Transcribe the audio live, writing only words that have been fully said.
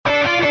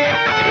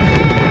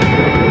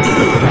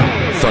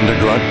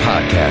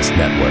Podcast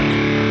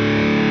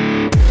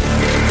Network.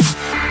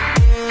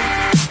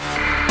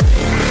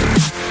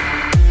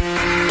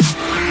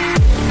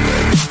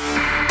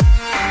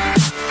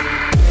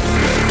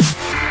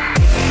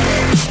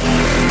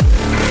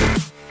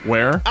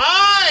 Where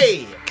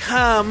I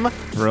come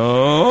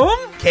from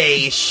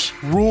Cash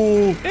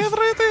rule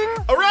everything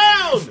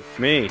around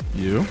Me.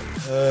 you.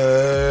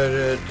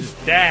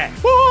 Dad.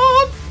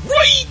 What?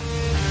 Right.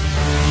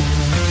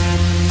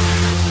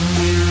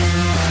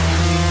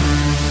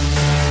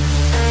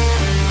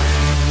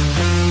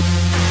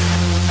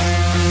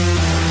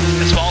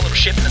 The small little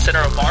ship in the center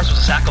of Mars was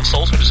a sack of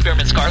souls with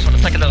experiment scars. When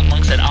the second of the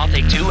monk said, "I'll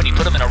take two," and he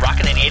put them in a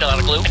rocket and he ate a lot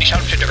of glue. And he shot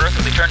them straight to Earth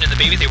when they turned into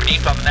babies. They were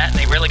named Bob and Matt, and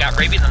they rarely got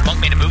rabies. And the monk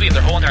made a movie of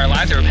their whole entire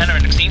lives. They were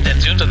panoramic scenes and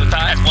zooms of the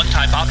thighs. One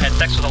time Bob had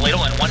sex with a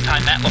ladle, and one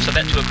time Matt lost a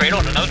vet to a cradle,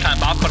 and another time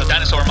Bob caught a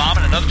dinosaur mom,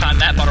 and another time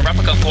Matt bought a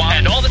replica of Guam.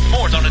 And all this and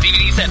more is on a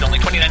DVD set, only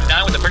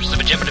 $20.99 with the purchase of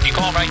a gem. But if you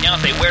call right now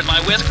and say, "Where's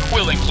my whisk?"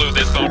 we'll include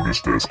this bonus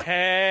disc.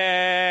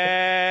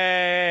 Hey.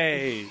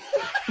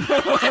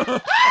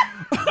 Dude,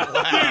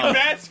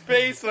 Matt's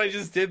face when I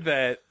just did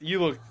that. You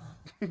look.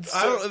 That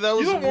was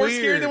you look more weird.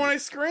 scared than when I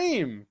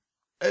scream.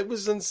 It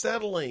was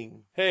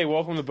unsettling. Hey,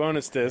 welcome to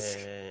Bonus Disc.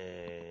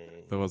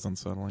 That was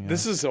unsettling.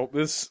 This is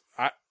this.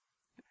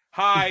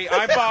 Hi,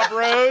 I'm Bob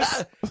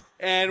Rose,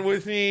 and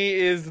with me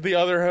is the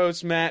other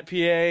host, Matt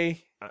PA,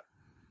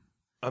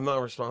 I'm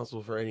not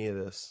responsible for any of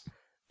this.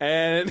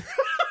 and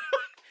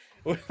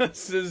with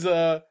us is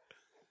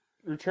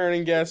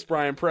returning guest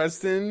Brian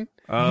Preston.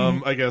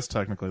 I guess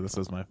technically this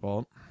is my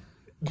fault.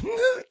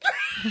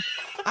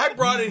 I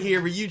brought it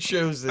here, but you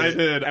chose it. I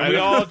did. And we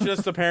all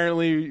just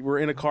apparently were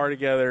in a car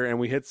together, and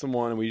we hit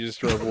someone, and we just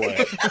drove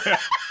away.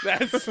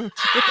 That's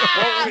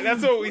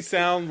what we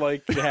sound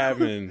like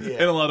having.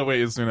 In a lot of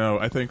ways, you know,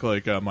 I think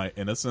like my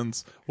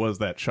innocence was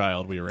that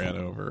child we ran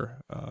over.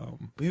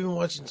 We've been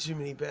watching too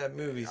many bad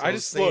movies. I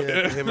was just saying look-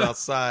 that to him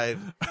outside.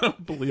 I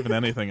don't believe in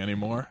anything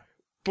anymore.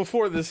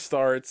 Before this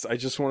starts, I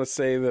just want to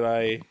say that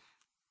I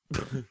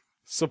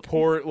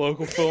support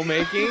local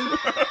filmmaking.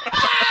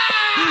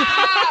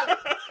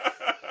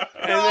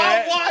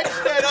 I'll watch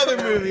that other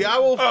movie. I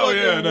will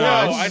fucking No,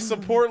 watch I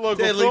support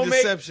local Deadly filmmaking.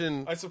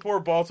 Deception. I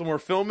support Baltimore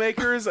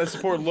filmmakers. I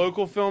support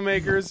local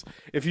filmmakers.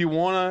 If you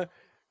want to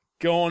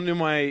go onto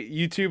my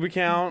YouTube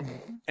account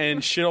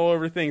and shit all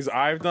over things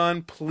I've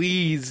done,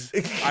 please,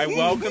 I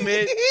welcome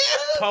it.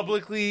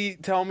 Publicly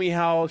tell me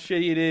how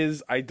shitty it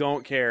is. I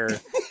don't care.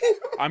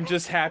 I'm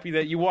just happy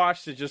that you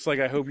watched it, just like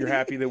I hope you're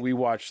happy that we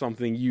watched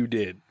something you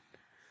did.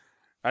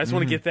 I just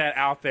want to get that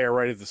out there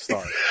right at the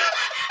start.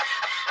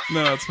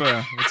 No, that's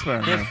fair. That's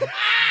fair, man.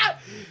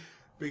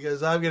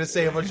 Because I'm going to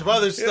say a bunch of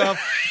other stuff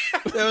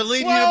that would lead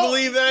you to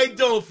believe that I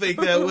don't think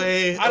that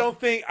way. I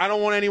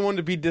don't want anyone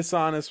to be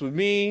dishonest with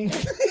me.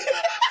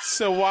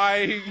 So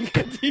why?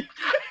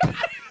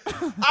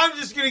 I'm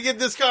just going to get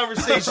this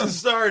conversation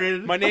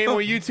started. My name on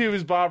YouTube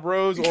is Bob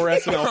Rose or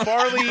SNL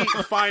Farley.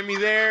 Find me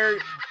there.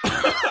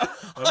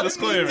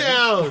 Disclaimer.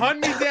 Down.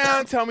 Hunt me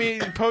down. Tell me,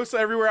 post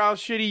everywhere how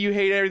shitty you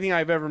hate everything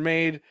I've ever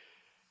made.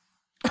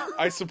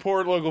 I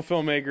support local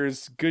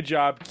filmmakers. Good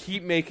job.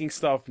 Keep making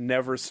stuff.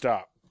 Never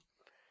stop.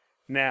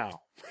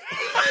 Now,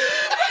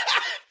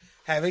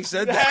 Having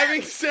said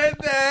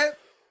that,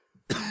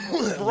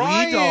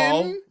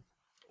 Brian,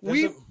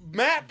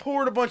 Matt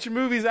poured a bunch of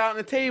movies out on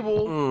the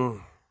table,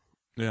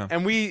 Yeah.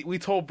 and we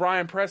told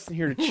Brian Preston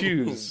here to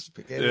choose,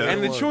 Yeah.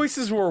 and the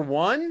choices were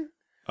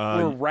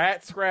were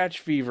Rat Scratch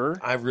Fever.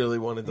 I really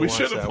wanted to We watch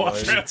should have that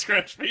watched one. Rat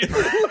Scratch Fever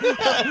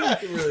I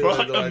really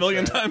wanted to a watch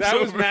million that. times That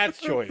was over. Matt's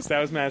choice.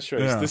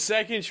 Yeah. The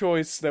second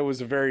choice that was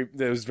very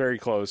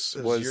close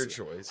That was was your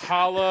choice.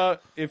 Holla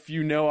if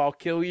you know I'll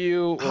kill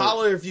you. Or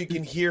Holler if you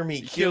can hear me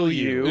kill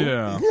you.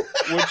 Yeah.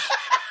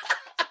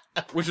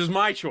 Which was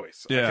my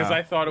choice. Yeah. Because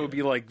I thought it would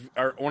be like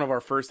one of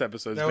our first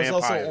episodes. That was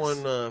Vampires.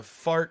 also on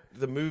Fart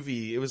the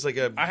movie. It was like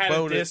a I had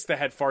bonus. a disc that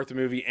had Fart the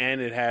movie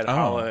and it had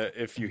Holla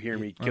if you hear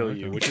me kill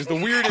you, which is the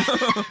weirdest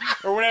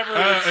or whatever.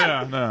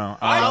 Yeah, no.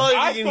 Holla if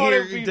I you can thought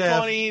hear it would be death,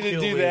 funny to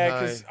kill do me that high.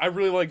 because I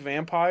really like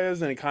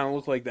vampires and it kind of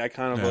looked like that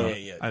kind of Yeah. a.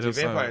 Yeah. I Dude, just,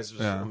 Vampires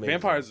was yeah. amazing.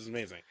 Vampires is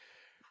amazing.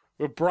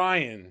 But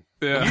Brian,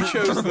 Yeah. you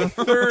chose the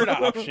third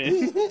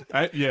option,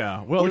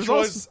 Well, which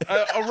was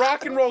a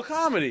rock and roll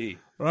comedy.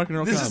 rock and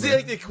roll This comedy. is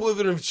like the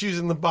equivalent of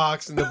choosing the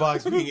box and the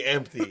box being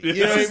empty. You know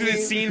This what is I the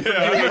mean? scene from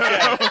Jimmy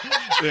Jack.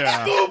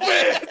 Yeah.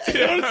 Stupid!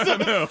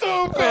 It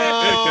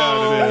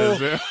kind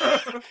of is.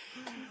 Yeah.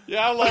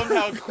 Yeah, I love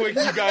how quick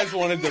you guys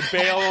wanted to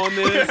bail on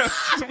this.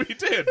 We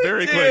did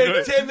very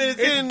Dude, quick. 10 minutes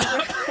in,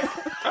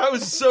 I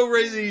was so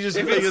ready to just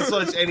make us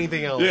watch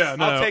anything else. Yeah,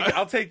 no.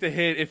 I'll take the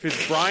hit. If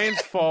it's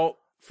Brian's fault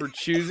for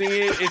choosing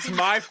it, it's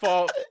my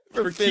fault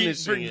for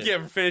finishing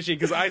it. for finishing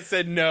because I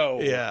said no.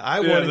 Yeah, I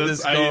wanted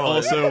this I going.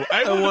 also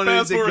I wanted wanted to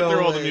fast it to forward go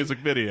through all the away. music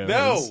videos.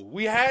 No,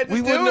 we had to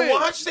We do wouldn't it. have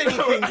watched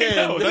anything I then.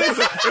 know.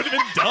 That would have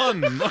been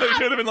done. Like, it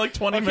could have been like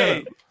 20 Okay,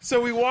 minutes.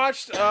 so we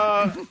watched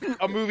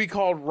a movie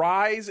called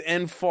Rise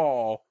and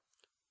Fall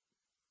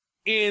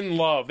in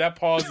Love. That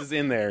pause is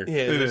in there. Yeah,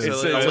 It is.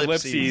 It's ellipses.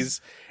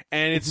 ellipses,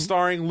 and it's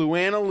starring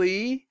Luana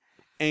Lee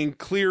and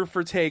Clear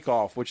for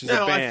Takeoff, which is a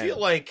Now, band. I feel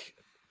like,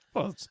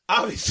 Well, it's-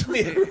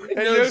 obviously, everybody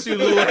knows who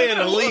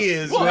Luanna Lee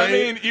is, well, right? I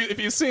mean, if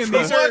you've seen From the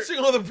watching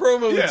all the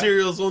promo Yeah.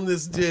 materials on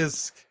this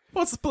disc,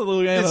 what's the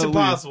Luanna it's Lee?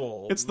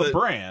 impossible. It's the But-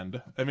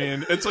 brand. I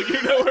mean, it's like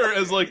you know her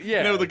as like Yeah.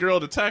 you know the girl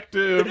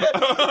detective.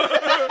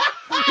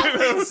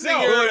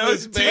 singer of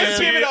this Let's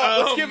band. give it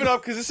up. Let's give it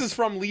up because this is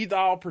from Lee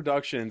Dahl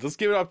Productions. Let's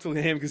give it up to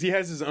him because he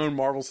has his own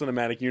Marvel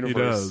Cinematic He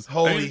Universe. does.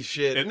 Holy I mean,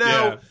 shit.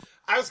 Now, yeah.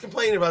 I was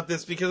complaining about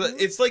this because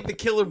it's like the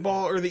Killer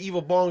Bong or the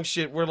Evil Bong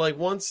shit where like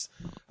once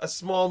a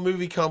small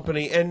movie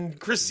company, and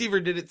Chris Seaver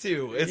did it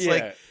too. It's Yeah.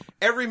 like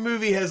every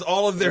movie has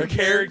all of their Their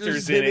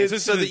characters characters in in it. it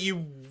This so is that a-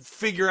 you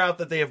figure out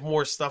that they have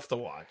more stuff to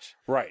watch.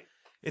 Right.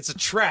 It's a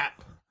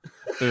trap.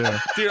 Yeah.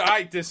 Dude,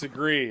 I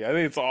disagree. I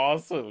think it's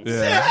awesome.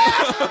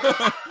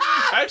 Yeah.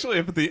 Actually,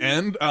 if at the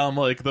end,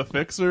 like the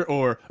Fixer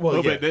or Well,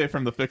 Obey yeah. Day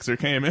from the Fixer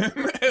came in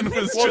and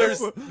was Well, there's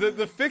just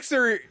the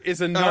Fixer is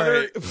another All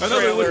right.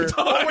 trailer.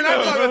 Another We're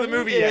not talking about the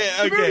movie yet.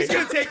 Yeah, The movie's okay.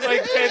 gonna take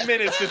like 10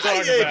 minutes to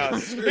talk Yeah, about.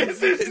 it's true.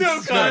 There's no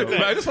No, content.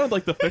 but I just wanted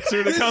like the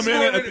Fixer to This come is in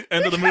more at the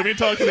end of the movie,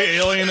 talk to the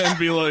alien, and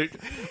be like,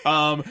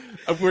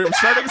 "We're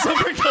starting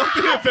something called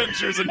the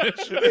Avengers He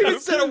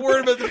Initiative." said a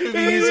word about the movie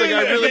and he's like,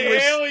 I really the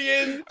wish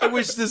alien. I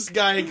wish this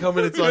guy had come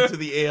in and talked to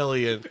the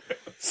alien.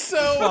 So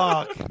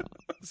Fuck.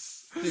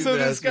 So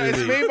this guy, it's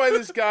made by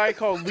this guy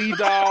called Lee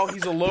Dahl.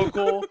 He's a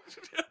local.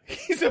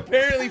 He's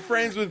apparently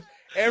friends with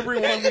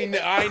everyone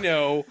I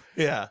know.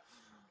 Yeah.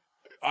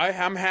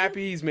 I'm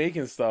happy he's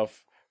making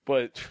stuff,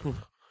 but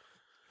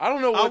I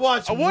don't know. I'll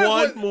watch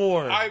one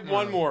more.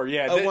 One more,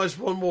 yeah. I'll watch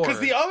one more. Because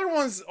the other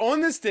ones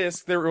on this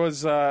disc, there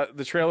was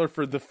the trailer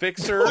for The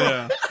Fixer.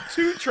 Yeah.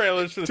 2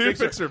 trailers for The Two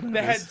Fixer. Fixer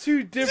They had movies.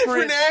 2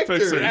 different Different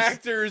actors.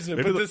 actors,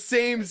 but the- the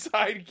same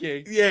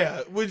sidekick.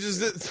 Yeah, which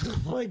is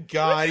oh my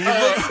god, he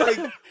looks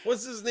like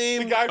what's his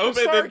name? The guy from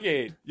Obey-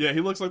 Stargate. Yeah,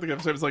 he looks like the guy.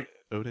 It's like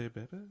Ode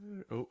Bebe.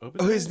 Oh,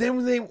 his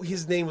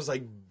name was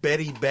like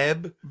Betty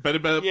Beb. Betty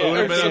Bebe. Yeah,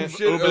 Ode or some Bebe.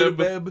 Shit, Ode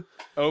Bebe. Beb.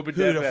 Oh, but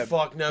Who the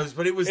fuck knows?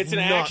 But it was It's an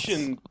nuts.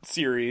 action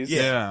series.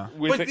 Yeah.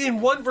 With But in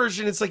one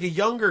version, it's like a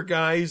younger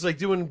guy who's like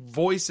doing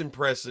voice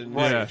impression.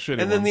 Yeah,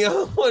 shitty And then one. the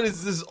other one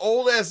is this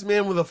old ass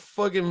man with a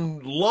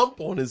fucking lump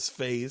on his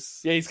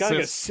face. yeah, he's got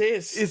like a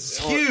Cyst. cyst.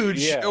 It's on- huge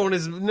Yeah. on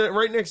his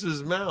right next to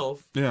his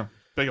mouth. Yeah,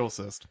 big old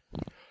cyst.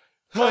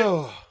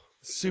 Oh,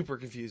 super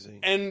confusing.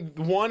 And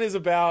one is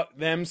about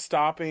them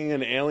stopping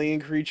an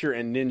alien creature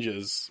and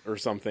ninjas or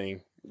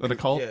something. And a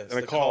cult. Yes. An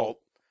The occult,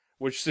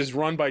 which is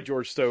run by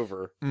George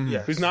Stover,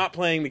 Yes. who's not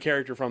playing the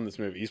character from this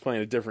movie. He's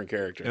playing a different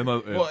character. And,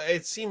 yeah. Well,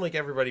 it seemed like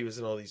everybody was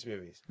in all these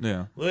movies.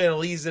 yeah. Luanna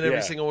Lee's in every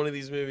Yeah. single one of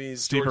these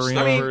movies. Steve George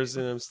Areno. Stover's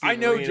in them. Steve I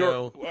know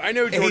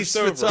Areno. George Ace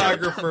Stover.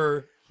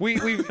 photographer. We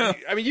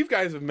I mean, you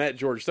guys have met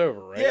George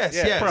Stover, right? Yes,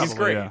 yeah, yes. he's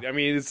Probably, great. yeah. I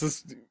mean, it's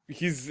just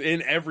he's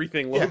in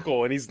everything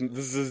local, and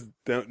this is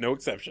no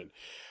exception.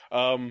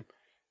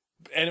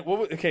 And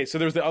okay, so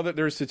there's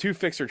the 2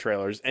 Fixer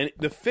trailers, and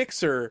the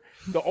Fixer,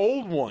 the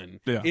old one,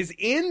 Yeah. is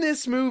in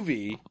this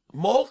movie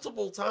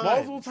multiple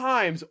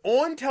times,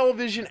 on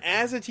television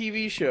as a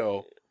TV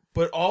show.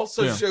 but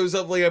also Yeah. shows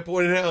up like I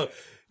pointed out.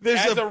 There's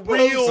As a a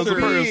real poster,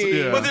 person,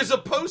 yeah. but there's a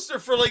poster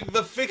for like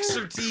the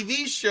Fixer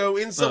TV show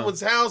in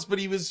someone's house, but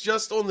he was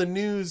just on the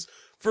news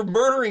for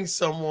murdering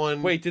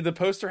someone. Wait, did the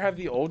poster have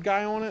the old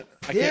guy on it?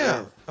 I can't yeah.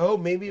 remember. Oh,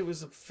 maybe it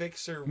was a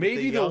Fixer. with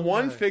Maybe the young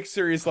one guy.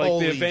 Fixer is like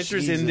Holy the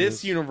adventures in this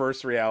Jesus.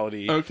 universe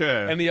reality.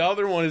 Okay. And the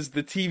other one is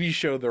the TV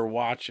show they're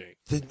watching.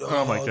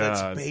 Oh my God.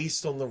 That's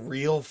based on the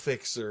real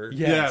Fixer.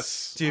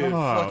 Yes. Dude,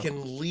 Oh.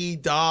 fucking Lee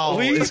Dahl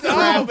Lee is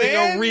Dahl, crafting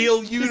man. a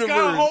real He's universe.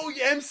 got a whole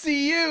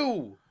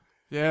MCU.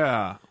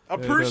 Yeah.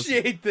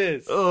 Appreciate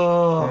this.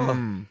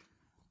 Oh.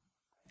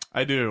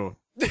 I do.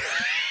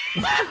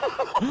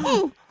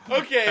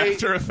 Okay,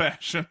 After a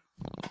fashion.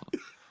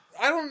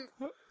 I don't.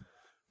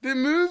 The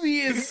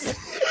movie is.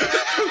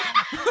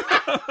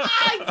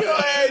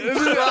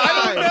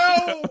 I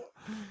don't know.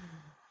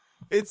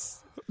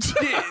 It's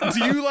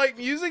Do you like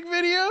music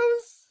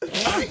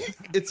videos?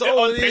 it's all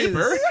On it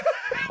paper. is.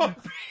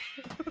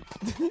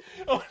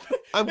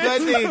 I'm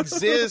glad they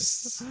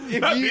exist.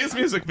 Not these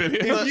music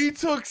videos. If you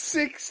took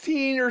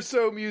 16 or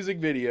so music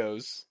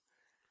videos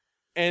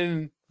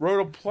and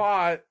wrote a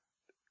plot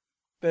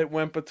that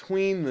went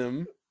between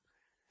them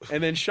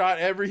and then shot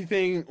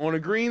everything on a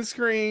green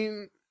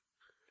screen,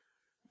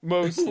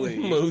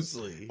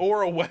 mostly.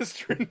 Or a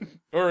Western,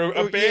 or an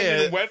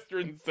abandoned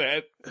Western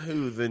set. I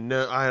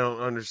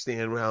don't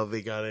understand how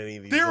they got any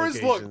of these There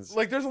is, locations.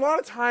 there's a lot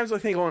of times I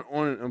think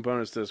on a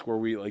bonus disc where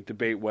we like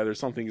debate whether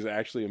something is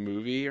actually a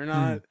movie or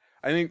not.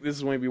 I think this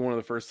is maybe one of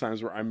the first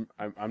times where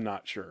I'm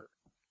not sure.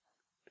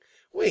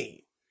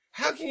 Wait,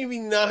 how can you be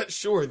not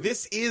sure?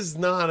 This is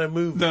not a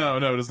movie. No,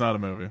 it is not a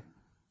movie.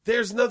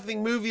 There's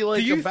nothing movie-like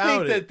Do you about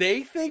think it. that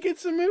they think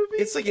it's a movie?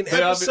 It's like an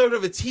They episode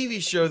of a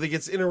TV show that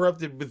gets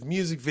interrupted with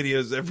music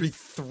videos every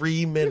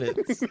 3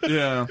 minutes.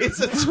 Yeah. It's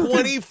a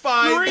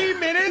 25... 3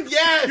 minutes?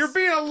 Yes! You're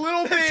being a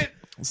little bit.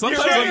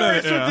 Sometimes You're a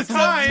minute, right, yeah. with the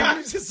time.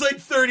 Sometimes it's like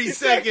 30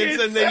 seconds,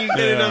 and then you get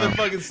Yeah. another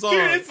fucking song.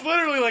 Dude, it's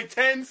literally like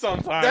 10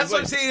 sometimes. That's what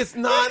I'm Like, saying. It's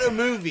not a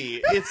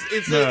movie.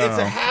 It's No.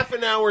 a half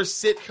an hour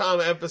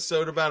sitcom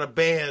episode about a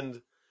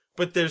band,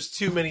 but there's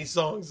too many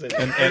songs in it,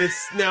 and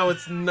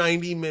it's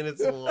 90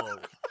 minutes long.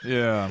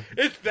 Yeah.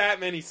 It's that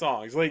many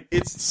songs. Like,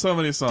 It's So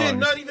many songs. dude,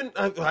 not even.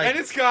 and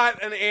it's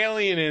got an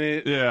alien in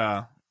it.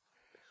 Yeah.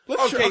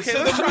 Let's Okay, try, so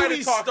let's the try movie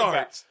to talk about.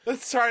 starts.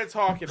 Let's try to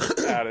talk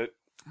about it.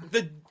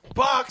 The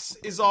box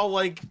is all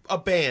like a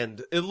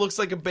band. It looks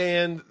like a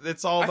band.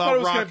 It's all I thought about it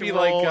was rock gonna and be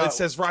roll. like, It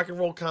says rock and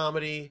roll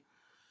comedy.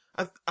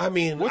 I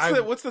mean,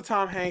 What's the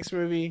Tom Hanks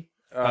movie?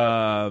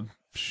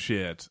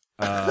 Shit.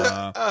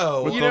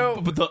 oh, With You the,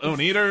 know- with the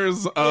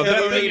Oneaters. Yeah,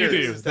 That the thing you Oneaters.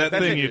 do. That That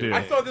thing thing you you do. do.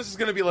 I thought this was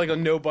going to be like a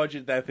no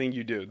budget that thing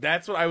you do.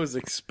 That's what I was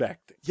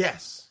expecting.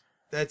 yes,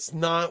 that's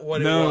not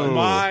what No. it was.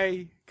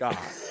 My God,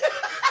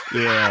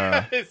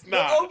 Yeah. it's The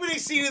not. opening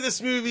scene of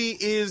this movie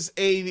is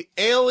a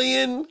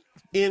alien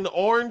in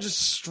orange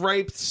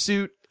striped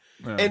suit,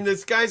 Yeah. and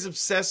this guy's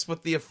obsessed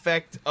with the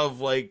effect of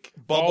like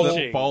bubble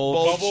Bulging.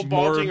 bulge, Bubble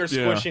more- bulging or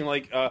yeah. squishing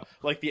like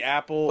the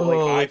Apple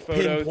Oh, like iPhoto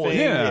pinpoint. thing.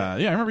 Yeah.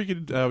 Yeah. I remember you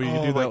could do Oh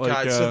that my like.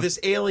 god! So this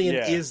alien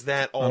yeah. is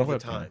that On all a the webcam.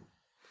 time.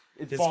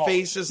 His Bald.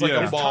 face is like Yeah.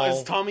 a His ball.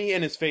 His tummy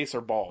and his face are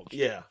bulged.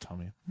 Yeah,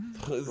 Tommy.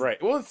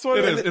 Right. Well, it's sort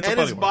It of is. It's a and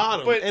his funny one.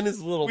 bottom, But and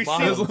his little we see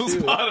bottom His little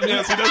too. bottom,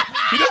 yes, he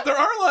does. There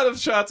are a lot of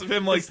shots of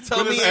him like His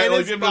tummy with his, and like,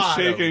 his him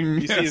bottom. shaking.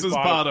 You see yes, his his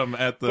bottom.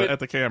 bottom But at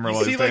the camera You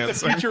while see he's like the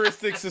dancing.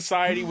 futuristic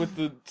society with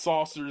the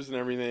saucers and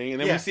everything,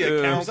 and then Yeah. we see a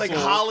Yeah. council. It's like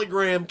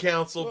hologram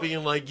council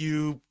being like,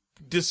 you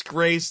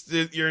disgraced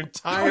your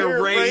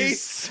entire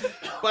race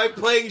by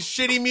playing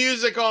shitty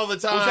music all the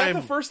time. Was that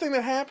the first thing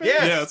that happened?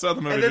 Yes. Yeah, it's how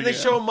the movie And then they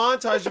began. show a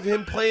montage of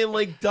him playing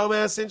like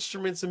dumbass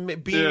instruments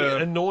and being Yeah.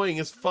 annoying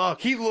as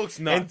fuck. He looks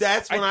nuts. And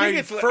that's when I think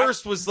it's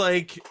first was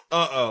like,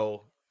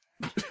 oh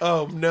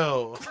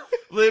no.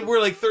 We're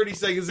like 30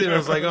 seconds in. I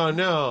was like, oh This is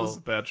no.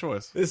 a bad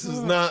choice. This is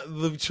not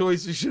the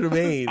choice we should have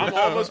made. I'm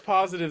almost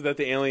positive that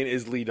the alien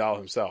is Lee Dahl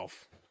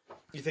himself.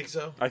 You think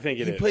so? I think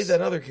it He is. played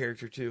that other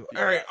character too.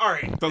 All right.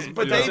 Doesn't-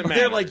 But yeah. Doesn't they're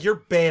matter. like, you're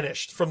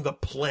banished from the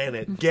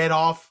planet. Get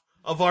off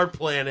of our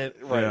planet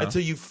Yeah.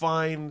 until you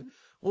find,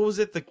 what was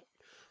it?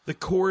 The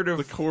chord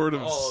of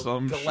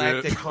some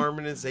galactic shit.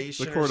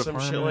 harmonization The chord or some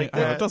of shit harmony. like I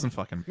don't know, that. it doesn't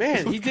fucking.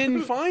 Man, he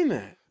didn't find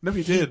that. No,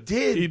 he He did.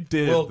 did. He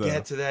did. We'll though.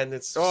 get to that, and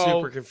it's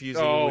super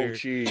confusing and weird.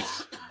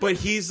 Jeez. But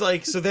he's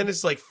like, so then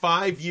it's like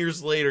 5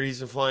 years later, he's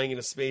been flying in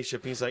a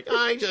spaceship. And he's like,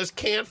 I just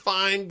can't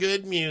find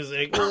good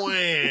music.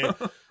 Wah.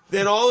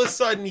 Then all of a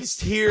sudden, he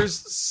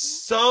hears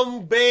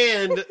some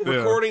band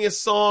recording a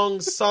song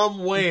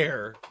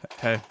somewhere.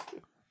 Hey,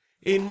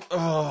 In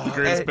the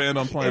greatest band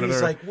on planet and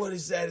he's Earth. like, what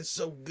is that? It's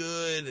so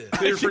good.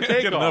 Clear for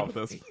can't get enough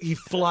takeoff. of this. He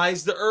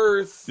flies to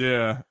Earth.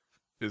 Yeah,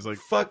 he's like.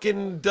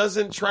 Fucking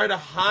doesn't try to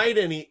hide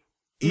any.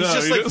 He's No,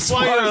 just he like just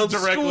flying flies around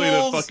directly to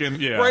schools, fucking-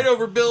 yeah. right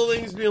over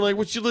buildings, being like,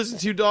 "What you listen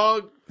to,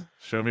 dog?"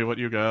 Show me what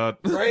you got.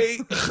 Right?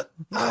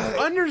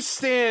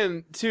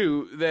 Understand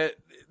too that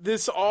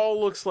this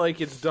all looks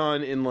like it's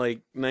done in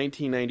like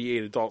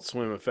 1998 Adult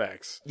Swim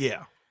effects.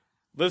 Yeah,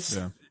 Let's.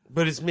 Yeah.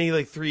 but it's made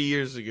like 3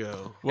 years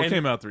ago. What and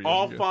came out 3 years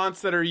all ago?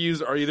 fonts that are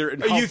used are either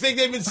in You think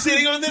they've been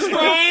sitting on this,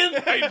 Brian?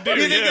 I do.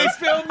 You think yes.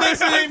 they filmed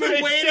this and they've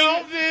been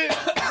waiting?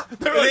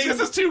 They're like, this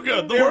is too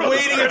good. The They're world is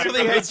waiting ready until for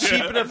they had this.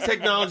 cheap enough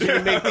technology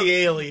to make the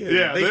alien.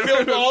 Yeah, they they-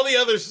 filmed all the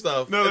other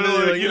stuff. No, and they're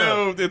then like, you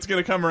know, it's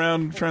gonna come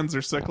around. Trends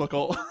are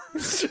cyclical.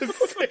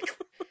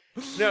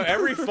 No,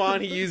 every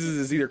font he uses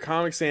is either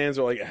Comic Sans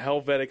or like a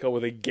Helvetica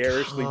with a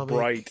garishly Comic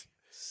bright.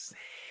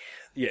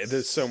 Yeah,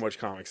 there's so much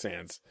Comic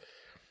Sans.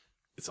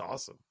 it's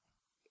awesome.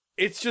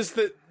 It's just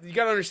that you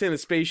got to understand the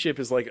spaceship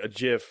is like a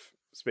GIF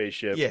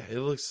spaceship. Yeah, it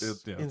looks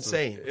yeah,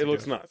 insane. It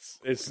looks nuts.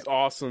 It's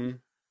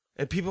awesome.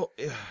 And people,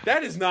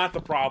 That is not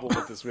the problem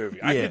with this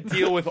movie. I Yeah. could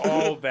deal with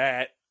all of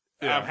that.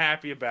 Yeah. I'm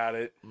happy about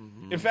it.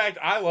 In fact,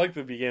 I liked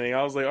the beginning.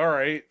 I was like, all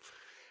right.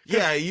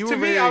 yeah, you were To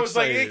me, very I was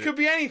excited. like, it could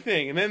be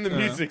anything. And then the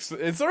music's,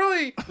 it's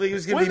really, Like it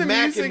was when gonna be the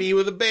Mac music- and me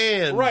with a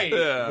band, right.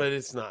 Yeah. But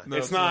it's not. No.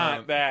 it's it's not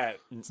not. that.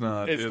 It's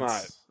not. It's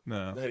not.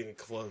 No. Not even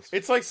close.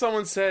 It's like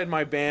someone said,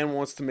 my band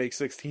wants to make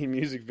 16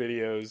 music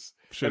videos.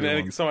 Shitty and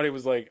then ones. somebody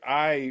was like,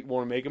 I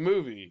want to make a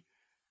movie.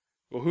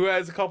 Well, who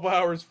has a couple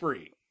hours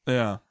free?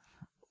 Yeah.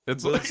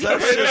 It's Well, like,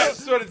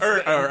 that's what it's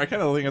or I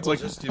kind of think it's like,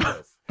 just do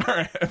both. all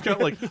right, I've got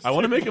like, I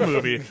want to make a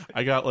movie.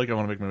 I want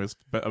to make movies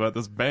about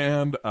this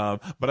band,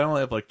 but I only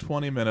have like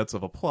 20 minutes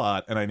of a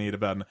plot, and I need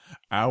about an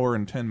hour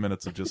and 10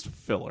 minutes of just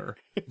filler.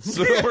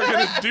 So we're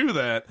gonna do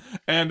that,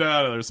 and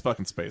there's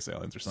fucking space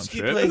aliens or some Just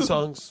keep shit. playing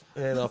songs,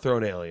 and I'll throw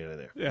an alien in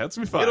there. Yeah, it's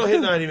gonna be fun. It'll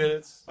hit 90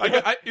 minutes. I'm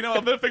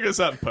gonna figure this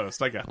out in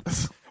post. I got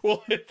this.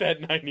 We'll hit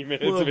that 90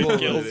 minutes We'll if it hit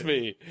kills it.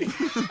 me.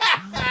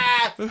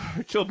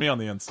 It killed me on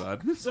the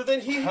inside. So then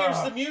he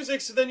hears the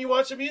music. So then you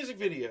watch a music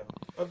video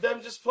of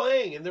them just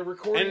playing, and they're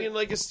recording in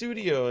like a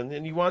studio, and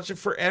then you watch it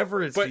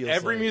forever. But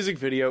every music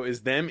video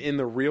is them in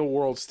the real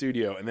world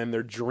studio, and then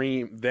they're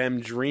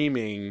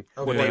dreaming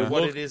of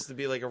what it is to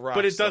be like a rock.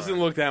 But it star. doesn't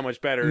look that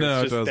much better.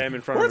 No, it's just them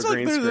in front or of it's a like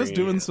green they're screen. just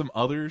doing some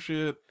other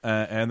shit,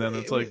 and then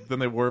it's like then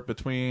they warp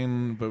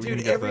between. But we Dude,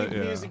 can get every that.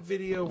 Yeah. music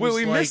video. Wait, Was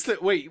we like, missed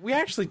it. Wait, we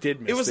actually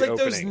did miss. It was the like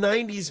opening. those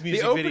 '90s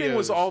music. The opening videos.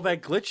 was all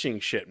that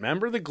glitching shit.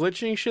 Remember the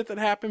glitching shit that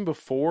happened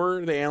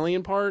before the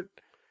alien part?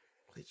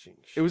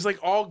 It was like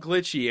all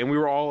glitchy, and we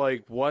were all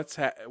like, "What?"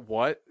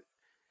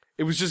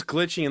 It was just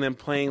glitching, and then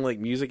playing like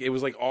music. It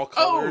was like all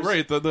colors. Oh,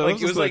 right.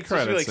 Like it was like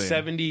supposed to be like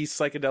credit scene. 70s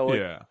psychedelic.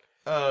 Yeah.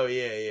 Oh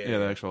yeah. Yeah,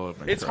 the actual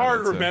opening. It's hard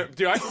to credits, yeah. remember,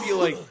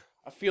 dude.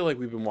 I feel like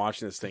we've been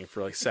watching this thing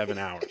for like 7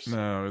 hours.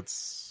 No,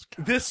 it's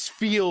This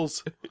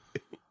feels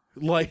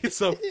like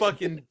it's a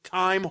fucking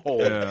time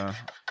hole. yeah.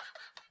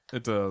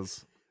 It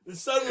does. The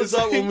sun was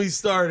up when we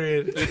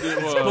started.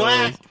 It was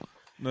black.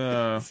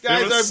 No,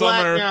 Skies it was are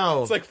black summer.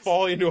 now. It's like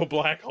falling into a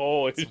black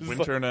hole. It's just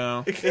Winter like,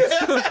 now.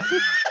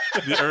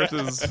 The Earth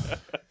is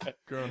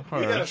growing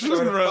We gotta hard.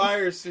 start a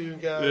fire soon,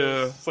 guys.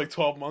 Yeah. it's like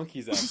 12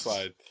 monkeys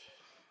outside.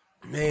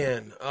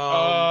 Man.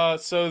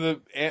 So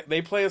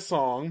they play a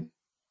song,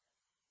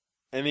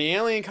 and the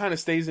alien kind of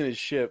stays in his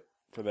ship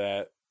for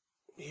that.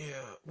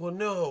 Yeah. Well,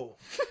 no.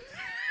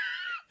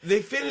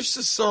 They finish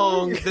the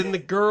song, then the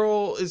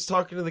girl is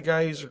talking to the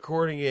guy who's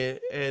recording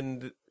it,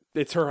 and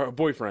It's her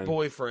boyfriend.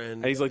 boyfriend.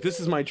 And he's like, "This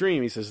is my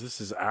dream." He says, "This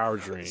is our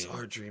dream." It's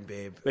our dream,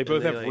 babe. They And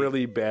both have like,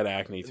 really bad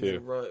acne and they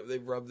too. they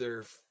rub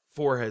their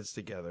foreheads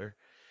together.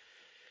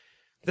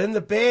 Then the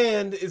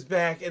band is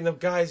back, and the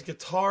guy's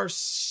guitar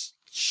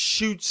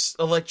shoots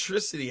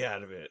electricity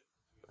out of it,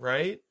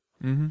 right?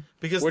 Mm-hmm.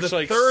 Because Which, the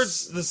like,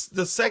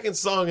 the second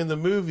song in the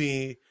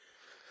movie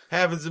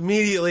happens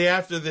immediately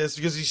after this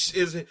because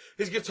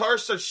his guitar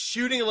starts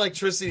shooting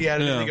electricity out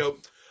of it. Yeah. And they go,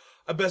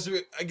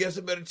 I guess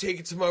I better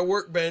take it to my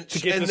workbench To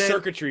get and the then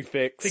circuitry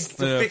fixed.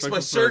 to Yeah, fix my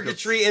fix the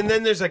circuits. circuitry. And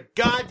then there's a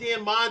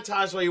goddamn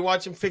montage while you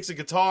watch him fix a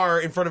guitar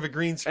in front of a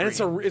green screen.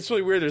 And it's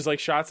really weird. There's like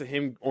shots of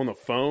him on the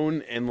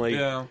phone, and like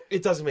Yeah,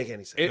 It doesn't make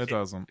any sense. it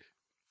doesn't.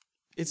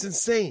 It's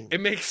insane.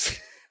 it makes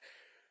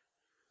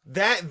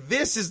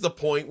This is the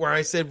point where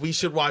I said we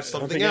should watch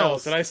something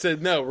else. And I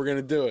said, "No, we're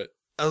gonna do it."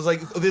 I was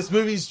like, this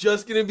movie's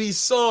just going to be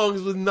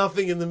songs with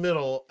nothing in the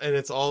middle, and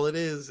it's all it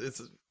is.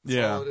 It's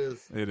Yeah, all it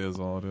is. it is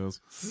all it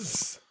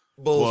is.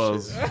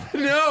 Bullshit. Was.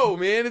 No,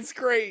 man, it's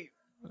great.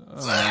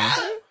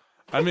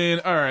 I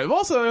mean, all right. Well,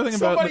 also, the other thing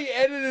Somebody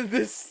edited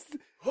this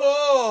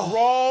Oh,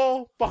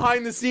 raw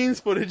behind the scenes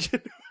footage.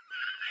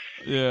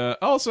 yeah.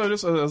 Also,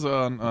 just as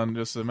on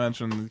just to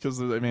mention, because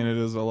I mean, it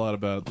is a lot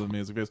about the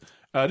music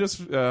videos.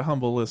 Just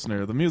humble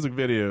listener, the music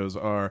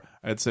videos are,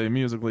 I'd say,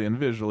 musically and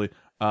visually,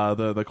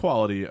 the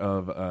quality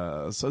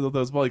of so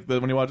those like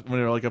when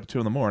you're like up 2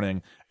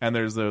 a.m. and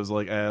there's those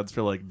like ads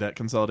for like debt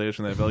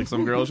consolidation. They have like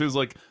some girl she's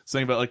like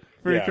saying about like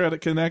free Yeah.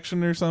 credit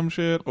connection or some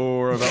shit,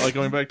 or about like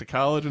going back to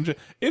college and shit.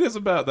 It is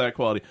about that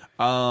quality.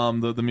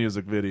 The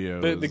music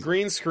videos. The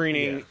green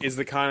screening is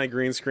the kind of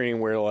green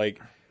screening where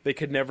like they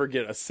could never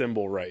get a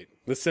symbol right.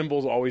 The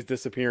symbol's always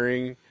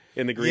disappearing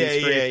in the green Yeah,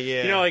 screen.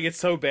 yeah. You know, like it's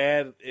so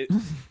bad.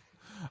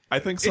 I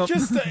think It some,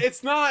 just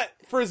it's not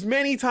for as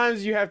many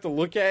times you have to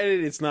look at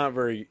it. It's not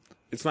very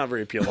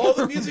appealing. all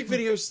the music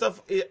video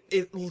stuff.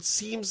 It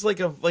seems like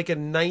a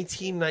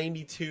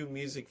 1992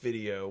 music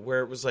video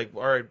where it was like,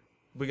 all right,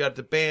 we got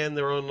the band.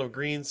 They're on the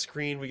green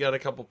screen. We got a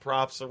couple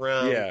props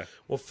around. Yeah.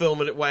 We'll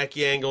film it at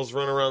wacky angles.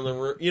 Run around the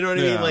room. You know what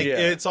I mean? Yeah. Like Yeah.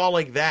 it's all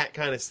like that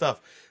kind of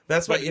stuff.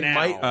 That's why But it now-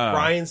 might.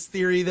 Brian's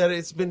theory that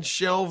it's been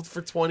shelved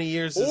for 20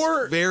 years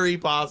Or- is very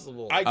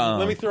possible.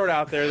 Let me throw it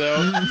out there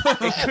though.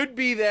 It could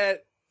be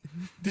that.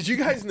 Did you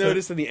guys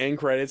notice in the end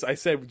credits? I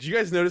said, did you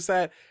guys notice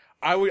that?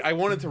 I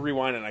wanted to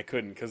rewind it and I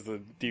couldn't because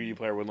the DVD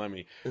player wouldn't let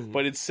me.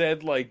 But it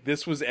said like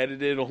this was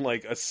edited on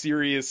like a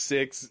Series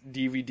 6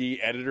 DVD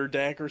editor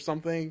deck or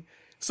something.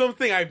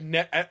 Something I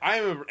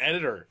am an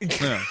editor.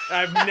 yeah.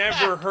 I've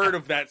never heard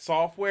of that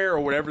software or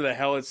whatever the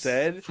hell it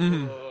said.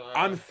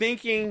 I'm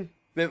thinking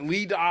that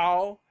Lee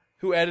Dahl,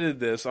 who edited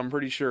this, I'm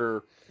pretty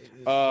sure,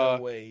 no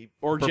way.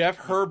 or Jeff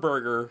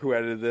Herberger, who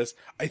edited this,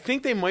 I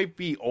think they might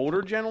be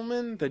older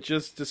gentlemen that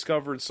just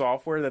discovered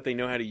software that they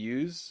know how to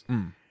use.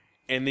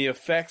 And the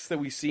effects that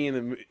we see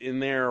in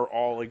there are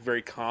all like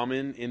very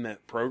common in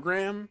that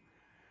program.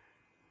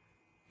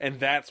 And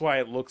that's why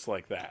it looks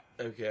like that.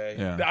 Okay.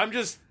 Yeah. I'm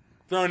just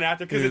throwing it out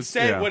there because It it is-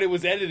 said yeah. what it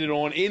was edited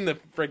on in the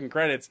freaking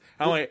credits.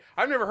 I'm like,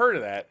 I've never heard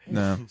of that.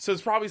 No. So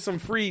it's probably some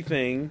free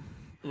thing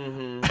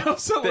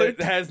Also, that like,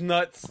 has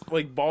nuts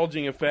like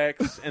bulging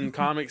effects and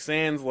Comic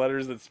Sans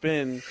letters that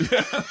spin.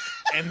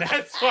 And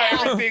that's why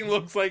everything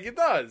looks like it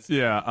does.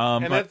 yeah.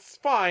 And that's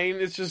fine.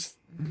 It's just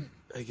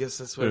I guess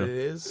that's what Yeah. it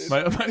is.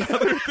 My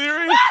other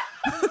theory.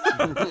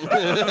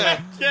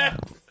 yeah.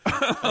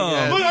 Look,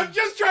 I'm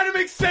just trying to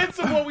make sense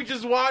of what we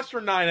just watched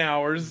for 9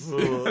 hours.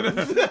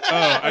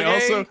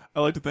 I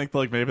like to think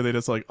like maybe they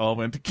just like all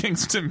went to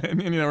King's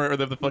Dominion, or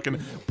the fucking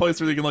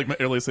place where you can like,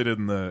 or at least they did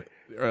in the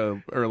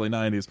early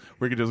 90s,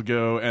 where you could just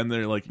go and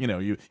they're like,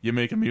 you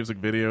make a music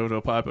video to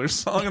a popular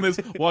song and they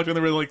just walk in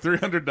there with like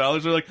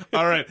 $300. They're like,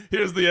 all right,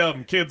 here's the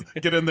album, kids,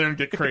 get in there and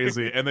get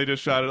crazy. And they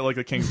just shot it at like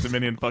a King's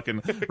Dominion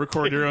fucking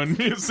record your own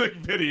music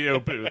video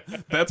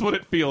booth. That's what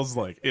it feels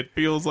like. It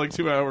feels like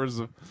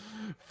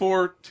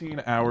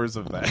 14 hours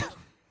of that.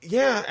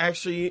 Yeah,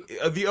 actually,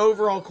 the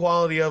overall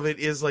quality of it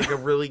is like a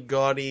really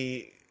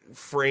gaudy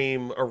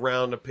frame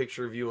around a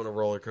picture of you on a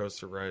roller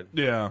coaster ride.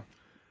 Yeah.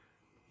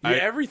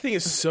 Everything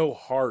is so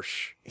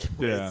harsh.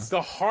 Yeah. It's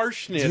the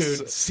harshness.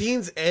 Dude,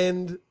 scenes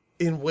end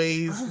in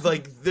ways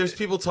like there's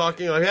people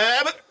talking like,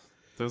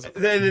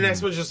 then the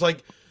next one's just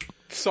like,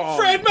 Song.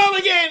 Fred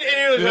Mulligan!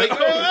 And you're like,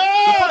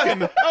 I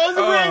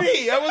wasn't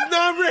ready! I was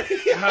not ready!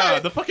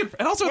 The fucking,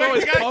 and also it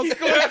always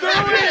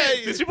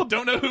pauses. These people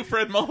don't know who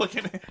Fred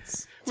Mulligan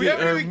is. We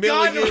haven't even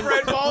gotten to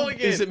Fred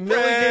Mulligan. Is it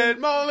Fred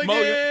Mulligan?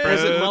 Mulligan. Or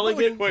is it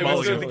Mulligan? Wait,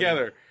 let's do it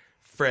together.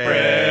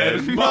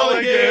 Fred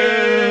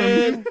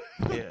Mulligan!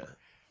 Yeah.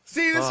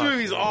 See, this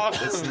movie's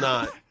awesome. It's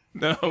not.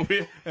 No,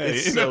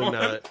 It's so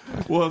not.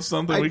 We'll have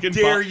something we can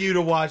dare you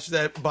to watch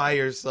that by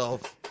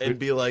yourself and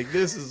be like,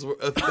 this is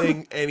a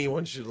thing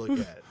anyone should look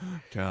at.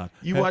 God.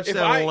 You watch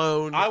that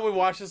alone. I would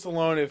watch this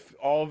alone if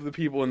all of the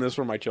people in this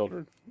were my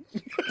children.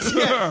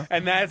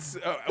 And that's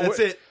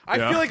it. I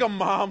feel like a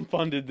mom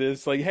funded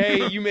this. Like,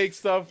 hey, you make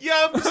stuff.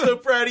 Yeah, I'm so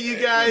proud of you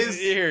guys.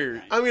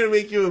 Here. I'm going to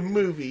make you a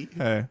movie.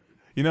 Hey.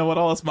 You know what?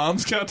 All us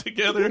moms got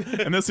together,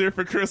 and this year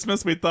for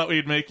Christmas, we thought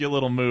we'd make you a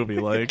little movie.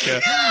 Like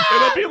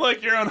it'll be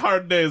like your own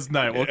Hard Day's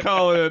Night. We'll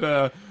call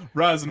it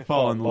Rise and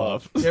Fall in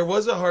Love. There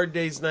was a Hard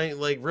Day's Night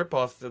like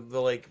ripoff,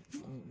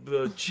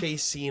 the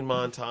chase scene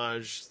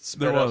montage.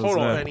 There was. Hold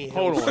on.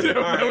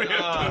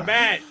 Right,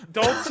 Matt,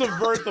 don't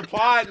subvert the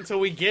plot until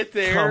we get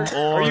there. Come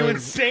on. Are you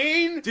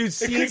insane? Dude, it could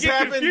scenes get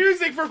happen.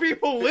 confusing for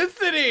people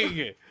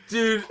listening.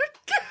 Dude.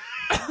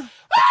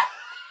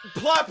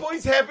 Plot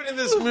points happen in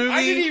this movie.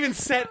 I didn't even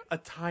set a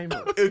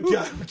timer. It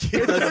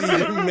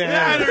doesn't even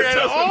matter. At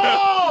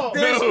all.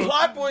 There's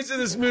plot points in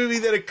this movie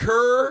that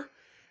occur,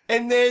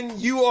 and then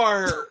you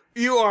are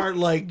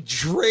like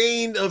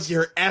drained of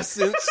your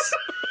essence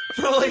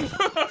for like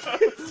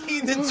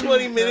 15 to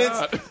 20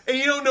 minutes, and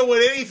you don't know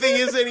what anything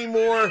is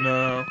anymore.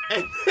 No.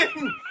 And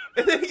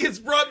then it gets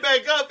brought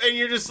back up, and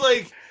you're just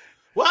like,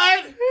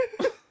 what?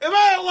 Am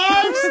I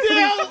alive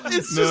still?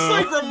 It's just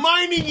like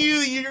reminding you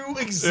that you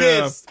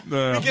exist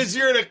because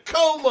you're in a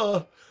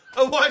coma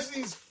and watch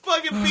these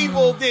fucking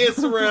people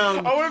dance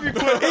around. I want to be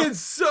It's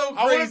so crazy.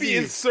 I want to be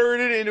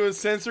inserted into a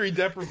sensory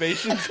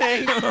deprivation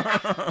tank, and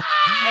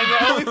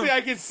the only thing I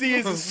can see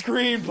is the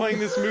screen playing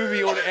this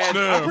movie on edge.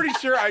 No. I'm pretty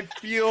sure I'd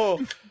feel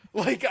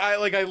like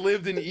I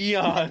lived in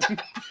Eon.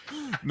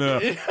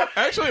 No.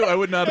 Actually, I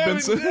would not have been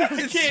so.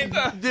 I can't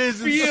This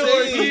is feel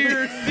or insane.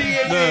 hear, see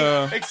anything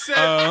No.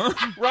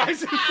 except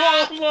Rise and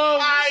Fall in Love.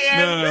 I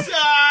am No.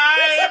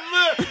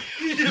 time.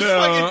 You just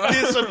fucking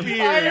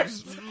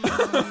disappears.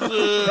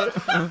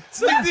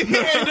 It's like the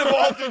end of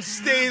Altered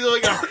States.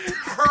 Like a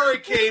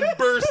hurricane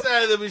bursts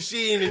out of the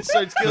machine and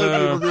starts killing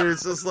people. Dude,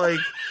 it's just like,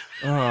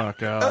 Oh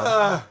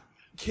God.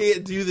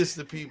 can't do this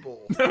to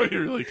people. No, you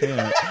really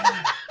can't.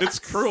 It's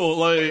cruel.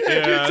 Like,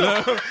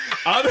 yeah, no.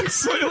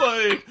 Honestly,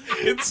 like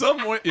in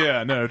some way,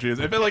 yeah, no, geez.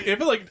 If it like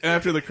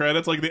after the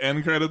credits, like the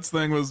end credits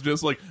thing was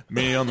just like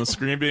me on the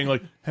screen being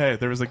like, "Hey,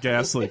 there was a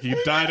gas leak. You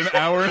died an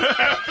hour and a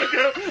half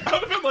ago." I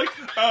would have been like,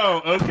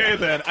 "Oh, okay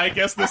then. I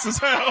guess this is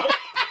how."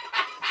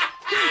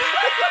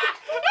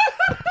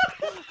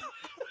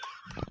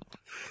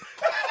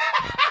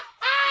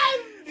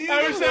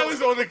 I wish that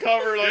was on the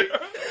cover. Like,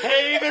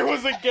 hey, there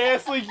was a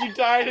gas leak. You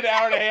died an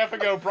hour and a half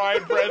ago,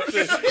 Brian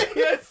Preston.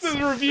 That's the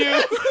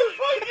review.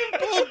 Fucking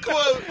bull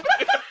quote.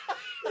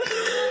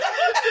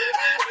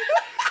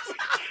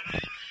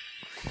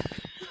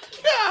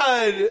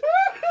 God,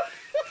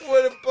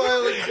 what a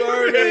pile of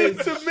garbage!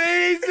 It's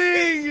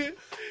amazing.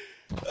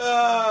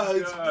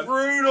 It's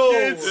brutal.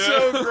 It's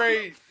so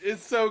great.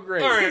 It's so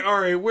great. All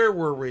right. Where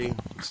were we?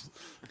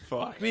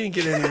 Fuck. We didn't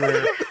get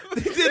anywhere.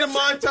 They did a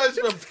montage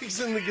of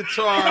fixing the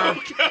guitar.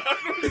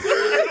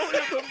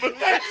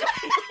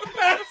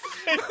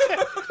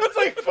 That's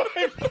like 5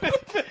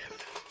 minutes.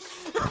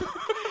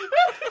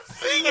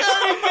 We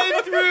gotta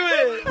get through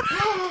it.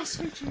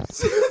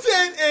 So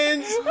that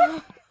ends,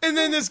 and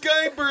then this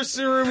guy bursts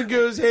in the room and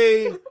goes,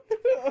 "Hey,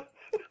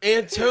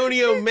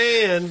 Antonio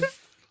Mann,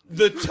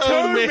 the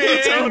Tone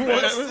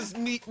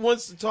Man,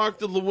 wants to talk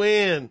to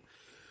Luann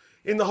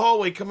in the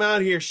hallway. Come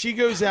out here." She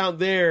goes out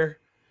there.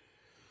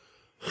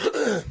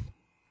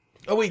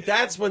 Oh wait,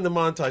 that's when the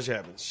montage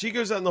happens. She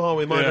goes out in the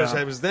hallway. Montage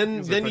happens.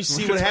 Then you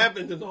see what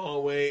happened in the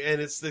hallway,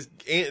 and it's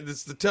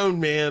the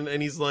Tone Man,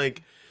 and he's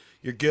like,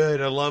 "You're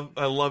good. I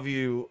love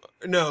you."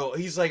 No,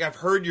 he's like, "I've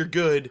heard you're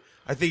good.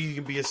 I think you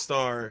can be a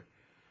star.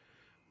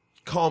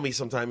 Call me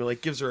sometime." And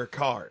like gives her a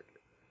card.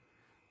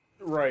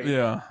 Right.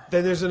 Yeah.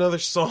 Then there's another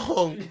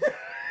song.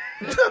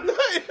 I'm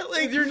not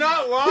Like, you're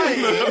not lying.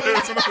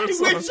 I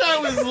wish I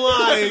was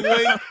lying.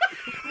 Like,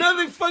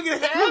 nothing fucking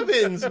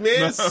happens, man.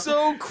 It's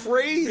so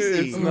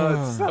crazy. It's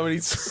nuts.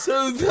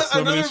 So many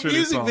another shitty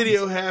music songs.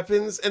 video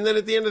happens, and then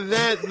at the end of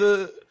that,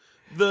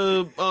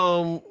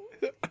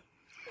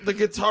 the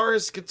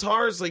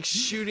guitar's like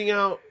shooting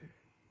out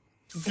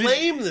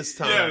flame this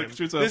time. Yeah, it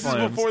shoots out This is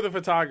flames. before the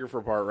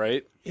photographer part,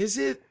 right? Is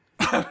it?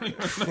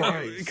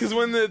 Christ. Because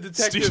when the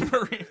detective Steve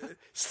Marino,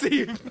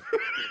 Steve,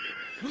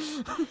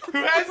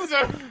 who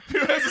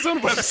has his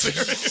own web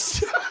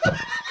series.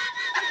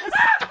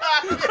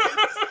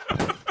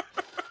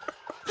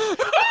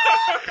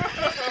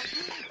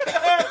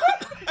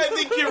 I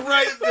think you're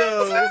right,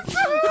 though.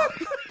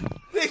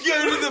 They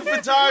go to the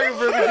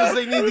photographer because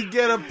they need to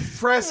get a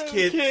press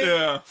kit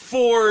Yeah,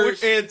 for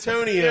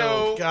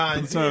Antonio. Yo,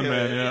 God Tone damn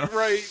Man. it. Yeah,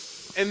 right,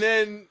 and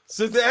then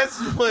So that's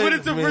what. but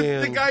it's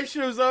man. the guy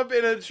shows up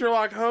in a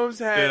Sherlock Holmes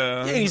hat.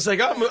 yeah. Yeah, he's like,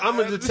 I'm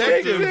a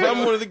detective.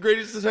 I'm one of the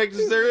greatest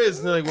detectives there is.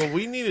 And they're like, well,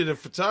 we needed a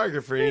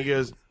photographer. And he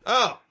goes,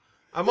 oh,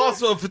 I'm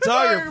also a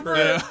photographer.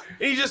 Yeah.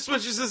 And he just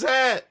switches his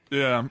hat.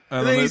 Yeah, and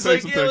And then then they he's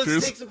take like, some yeah, let's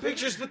pictures, take some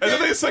pictures. But and then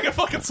then, they sing a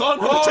fucking song.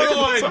 When hold they take the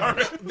on.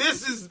 guitar.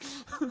 This is,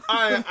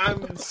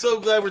 I'm so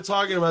glad we're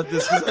talking about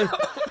this because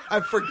I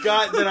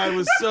forgot that I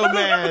was so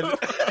mad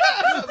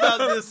about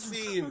this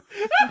scene.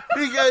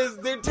 Because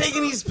they're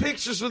taking these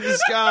pictures with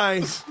this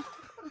guy.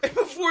 And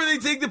before they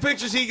take the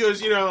pictures, he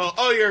goes,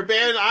 oh, you're a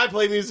band? I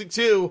play music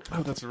too.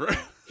 Oh, that's right.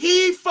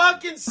 He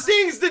fucking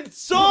sings the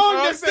song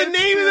that's the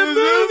name of the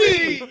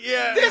movie.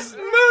 Yeah. This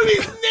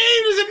movie's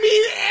name doesn't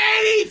mean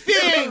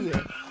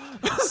anything.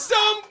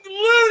 Some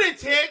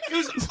lunatic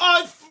who's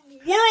a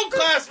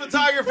world-class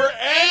photographer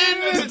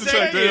and a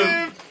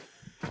detective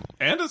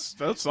And a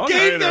songwriter.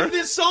 gave them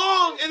this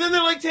song, and then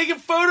they're like taking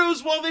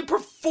photos while they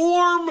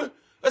perform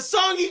a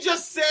song he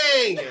just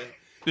sang.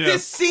 Yeah.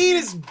 This scene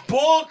is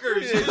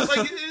bonkers. It's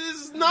like, it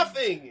is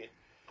nothing.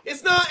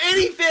 It's not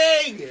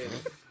anything.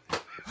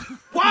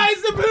 Why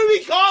is the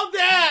movie called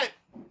that?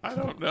 I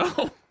don't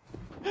know.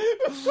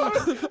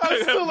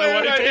 I'm still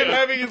learning about him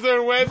having his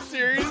own web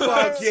series.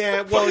 Fuck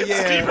yeah. Well, Steve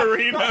yeah.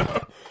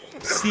 Marino.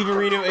 Steve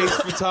Marino, ace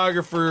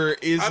photographer,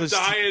 is I'm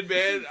dying,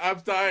 man. I'm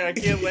dying. I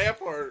can't laugh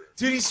hard.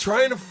 Dude, he's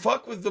trying to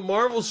fuck with the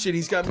Marvel shit.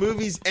 He's got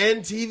movies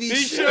and TV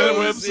These shows. And a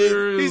web shows.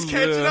 series. He's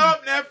catching yeah.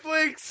 up.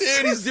 Netflix.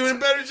 Dude, he's doing a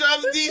better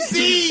job than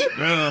DC.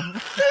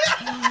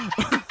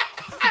 Yeah.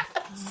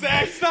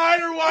 Zack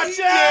Snyder, watch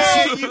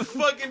Yeah, out. you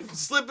fucking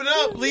slipping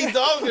up. Lee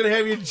Dahl's gonna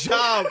have your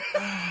job.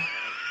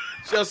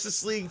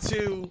 Justice League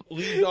 2,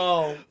 Lee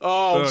Dahl.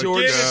 Oh,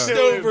 George give it just to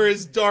over him.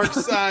 his dark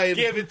side.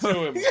 Give it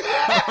to him.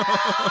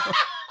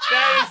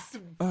 That is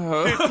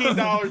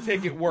 $15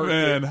 ticket worth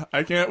it. Man,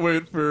 I can't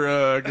wait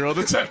for Girl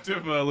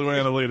Detective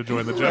Luanna Lee to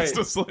join the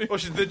Justice League. Well,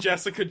 she's the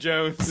Jessica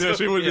Jones. Yeah,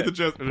 she would Yeah. be the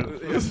Justice.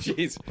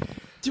 Jeez.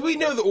 Do we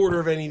know the order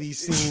of any of these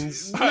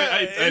scenes?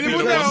 I did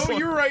Well, it once. no,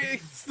 you're right.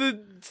 It's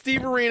the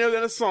Steve Marino,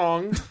 then a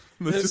song.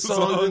 The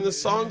song, then the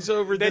song's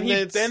over. Then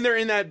Then they're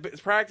in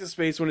that practice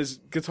space when his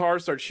guitar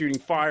starts shooting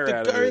fire the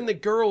out of guy it. and the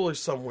girl are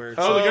somewhere.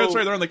 Oh, the Oh. ghost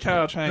right there on the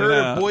couch hanging Her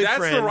out.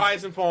 boyfriend. That's the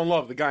rise and fall in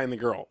love, the guy and the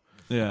girl.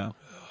 Yeah.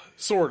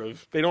 Sort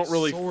of. They don't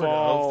really Sort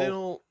fall. of. They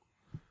don't.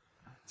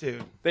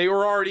 Dude. They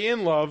were already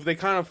in love. They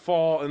kind of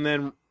fall and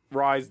then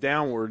rise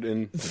downward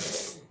and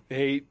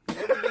hate.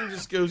 Everything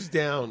just goes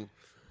down.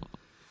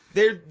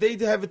 They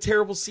have a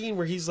terrible scene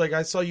where he's like,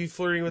 I saw you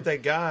flirting with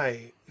that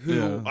guy who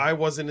Yeah. I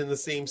wasn't in the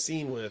same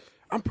scene with.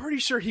 I'm pretty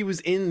sure he was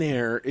in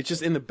there. It's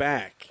just in the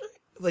back.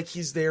 Like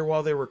he's there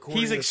while they're recording.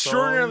 He's the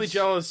extraordinarily songs.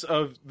 jealous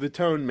of the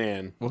Tone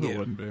Man. Well, who Yeah.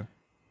 wouldn't be?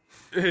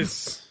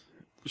 It's,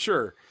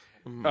 sure.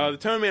 The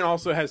Tone Man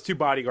also has 2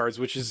 bodyguards,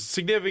 which is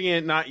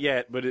significant, not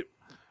yet, but it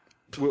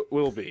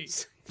will be.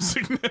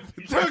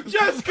 Significant. So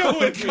just go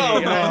with me.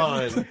 Come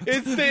on.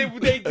 It's they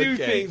do Okay.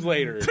 things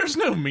later, There's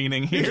no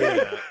meaning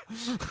here.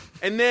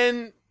 and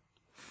then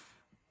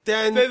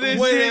Then his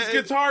when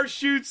guitar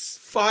shoots.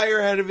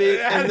 fire out of it,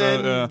 and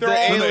then Yeah. the They're all-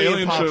 alien, the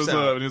alien pops shows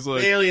out. up, and he's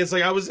like, the alien's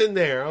like, I was in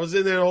there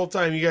the whole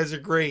time. You guys are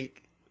great.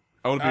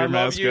 I want to be I your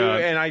love mascot. you,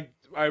 and I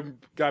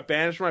got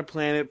banished from my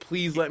planet.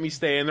 Please let me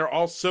stay. And they're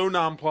all so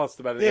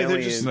nonplussed about an Yeah, they're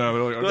alien. just- No,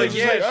 they're like, They're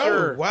okay. like, yeah, Like,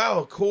 sure. Oh,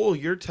 wow, cool.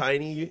 You're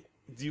tiny.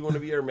 Do you want to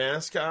be our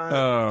mascot?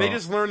 Oh. They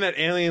just learned that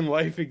alien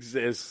life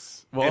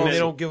exists. Well, and and they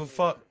don't give a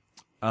fuck.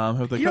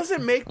 have they He cut-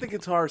 doesn't make the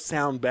guitar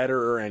sound better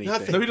or anything.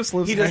 Nothing. No, he just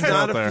lives He does hanging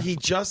out not. there. He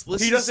just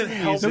listens. He doesn't to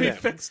help No, music. he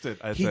them. fixed it,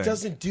 I He think.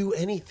 doesn't do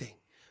anything.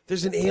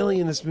 There's an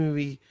alien in this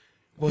movie.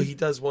 Well, he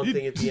does one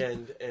thing at the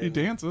end. And He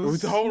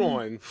dances. Hold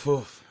on,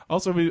 Oof.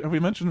 Also, have we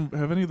mentioned,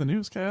 have any of the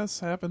newscasts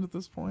happened at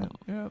this point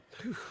yet?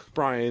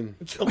 Brian.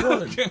 Come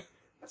on.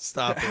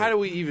 Stop. How do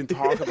we even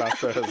talk about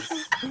those?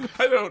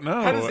 I don't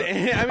know. How does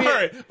it, I mean, all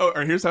right. Oh,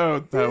 or here's how we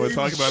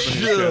talk about the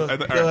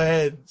newscast. Go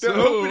ahead. the So-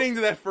 opening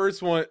to that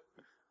first one.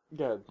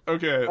 Good.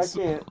 Okay. I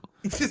So,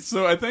 can't.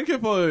 so I think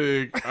if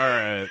like, all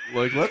right,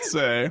 like let's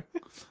say,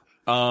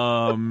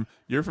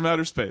 you're from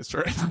outer space,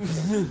 right?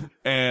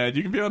 And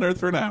you can be on Earth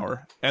for an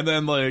hour, and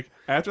then like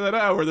after that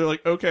hour, they're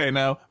like, okay,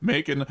 now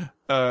making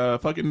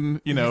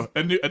fucking a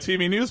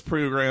TV news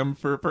program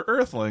for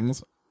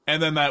Earthlings.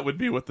 And then that would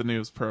be what the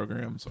news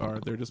programs are.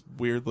 They're just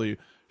weirdly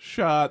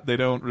shot. They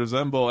don't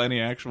resemble any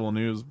actual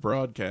news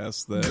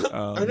broadcasts. That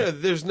I know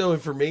there's no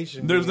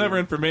information. there's never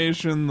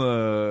information.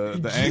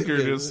 The anchor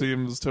Yeah. just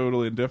seems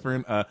totally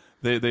indifferent.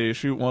 They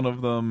shoot one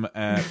of them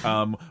at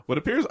what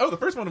appears. Oh, the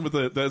first one with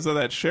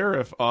that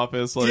sheriff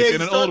office, like Yeah, in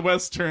he's an old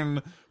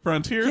western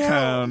frontier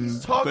town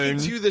He's talking thing.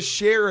 to the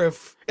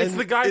sheriff. It's and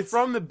the guy it's-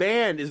 from the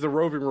band is the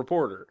roving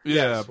reporter. Yeah,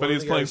 Yes, but one of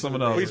he's the playing guys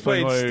someone from the else. band. He's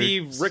playing like,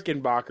 Steve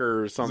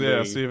Rickenbacker or something.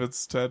 Yeah, Steve,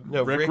 it's Ted.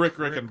 No, Rick Rick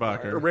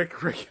Rickenbacker. Rick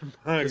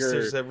Rickenbacker.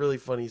 There's that really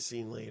funny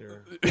scene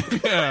later.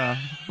 Yeah.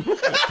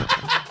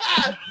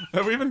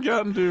 Have we even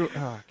gotten to?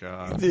 Oh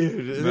God,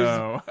 Dude,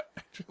 no.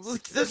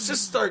 let's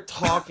just start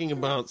talking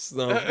about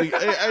stuff.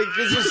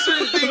 Because there's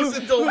certain things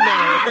that don't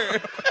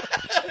matter.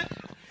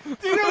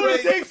 Do you know what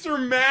it takes for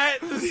Matt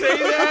to say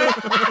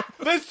that?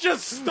 Let's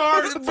just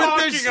start But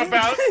talking there's-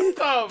 about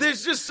stuff.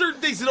 There's just certain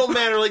things that don't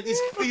matter. Like this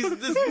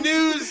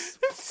news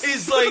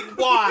is like,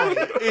 why?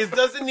 It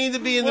doesn't need to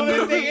be in the What if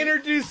movie. they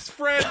introduce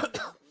Fred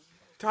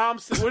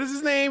Thompson? What is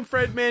his name?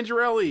 Fred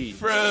Mangarelli.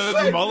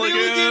 Fred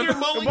Mulligan.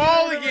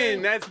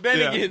 Mulligan. That's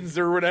Bennigan's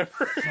or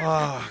whatever.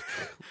 Fuck.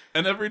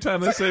 And every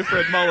time they say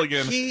Fred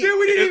Mulligan, Dude,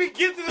 we didn't even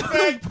get to the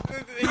fact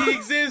that he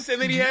exists and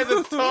then he has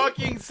a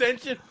talking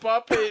sentient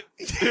puppet.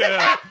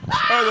 yeah.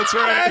 Oh, that's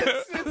right.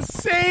 That's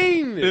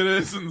insane. It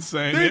is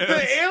insane. The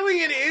Yes.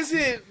 alien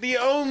isn't the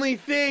only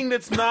thing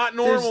that's not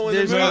normal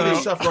There's in the other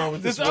movie. stuff wrong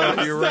with this There's other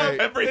movie. You're stuff. right.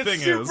 Everything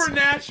it's is.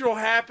 supernatural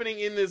happening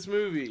in this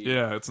movie.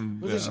 Yeah, it's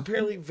in. Well, Yeah. there's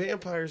apparently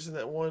vampires in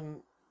that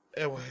one.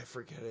 Oh, I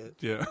forget it.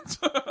 Yeah.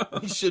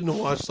 You shouldn't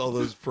have watched all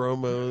those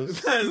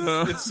promos.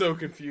 It's so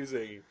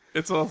confusing.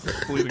 It's all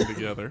bleeding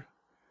together.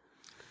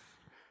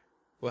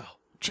 Well,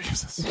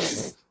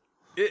 Jesus.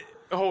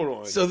 Hold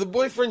on. so the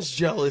boyfriend's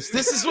jealous.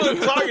 This is what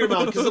I'm talking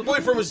about because the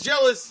boyfriend was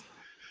jealous,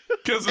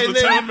 Because of and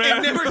the then Town Man.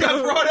 it never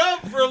got brought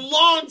up for a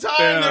long time.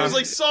 Yeah. There was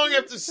like song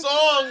after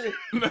song,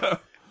 No.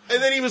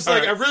 and then he was All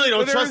like, right. "I really don't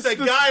But there trust was that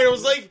this- guy." And I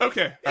was like,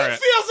 Okay. All "It right.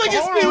 feels like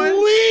it's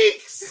been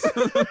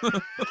weeks.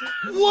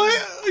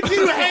 What? Do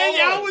you hang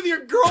Hold on. out with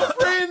your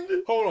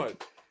girlfriend?" Hold on.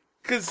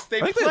 Because they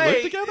I think they play.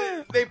 live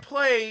together? They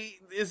play.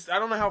 I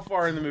don't know how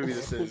far in the movie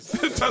this is.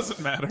 It doesn't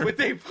matter. But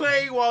they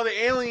play while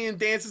the alien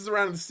dances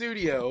around the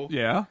studio.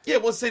 Yeah. Yeah,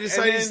 once they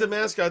decide And he's the then-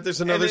 mascot,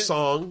 there's another and then-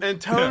 song. And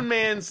Tone Yeah.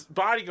 Man's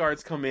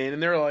bodyguards come in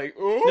and they're like,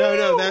 "Ooh."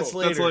 No, that's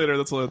later. That's later.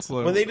 That's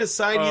later. When they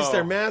decide he's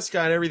their Oh.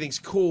 mascot, everything's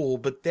cool.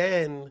 But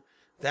then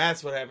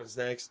that's what happens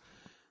next.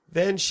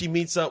 Then she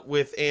meets up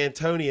with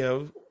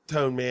Antonio,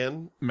 Tone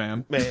Man,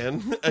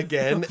 Man.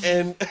 again,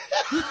 and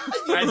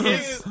And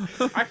his-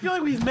 I feel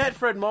like we've met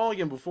Fred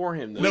Mulligan before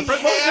him. Though. No, we Fred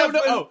have,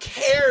 Mulligan- who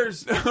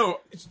cares?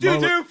 Oh,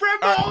 Dude, Mulligan. Fred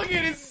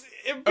Mulligan is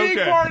a big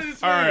Okay. part of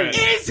this movie. All right.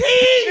 Is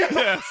he?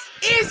 Yes.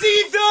 Is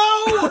he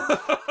though?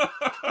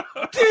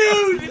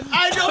 Dude,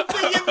 I don't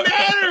think it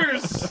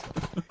matters.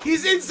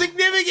 He's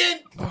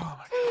insignificant.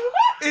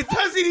 It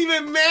doesn't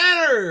even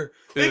matter.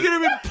 They It- could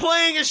have been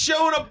playing a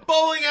show in a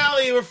bowling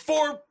alley with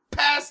 4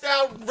 passed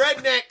out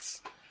rednecks.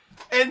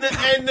 And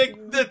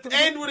the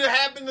end would have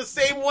happened the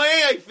same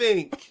way, I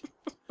think.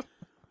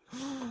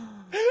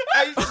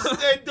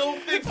 I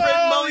don't think Fred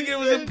Oh, Mulligan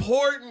was shit.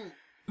 important.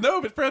 No,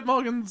 but Fred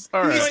Mulligan's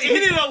all He's right.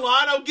 in it a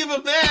lot, I'll give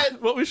him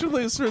that. Well, we should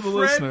list for the Fred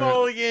listener.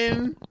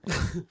 Mulligan.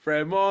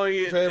 Fred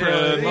Mulligan. Fred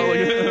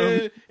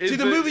Mulligan. is See,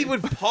 the movie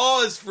would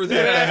pause for that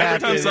Yeah, to every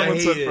happen. time someone I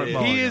said hated Fred it.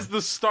 Mulligan. He is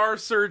the Star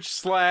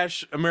Search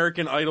 /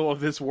 American Idol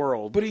of this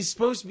world. But he's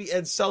supposed to be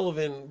Ed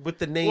Sullivan with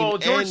the name, Well,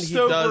 George and he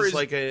Stoker does is-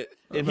 like a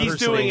He's doing an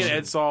impersonation.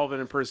 Ed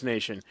Sullivan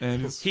impersonation.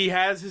 And he's- He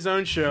has his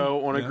own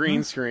show on a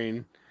green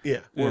screen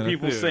Yeah. where Yeah,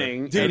 people yeah.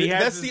 sing. Dude, and he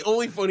has that's his- the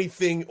only funny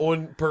thing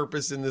on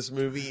purpose in this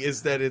movie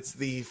is that it's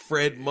the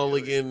Fred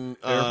Mulligan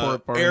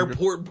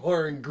Airport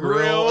Bar and Grill,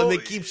 Grill. and they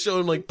keep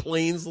showing like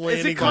planes landing.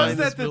 Is it behind because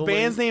this that the building.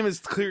 band's name is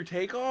Clear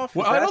Takeoff?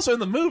 Well, Is and that- also in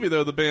the movie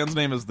though, the band's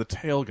name is the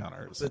Tail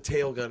Gunners. The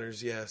Tail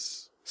Gunners?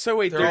 Yes, So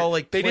wait, They're all,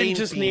 like, they plane didn't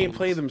just themes.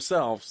 play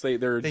themselves. they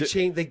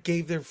changed. They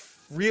gave their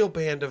real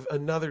band of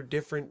another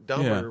different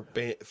dumber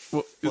band,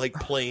 Well, like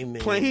plane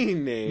name.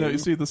 plane name. No, you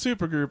see the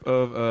supergroup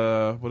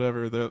of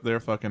whatever their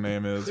fucking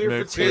name is. Clear for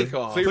mixed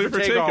Takeoff. with- Clear for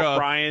Takeoff,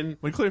 Brian.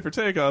 When Clear for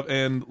Takeoff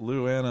and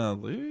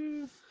Luana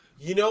Lee.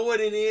 You know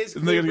what it is?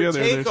 And they Clear get for together,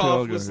 they're Takeoff Tail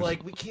was Gunners.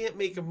 like, we can't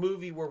make a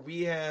movie where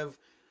we have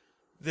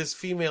this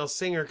female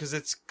singer because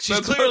she's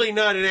That's clearly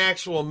not an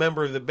actual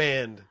member of the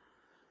band.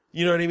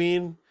 You know what I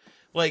mean?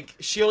 Like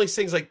she only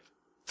sings like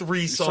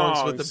 3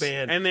 songs with the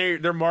band. and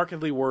they're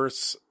markedly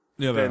worse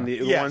Yeah, than the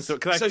Yes. ones.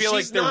 Because So I feel like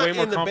she's they're not way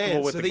more in the comfortable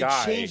band, with so the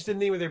guy. they changed the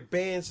name of their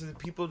band so that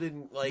people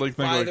didn't Like, think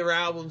buy like- their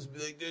albums. And be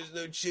like, "There's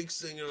no chick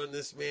singer on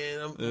this,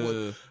 man."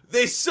 Uh.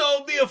 They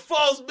sold me a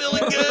false bill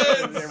of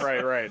goods.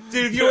 right.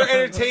 Dude, if you were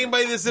entertained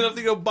by this enough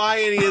to go buy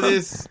any of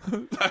this,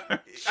 you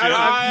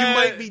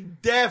might be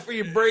deaf or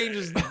your brain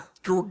just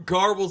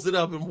garbles it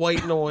up in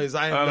white noise.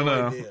 I I have don't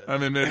no know. idea. I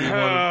mean,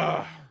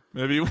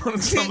 maybe you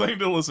wanted something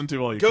to listen to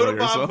while you Go kill to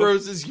Bob yourself.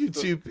 Rose's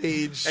YouTube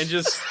page And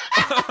just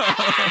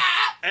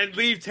and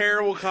leave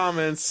terrible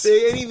comments.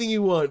 say anything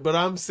you want, but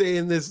I'm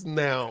saying this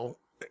now.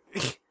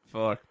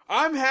 Fuck.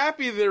 I'm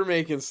happy they're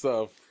making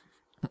stuff.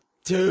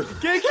 Dude.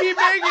 Keep making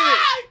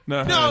it.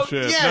 No,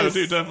 shit. yes. No,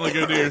 dude, definitely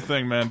go do your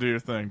thing, man. Do your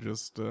thing.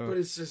 Just. But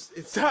it's just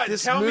it's Tell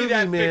this me movie,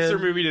 that man. Fixer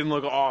movie didn't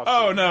look awesome.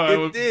 Oh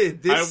no!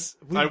 It did.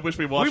 I wish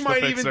we watched. We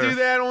might The even Fixer. do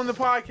that on the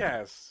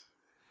podcast.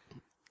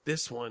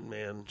 This one,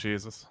 man.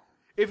 Jesus.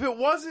 If it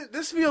wasn't,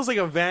 this feels like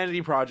a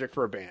vanity project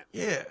for a band.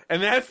 Yeah.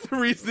 And that's the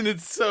reason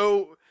it's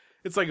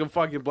like a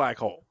fucking black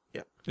hole.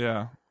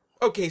 Yeah.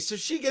 Okay, so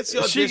she gets the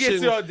audition. She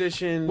gets the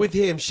audition. with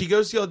him. She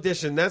goes to the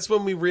audition. That's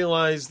when we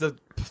realize the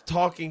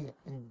talking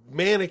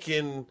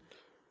mannequin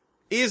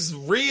is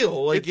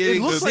real. Like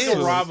it looks like a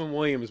exists. Robin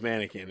Williams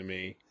mannequin to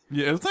me.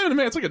 Yeah, it's not even a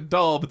man. It's like a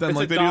doll, but then It's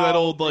like a they do that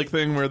doll. old like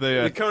thing where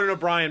they The Conan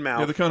O'Brien mouth.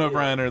 yeah the Conan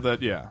O'Brien or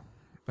that yeah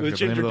I The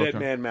forget name ginger of the dead little-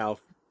 man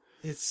mouth.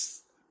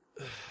 It's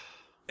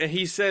And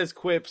he says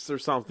quips or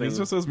something. It's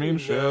just those mean no.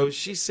 shit.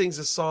 She sings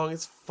a song.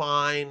 It's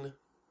fine.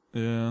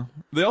 Yeah.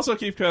 They also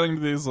keep cutting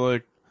to these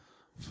like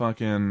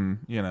fucking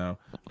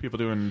people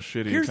doing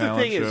shitty Here's the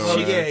talent thing is,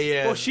 shows.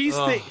 Yeah. Well, she's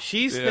Ugh.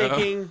 she's Yeah.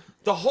 thinking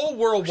The whole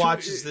world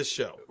watches this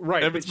show.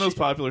 right. It's the most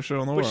popular show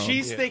in the But world.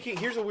 she's Yeah. thinking.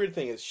 Here's the weird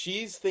thing: is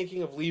she's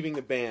thinking of leaving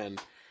the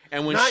band,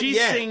 and when Not she's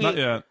yet. singing, Not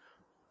yet.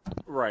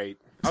 right?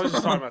 I was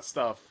just talking about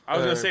stuff. I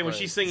was gonna say when Right.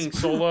 she's singing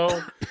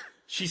solo,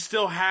 she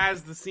still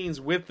has the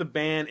scenes with the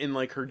band in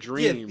like her Yeah,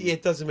 dream.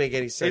 it doesn't make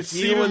any sense. It's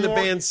Even even when the more-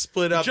 band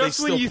split up, Just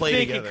they when still you play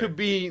think together. it could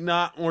be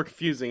not more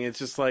confusing, it's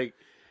just like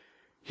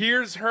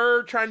here's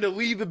her trying to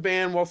leave the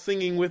band while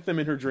singing with them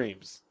in her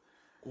dreams.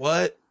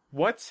 What?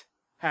 What's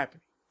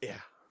happening? Yeah.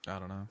 I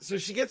don't know. So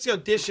she gets the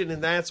audition,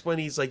 and that's when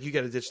he's like, "You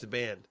got to ditch the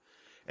band."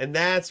 And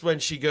that's when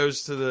she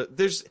goes to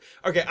the.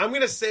 Okay, I'm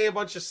gonna say a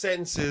bunch of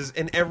sentences,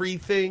 and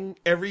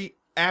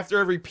after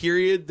every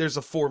period, there's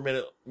a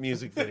 4-minute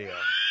music video.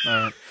 All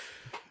right.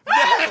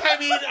 I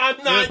mean, I'm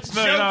not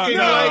No, you're not. joking.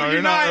 No, like,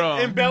 you're not wrong.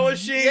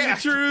 embellishing Yeah.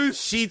 the truth.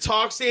 She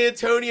talks to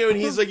Antonio, and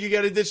he's like, "You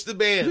got to ditch the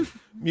band."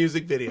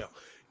 Music video.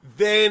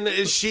 Then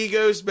she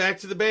goes back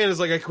to the band. It's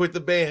like, "I quit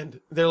the band."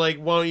 They're like,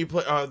 "Why don't you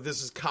play?"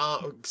 This is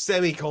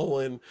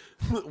semicolon.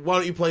 Why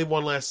don't you play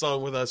one last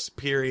song with us?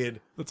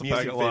 Period. That's a Music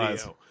bag of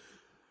lies.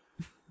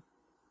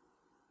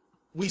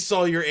 We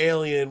saw your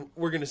alien.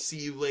 We're gonna see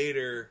you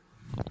later.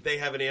 They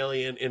have an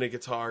alien in a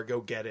guitar. Go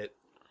get it.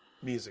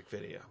 Music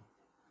video.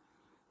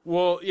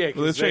 Well, yeah, Well,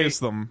 they because chase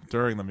them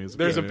during the music.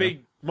 there's a video.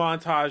 big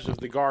montage of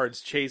the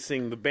guards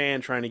chasing the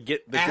band trying to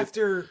get the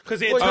After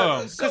because Wait, at one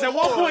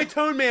hold on. point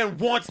Tone Man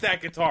wants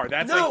that guitar.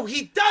 That's No, like,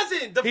 he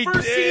doesn't. The He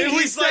first did. scene,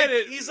 We he's said like,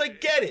 it. he's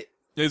like, get it.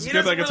 Yeah, he's He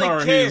got that doesn't guitar,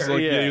 really and he's care.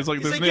 like, Yeah. he's like,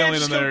 He's there's like, an alien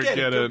just in there. go get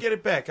it. Go get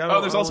it back. I don't,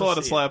 Oh, there's I also a don't lot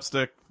of see it.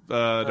 slapstick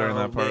during Oh,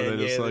 that part. man,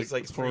 They just yeah, like, there's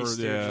like it's Three forward,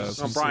 yeah. Stooges. it's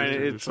oh, just Brian,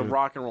 stupid it's a shit.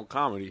 rock and roll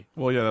comedy.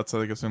 Well, yeah, that's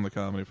I assume the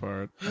comedy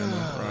part. And the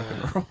rock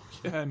and roll.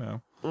 Yeah, I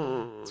know.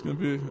 It's gonna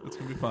be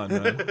fun,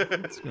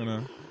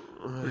 man.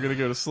 We're gonna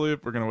go to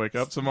sleep. We're gonna wake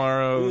up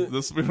tomorrow.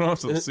 We don't have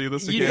to see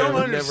this You again.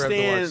 don't never have to watch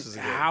understand this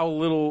again. how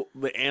little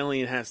the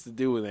alien has to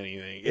do with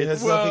anything. It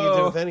has nothing to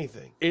do with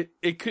anything.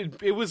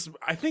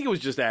 I think it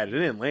was just added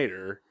in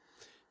later.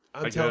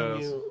 I'm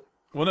telling guess. you.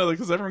 Well, no,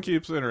 because everyone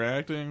keeps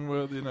interacting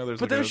with there's.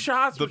 But like those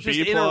shots the were just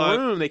B in plot. a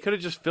room. They could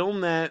have just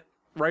filmed that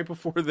right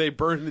before they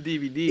burned the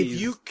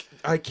DVDs.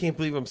 I can't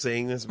believe I'm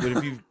saying this, but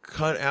if you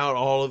cut out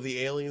all of the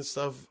alien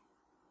stuff,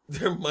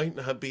 there might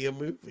not be a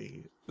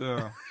movie.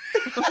 Yeah.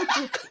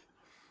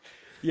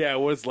 yeah,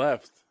 what's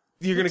left?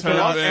 You're going to Tell cut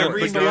out them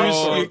every the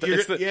news.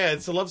 girl-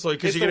 It's a love story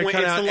because It's you're going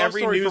to cut out the love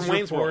every story news from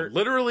Wayne's report. World.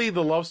 Literally,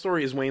 the love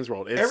story is Wayne's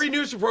World. It's, Every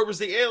news report was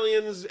the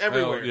aliens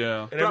everywhere.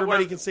 yeah. And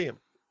everybody But- can see them.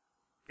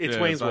 it's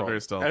Yeah, Wayne's it's not World.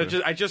 very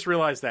stealthy. I just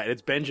realized that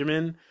it's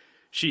Benjamin.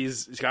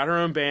 She's got her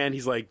own band.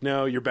 He's like,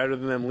 no, you're better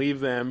than them. Leave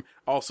them.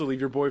 Also, leave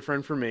your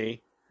boyfriend for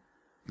me.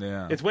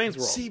 Yeah. It's Wayne's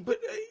World. See, but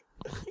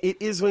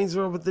it is Wayne's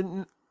World, but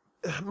then,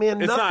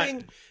 man,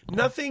 It's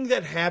nothing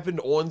that happened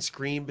on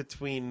screen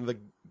between the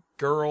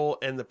girl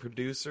and the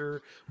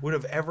producer would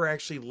have ever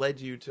actually led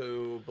you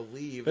to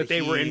believe that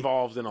they were he-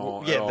 involved in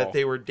all. Yeah, at all. that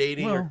they were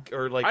dating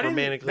or like I didn't-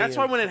 romantically. That's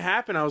why when it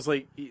happened, I was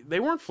like, they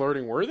weren't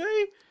flirting, were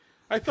they?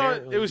 I thought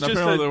Apparently. it was just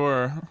Apparently they that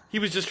were. he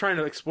was just trying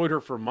to exploit her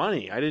for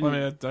money. I I didn't.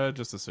 mean, I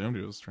just assumed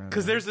he was trying.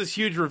 Because there's this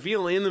huge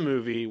reveal in the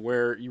movie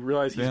where you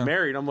realize he's Yeah.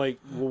 married. I'm like,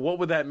 well, what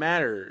would that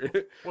matter?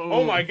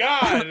 Oh my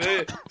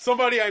god,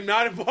 somebody I'm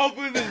not involved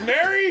with is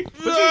married.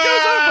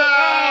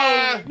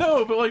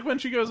 No, but like when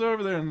she goes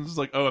over there and is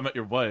like, "Oh, I met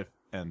your wife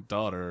and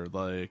daughter,"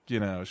 like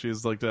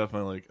she's like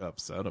definitely like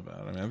upset about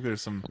it. I mean, I think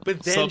there's some.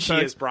 But then she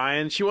subtext- is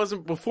Brian. She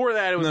wasn't before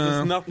that. It was No.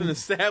 just nothing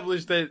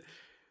established that.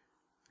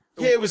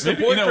 Yeah, it was the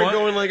Maybe- you know boyfriend what?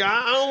 going like,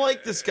 I don't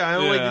like this guy. I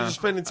don't like Yeah. that you're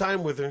spending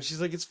time with her. And she's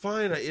like, it's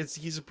fine.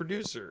 He's a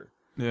producer.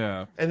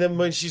 Yeah, And then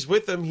when she's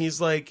with him, he's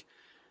like,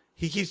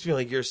 he keeps being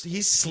like,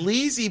 he's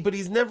sleazy, but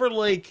he's never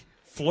like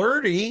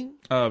flirty.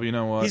 but you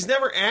know what? He's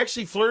never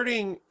actually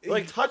flirting.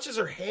 Like- He touches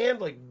her hand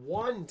like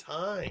one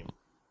time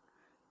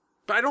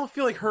But I don't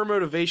feel like her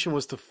motivation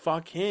was to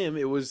fuck him.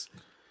 It was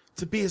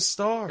to be a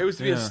star. to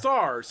be a Yeah.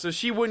 star. So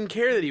she wouldn't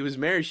care that he was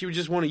married. She would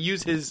just want to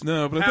use his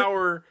No, but I think-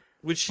 power.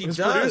 which she His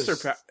does. producer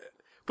power.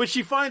 But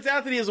she finds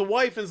out that he has a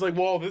wife and is like,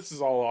 well, this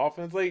is all off.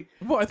 And it's like,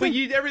 Well, I think-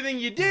 but everything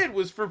you did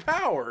was for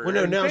power. Well,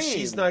 no, and now fame.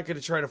 she's not going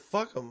to try to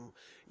fuck him.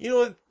 You know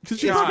what? Because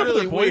she It's broke up with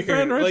really her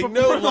boyfriend weird. right Like,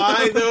 before. no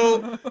lie,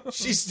 though.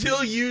 She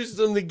still used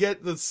them to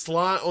get the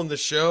slot on the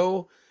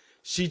show.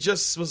 She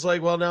just was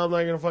like, well, now I'm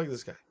not going to fuck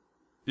this guy.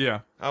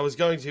 Yeah. I was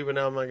going to, but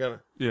now I'm not going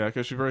to. Yeah,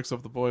 because she breaks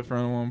up the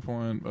boyfriend at one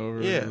point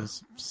over Yeah.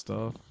 his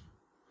stuff.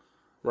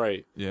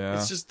 Right. Yeah.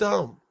 It's just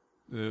dumb.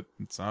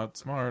 It's not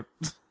smart.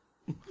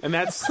 And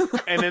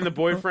then the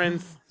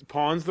boyfriend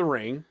pawns the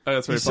ring. Oh,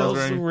 that's He right.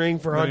 sells the ring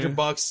for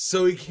 $100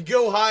 so he can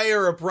go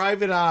hire a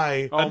private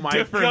eye. Oh my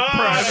different god!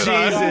 private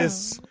eye.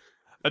 Jesus.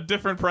 A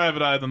different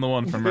private eye than the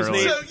one from Whose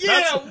earlier. name- So,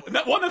 yeah.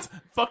 That's, one that's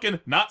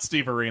fucking not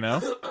Steve Areno.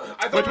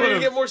 I thought Which we were going would've- to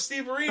get more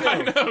Steve Areno.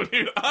 I know,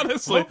 dude.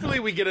 Honestly. Hopefully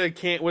we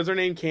get what's her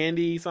name?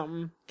 Candy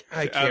something?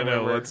 I I can't don't know.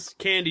 remember. Let's.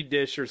 Candy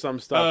Dish or some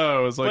stuff. Oh,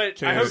 it was like.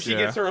 but I hope she yeah.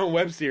 gets her own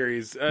web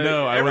series.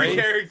 No, I every wouldn't-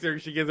 character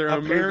she gets her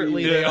own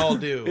Apparently, movie. they all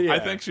do. Yeah. I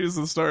think she's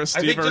the star of I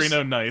Steve think just-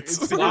 Areno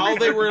Nights. While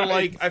they were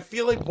like, I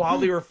feel like while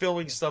they were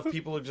filming stuff,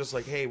 people are just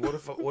like, "Hey, what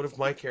if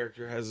my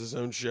character has his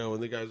own show?"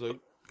 And the guy's like,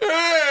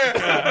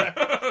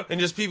 "Ah!" And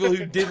just people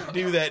who didn't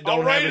do that don't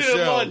I'll write have a it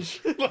show. at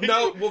lunch. Like-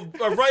 No, we'll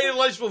write it at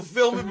lunch. We'll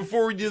film it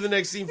before we do the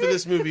next scene for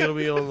this movie. It'll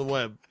be on the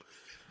web.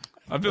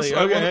 I'm just. Like,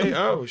 I okay,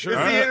 wanna- oh sure. It's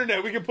All the right.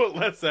 internet. We can put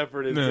less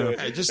effort into No. it.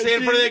 Hey, just stand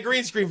in front of that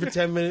green screen for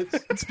 10 minutes.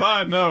 It's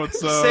fine. No, it's.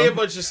 Say a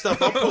bunch of stuff.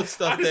 I'll put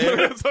stuff there.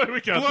 That's why we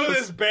got Blow this.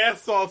 this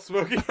bath salt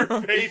smoke in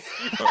your face.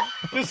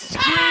 Just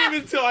scream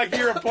until I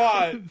hear a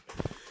plot.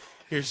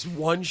 Here's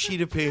one sheet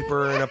of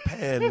paper and a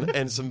pen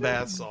and some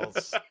bath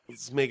salts.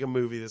 Let's make a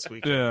movie this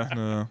week. Yeah.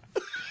 No.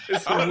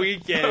 It's the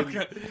weekend.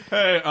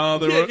 Hey,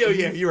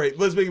 Yeah, you're right.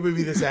 Let's make a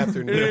movie this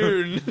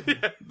afternoon.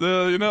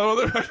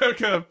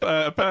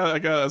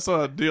 I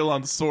saw a deal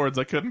on swords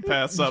I couldn't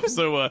pass up.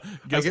 So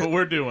guess what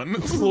we're doing?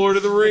 Lord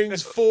of the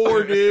Rings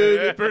 4,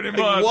 dude. Yeah, pretty Like,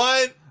 much.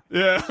 what?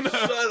 Yeah, no,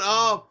 Shut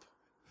up.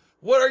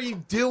 What are you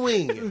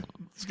doing?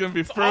 it's gonna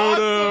be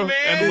Frodo awesome,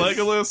 man. and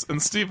Legolas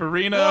and Steve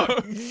Areno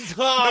and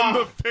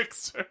Ah, the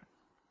Pixar.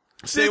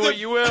 Say what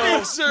you will.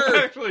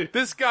 Pixar. Actually,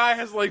 This guy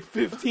has like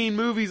 15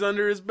 movies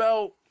under his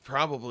belt.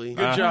 Probably.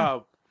 Good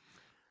job.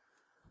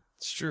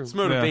 It's true. It's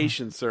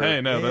motivation, sir. hey,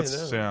 no, Yeah,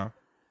 that's no. yeah.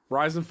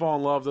 Rise and fall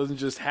in love doesn't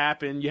just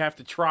happen. You have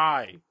to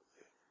try.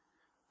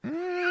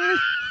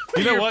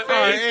 You know what? All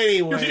right, Hey,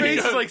 Your anyway.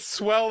 face is like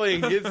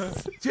swelling.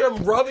 It's Dude,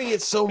 I'm rubbing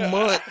it so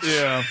much.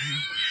 yeah,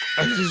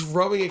 I'm just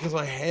rubbing it because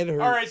my head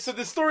hurts. all right. So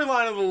the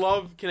storyline of the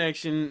love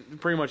connection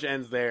pretty much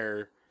ends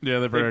there. yeah.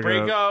 They They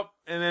break up. up,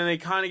 and then they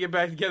kind of get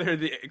back together at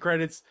the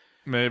credits.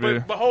 Maybe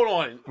But hold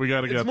on, we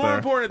got to it's get more there.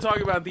 important to talk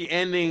about the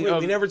ending. Wait,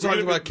 of we never talked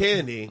about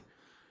Candy.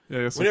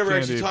 Yeah, We never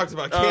actually talked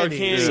about Oh, Candy.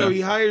 Candy. So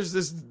he hires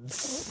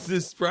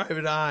this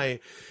private eye.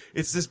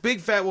 It's this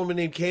big fat woman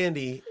named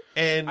Candy,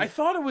 and I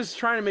thought it was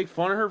trying to make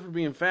fun of her for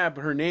being fat,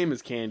 but her name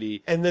is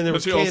Candy. and then there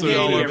was But she also Candy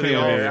all all over over Candy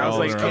all I was all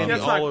like, around.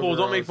 that's all not over cool.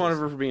 Don't all make fun of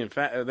over. her for being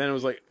fat. Then it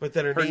was like, But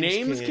then her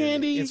name's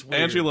Candy? It's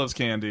weird. And she loves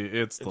candy.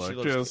 It's And she like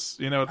loves just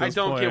you know. At I this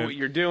don't point, get what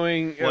you're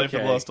doing. life Okay.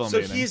 and lust on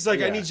So meeting. he's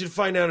like, I Yeah. need you to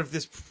find out if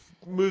this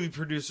movie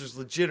producer's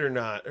legit or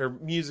not, or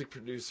music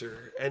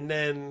producer. And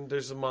then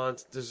there's a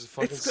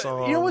fucking It's,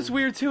 song. you know what's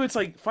weird too? It's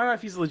like, find out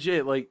if he's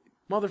legit. Like,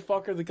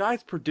 motherfucker, the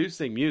guy's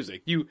producing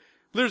music.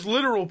 There's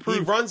literal He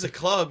proof. runs a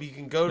club. You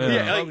can go to. Yeah. the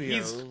Yeah, club like he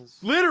he's owns.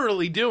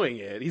 literally doing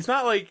it. He's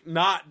not like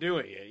not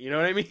doing it. You know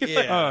what I mean? Yeah.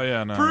 Like, Oh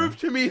yeah, no. prove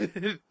to me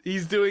that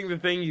he's doing the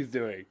thing he's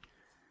doing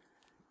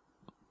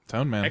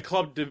Tone Man. at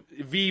Club de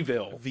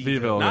Vville,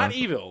 Vville, not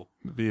yeah. evil.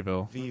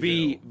 Vville.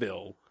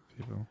 Vville.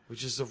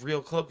 which is a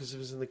real club because it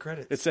was in the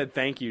credits. It said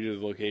thank you to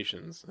the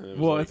locations. And it was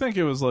Well, I like- think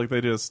it was like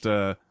they just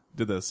did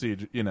the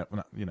siege.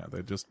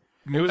 They just.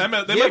 It was- they yeah,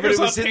 make but it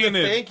yourself was in the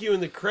painted. thank you in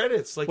the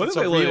credits. Like What it's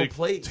did a they real like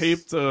place.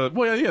 taped?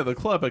 Well, yeah, the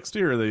club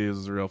exterior they use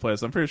is a real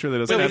place. I'm pretty sure they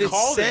just. No, They but it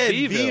called it said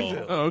Vville.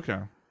 Vville. Oh, okay.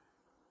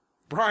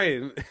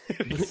 Brian.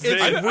 It's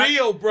said-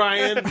 real,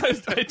 Brian.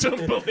 I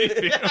don't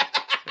believe you.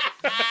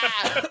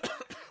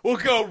 we'll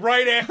go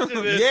right after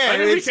this. Yeah, I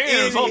mean, we it's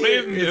can. It's all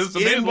made in, it's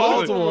made in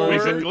Baltimore. Baltimore. We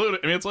can glue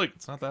it. I mean, it's like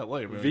it's not that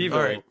late. Man. Vville. All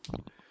right.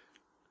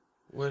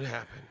 What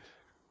happened?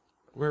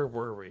 Where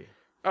were we?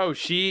 Oh,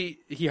 he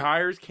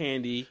hires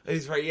Candy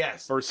He's right.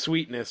 Yes. or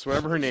Sweetness,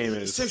 whatever her name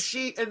is. So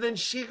then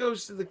she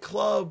goes to the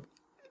club,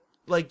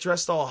 like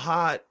dressed all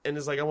hot, and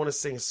is like, "I want to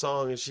sing a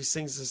song," and she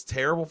sings this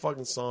terrible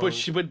fucking song.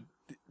 but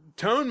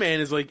Tone Man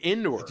is like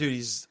into her. dude,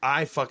 he's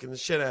eye fucking the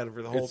shit out of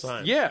her the whole It's-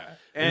 time. Yeah,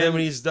 And then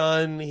when he's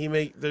done,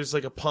 there's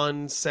like a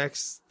pun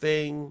sex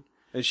thing.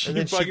 and she and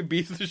then fucking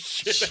beats the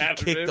shit She out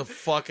of kicked him, the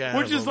fuck out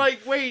of which him. is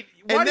like, wait,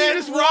 why and did you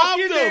then just walk robbed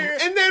in him. there?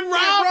 And then robbed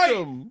right.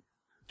 him.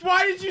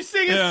 Why did you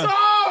sing Yeah. a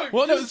song?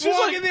 Well, no, just she's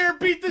walk like- in there and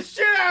beat the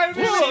shit out of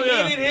him. Well, She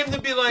yeah. needed him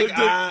to be like,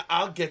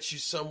 I'll get you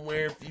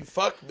somewhere if you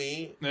fuck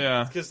me.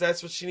 Yeah. Because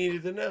that's what she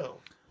needed to know.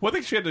 Well, I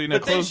think she had to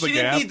But then close she the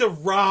didn't gap. need to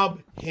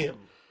rob him.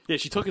 Yeah,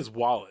 she took his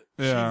wallet.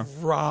 Yeah. She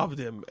robbed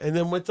him, and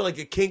then went to like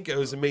a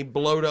Kinko's and made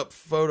blowed up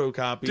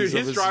photocopies. Dude,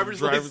 of his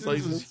driver's license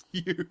was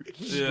huge.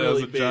 Yeah, really it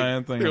was a big.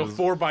 giant thing. Like It a was-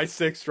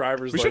 4x6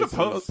 driver's we should have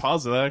license.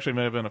 paused it. That actually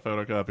may have been a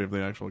photocopy of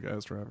the actual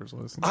guy's driver's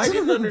license. I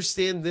didn't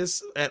understand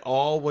this at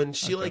all when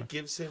she like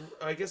gives him.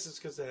 I guess it's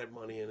because they had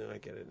money in it. I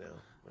get it now.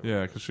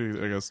 Yeah, because she,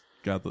 I guess,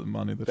 got the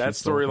money that That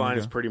she stole from storyline the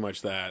is guy. pretty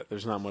much that.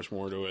 There's not much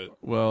more to it.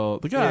 Well,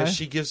 the guy. Yeah,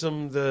 she gives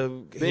him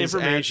the his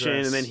information,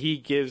 address and then he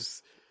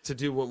gives to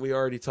do what we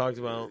already talked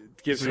about. her.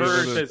 Yeah.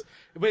 Says,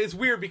 but it's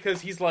weird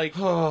because he's like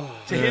to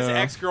his Yeah.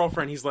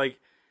 ex-girlfriend. He's like,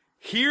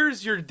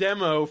 "Here's your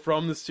demo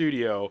from the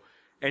studio,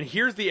 and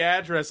here's the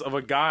address of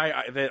a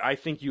guy that I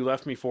think you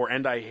left me for,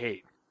 and I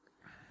hate.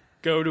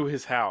 Go to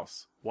his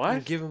house."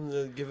 What? Give him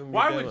the give him.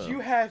 Why your would demo. you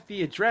have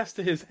the address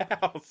to his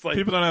house? Like,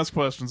 People don't ask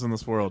questions in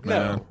this world, No.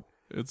 man.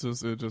 It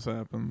just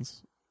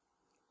happens.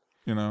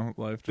 You know,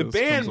 life the just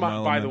band, comes a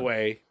mile by a the minute.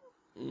 way,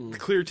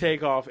 Clear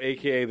Takeoff,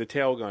 aka the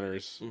Tail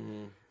Gunners.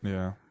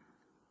 Yeah.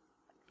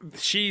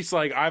 She's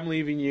like, "I'm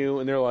leaving you,"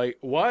 and they're like,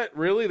 "What?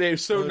 Really?" They're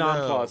so Oh, no.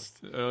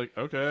 nonplussed. Like,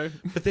 okay.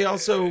 But they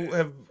also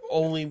have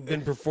only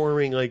been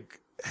performing like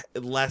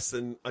less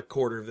than a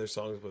quarter of their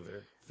songs with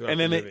her. throughout And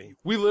then the movie.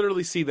 we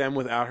literally see them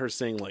without her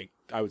sing, like,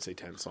 I would say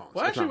 10 songs.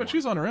 Well, if actually, not when more.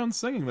 she's on her own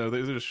singing, though,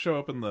 they just show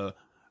up in the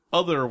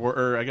other,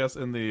 or I guess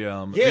in the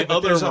yeah, the but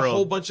other there's world. a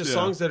whole bunch of Yeah.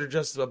 songs that are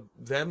just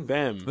them.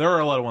 Them. There are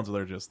a lot of ones that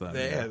are just that.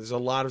 Yeah, there's a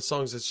lot of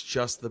songs that's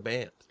just the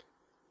band.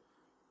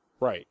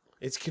 Right.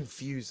 It's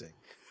confusing.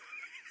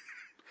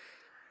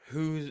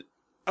 Who's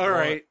All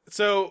right.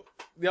 So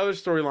the other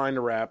storyline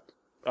to wrap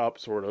up,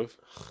 sort of,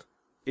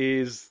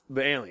 is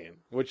the alien,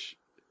 which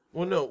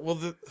Well, no. Well,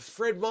 the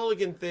Fred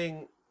Mulligan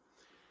thing.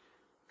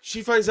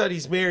 She finds out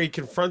he's married,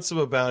 confronts him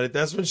about it.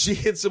 That's when she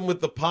hits him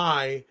with the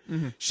pie.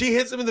 She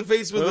hits him in the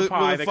face with with a a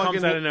pie with a that fucking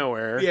comes out of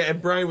nowhere. Yeah,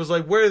 and Brian was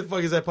like, "Where the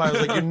fuck is that pie?" I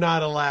was like, "You're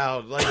not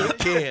allowed. Like, you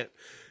can't.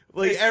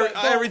 Like, It's like,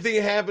 don't- everything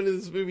that happened in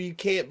this movie, you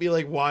can't be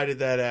like, why did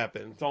that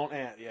happen?" Don't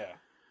add,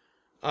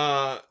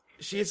 yeah.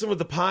 She hits him with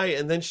the pie,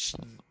 and then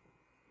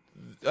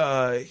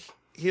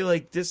he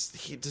like does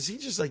he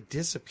just like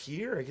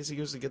disappear? I guess he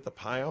goes to get the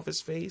pie off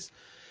his face,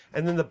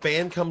 and then the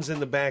band comes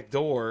in the back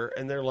door,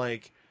 and they're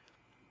like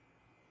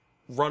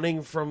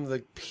running from the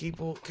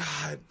people.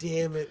 God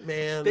damn it,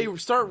 man! They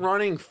start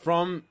running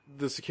from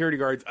the security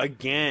guards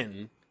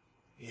again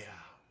yeah.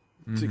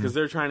 because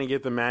they're trying to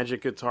get the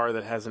magic guitar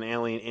that has an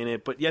alien in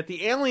it, but yet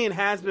the alien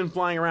has been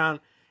flying around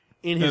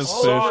in his His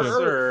spaceship.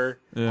 saucer.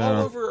 Yeah.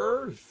 All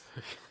over Earth.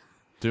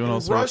 Doing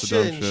all sorts of dumb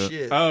Russian shit.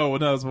 shit. Oh, well,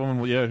 no, it's a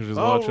woman. Yeah, because she's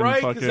Oh, watching right,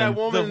 fucking. because that The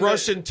woman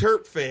Russian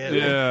Terp fan.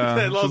 Yeah,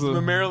 that loves she's a-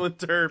 the Maryland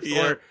Terps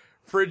Yeah. or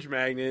fridge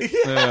magnet.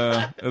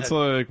 Yeah, it's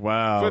like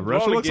wow. Good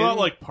Russia looks a lot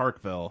Mulligan. like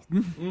Parkville.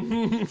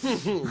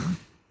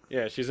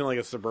 Yeah, she's in like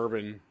a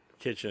suburban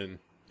kitchen.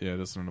 Yeah,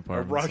 just in an A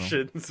apartment. so-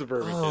 Russian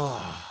suburban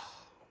kitchen.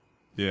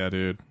 Yeah,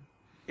 dude.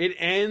 It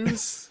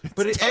ends.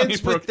 But it Tony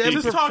ends with them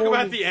Brooke. Just talk about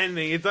performing. the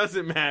ending. It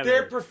doesn't matter.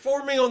 They're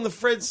performing on the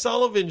Fred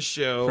Sullivan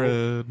show.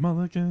 Fred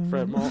Mulligan.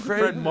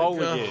 Fred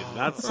Mulligan,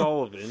 not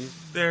Sullivan.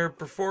 They're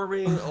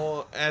performing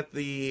at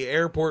the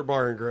airport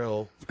bar and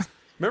grill.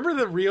 Remember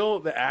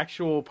the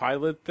actual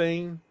pilot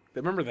thing?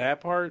 Remember that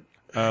part?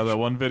 That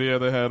one video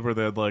they had where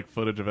they had like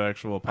footage of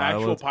actual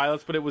pilots. Actual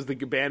pilots, but it was the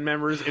band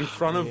members in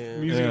front of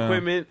music Yeah.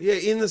 equipment. Yeah,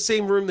 in the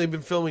same room they've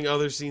been filming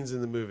other scenes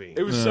in the movie.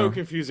 It was so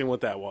confusing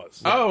what that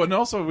was. Oh, and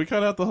also we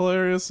cut out the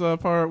hilarious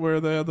part where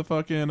they had the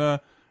fucking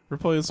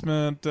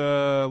replacement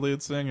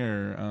lead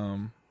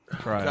singer.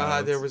 Tryouts.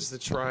 God, there was the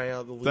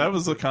tryout. The lead. That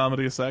was the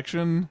comedy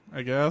section,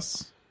 I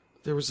guess.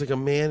 There was like a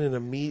man in a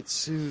meat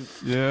suit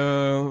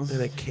Yeah,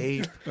 and a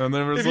cape. and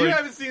there was If you like,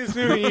 haven't seen this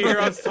movie, you hear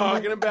us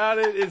talking about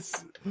it.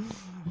 It's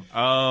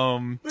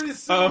But it's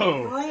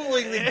so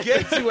grueling to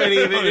get to any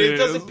of it. And it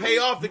doesn't pay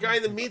off. The guy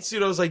in the meat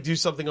suit, I was like, do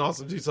something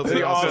awesome, do something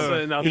Pretty awesome.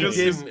 awesome. Nothing. He he's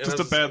didn't. and just I a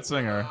was bad like,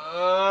 singer.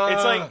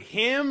 it's like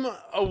him,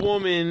 a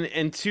woman,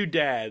 and two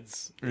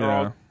dads are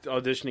all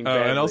auditioning. Oh,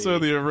 and also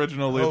badly. the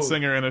original lead Oh.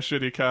 singer in a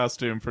shitty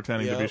costume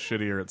pretending to be Yep.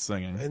 shittier at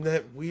singing. And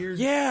that weird.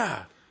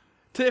 yeah.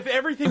 If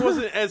everything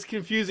wasn't as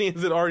confusing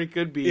as it already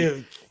could be, Yeah,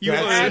 you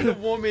that's had it. the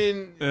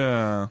woman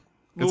Yeah.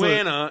 It's like-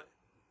 Luana.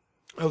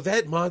 Oh,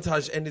 that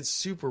montage ended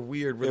super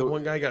weird where the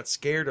one guy got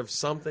scared of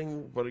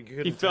something, but he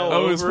couldn't. He fell tell.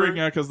 Oh, he was over. freaking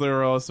out because they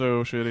were all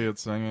so shitty at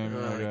singing.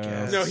 I I guess.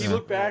 guess. No, he Yeah.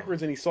 looked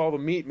backwards and he saw the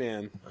meat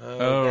man,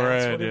 Oh,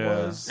 that's right, what it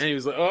yeah. was. and he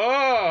was like,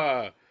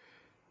 "Oh."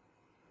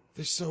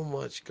 There's so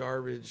much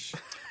garbage.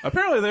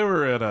 Apparently, they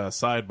were at a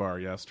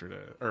sidebar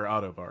yesterday, or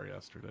auto bar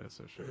yesterday,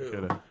 so sure. We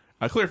could have.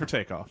 Clear for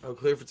takeoff. Oh,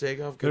 clear for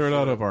takeoff. They were at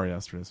auto bar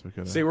yesterday, so we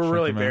could have. See, we're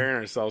really burying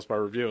ourselves by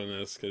reviewing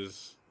this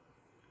because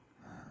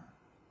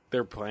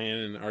they're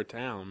playing in our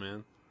town,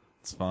 man.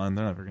 It's fine.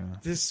 They're never gonna.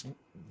 This.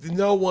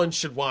 No one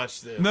should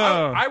watch this.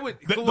 No, I would-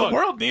 The look,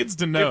 world needs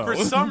to know. If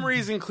for some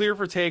reason Clear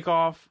for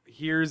Takeoff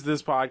hears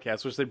this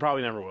podcast, which they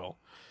probably never will,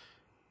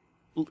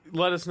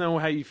 let us know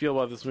how you feel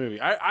about this movie.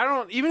 I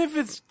don't, even if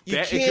it's You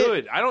can't-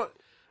 good, I don't.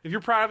 If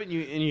you're proud of it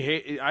and you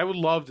hate it, I would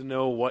love to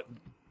know what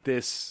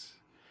the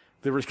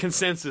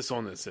consensus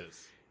on this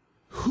is.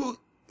 Who?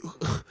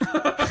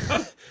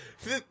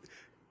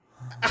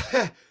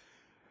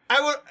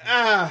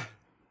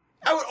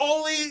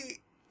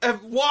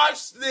 have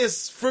watched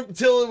this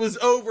till it was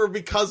over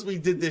because we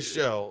did this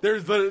show.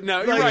 There's the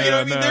no. You're Like, right. you know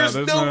what I mean? no, There's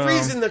there's no no-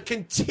 reason to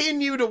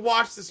continue to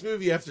watch this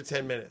movie after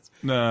 10 minutes.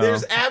 No.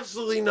 There's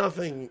absolutely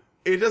nothing.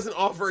 It doesn't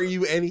offer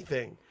you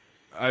anything.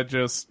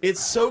 It's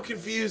so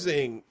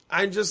confusing.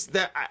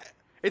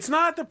 It's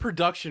not the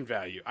production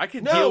value. I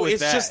could deal No, with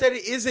it's that. just that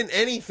it isn't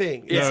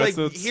anything. Yeah, It's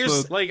like, it's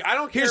here's like I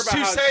don't care here's about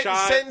two how it's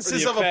shot or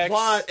sentences the of a effects.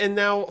 plot and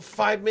now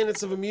 5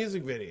 minutes of a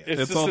music video.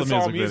 It's all just the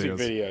all music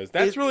music videos. videos.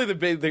 That's It- really the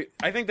big.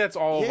 I think that's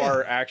all of Yeah.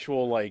 our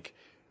actual like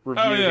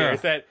review Oh, yeah. here.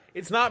 Is that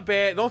it's not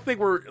bad. Don't think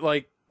we're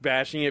like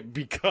bashing it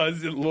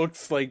because it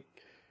looks like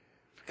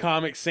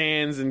Comic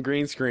Sans and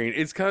green screen.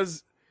 It's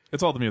because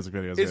It's all the music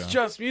videos. it's yeah.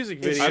 just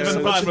music videos. I've been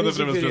a bunch fine of with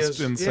it if it was music just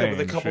videos. insane Yeah, with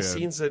a couple shit.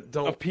 scenes that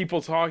don't. of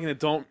people talking that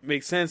don't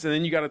make sense, and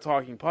then you got a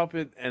talking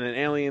puppet and an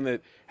alien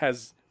that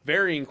has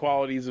varying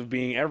qualities of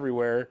being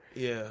everywhere.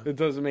 Yeah. It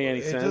doesn't make any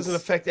It sense. doesn't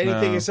affect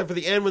anything No. except for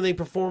the end when they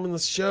perform in the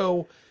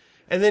show,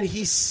 and then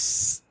he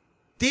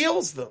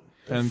steals them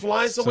and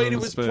flies away to into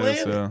his space,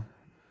 planet. yeah.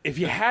 If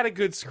you had a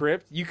good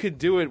script, you could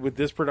do it with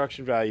this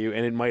production value,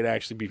 and it might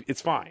actually be.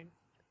 It's fine.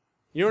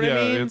 You know what Yeah,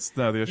 I mean? it's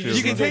no the issue. You is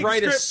can can the- take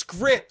write a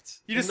script-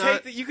 script. You just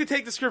not- you could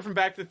take the script from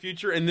Back to the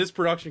Future, and this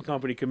production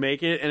company could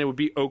make it, and it would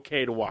be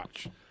okay to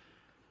watch.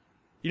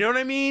 You know what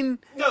I mean?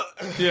 No,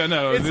 yeah,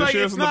 no, It's the like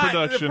issue it's isn't the not.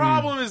 production. The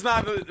problem is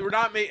not. We're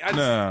not making.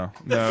 No,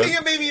 the no. thing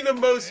that made me the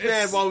most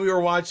mad while we were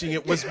watching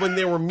it was when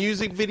there were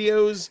music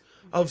videos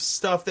of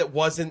stuff that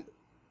wasn't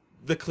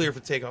the Clear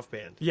for Takeoff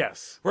band.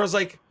 Yes. Where I was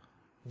like,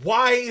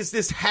 why is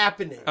this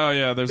happening? Oh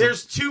yeah,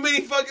 There's too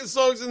many fucking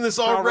songs in this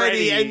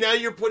already, Already. and now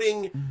you're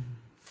putting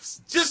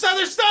just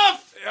other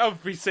stuff.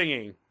 Of be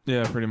singing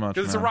yeah, pretty much.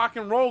 because it's a man. rock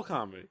and roll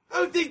comedy.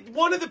 Oh,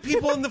 one of the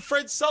people in the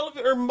Fred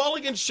Sullivan or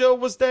Mulligan show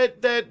was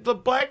that the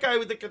black guy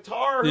with the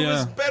guitar who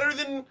was Yeah. better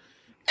than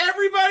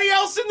everybody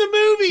else in the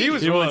movie. He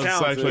was He really was,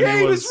 talented. actually. yeah,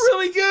 he was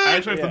really good.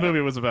 Actually, if Yeah. the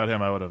movie was about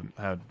him, I would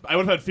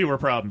have had fewer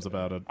problems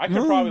about it. I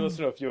could probably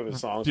listen to a few of his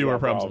songs. Fewer without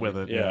problems problem.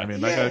 with it. Yeah, I mean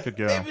that guy could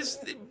go. It was.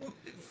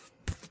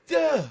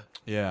 Duh.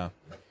 Yeah,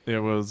 it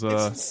was.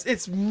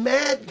 It's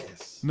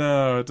madness.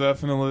 No, it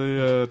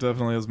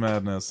definitely is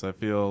madness. I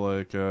feel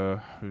like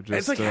we just.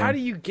 It's like, how do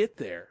you get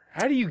there?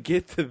 How do you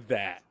get to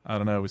that? I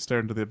don't know. We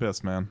stared into the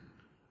abyss, man.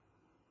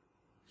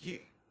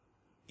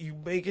 You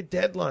make a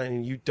deadline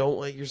and you don't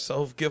let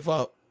yourself give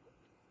up.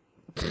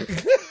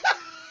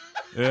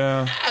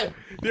 Yeah,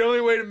 The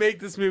only way to make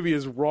this movie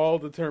is raw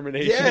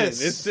determination.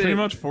 Yes. It's pretty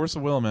much force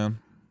of will, man.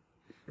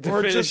 to Or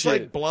finish just it.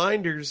 like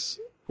Blinders.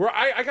 Where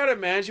I gotta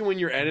imagine when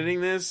you're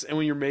editing this and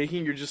when you're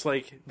making, you're just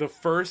like the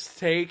first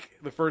take,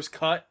 the first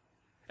cut.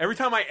 Every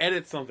time I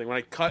edit something, when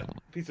I cut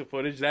a piece of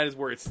footage, that is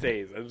where it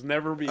stays. It's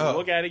never being Oh.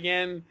 look at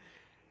again.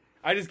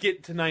 I just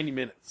get to 90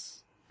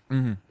 minutes.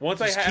 Mm-hmm. Once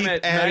Just I have keep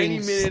that adding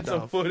 90 minutes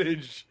stuff. of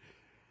footage,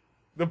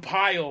 the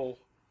pile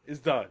is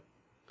done.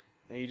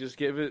 And you just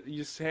give it, you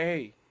just say,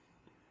 hey,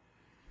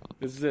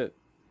 this is it.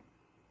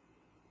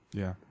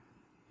 Yeah,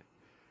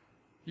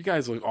 You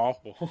guys look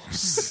awful.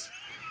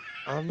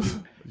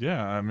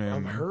 yeah. I mean,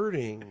 I'm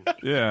hurting.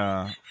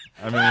 Yeah,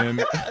 I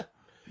mean,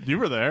 you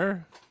were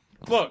there.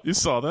 Look, You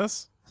saw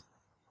this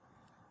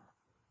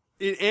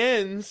it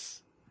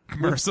ends.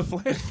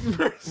 mercifully.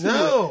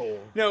 No.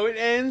 No, it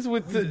ends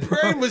with the.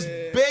 Brian was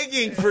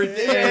begging for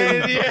the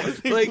And end.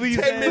 yes, Like please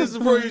 10 end. minutes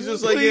before he was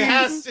just like, Please. it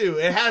has to.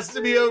 It has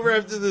to be over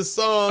after this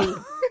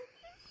song.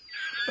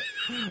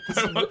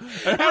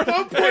 At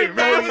one point,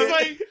 Matt was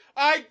like,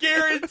 I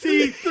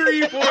guarantee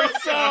 3 more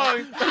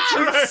songs.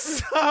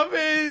 Stop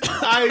it.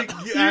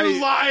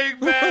 You lying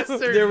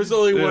bastard. There was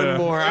only Yeah, one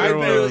more. I there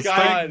really was.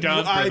 Thank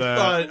God for I that.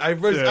 thought I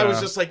was Yeah.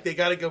 just like they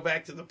got to go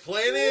back to the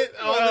planet.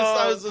 All this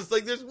I was just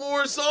like, there's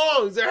more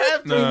songs. There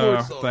have to be No,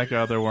 more songs. thank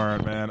God there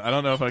weren't, man. I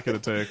don't know if I could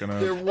have taken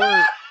There it.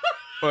 weren't.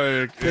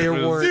 Like, There it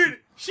was- weren't. Dude,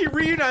 she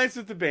reunites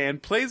with the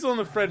band, plays on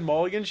the Fred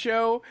Mulligan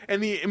show,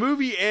 and the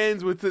movie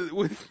ends with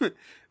the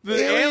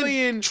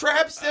alien.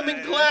 traps them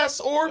in glass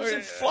orbs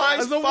and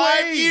flies away.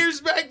 5 years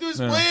back to his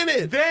Yeah.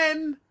 planet.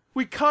 Then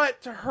we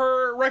cut to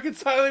her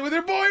reconciling with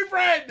her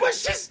boyfriend. But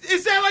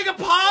is that like a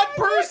pod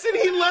person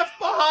he left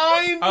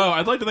behind? Oh,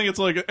 I'd like to think it's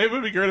like it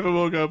would be great if it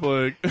woke up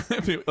like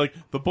if he, like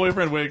the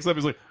boyfriend wakes up,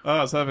 he's like, "Oh,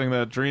 I was having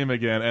that dream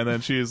again," and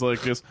then she's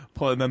like just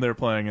and then they're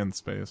playing in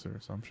space or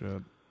some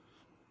shit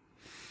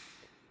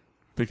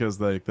because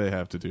they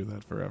have to do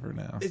that forever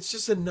now. It's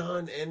just a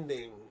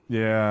non-ending.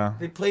 Yeah,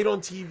 They played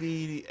on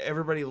TV.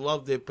 Everybody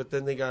loved it, but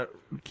then they got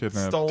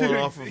kidnapped. stolen Dude,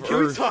 off of can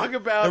Earth we talk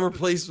about and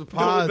replaced with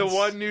pods. the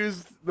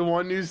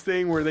one news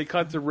thing where they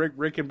cut to Rick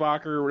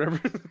Rickenbacker or whatever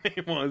his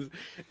name was,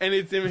 and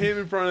it's him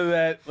in front of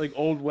that like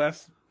old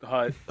West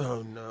hut,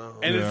 Oh no!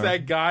 and Yeah. it's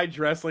that guy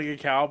dressed like a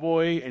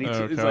cowboy, and he's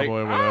like,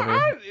 cowboy,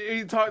 whatever.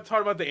 he talked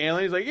about the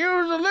alien. He's like, "You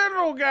was a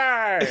little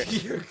guy,"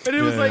 and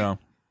it was Yeah, like, yeah.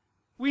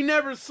 we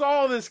never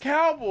saw this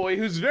cowboy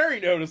who's very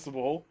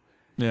noticeable.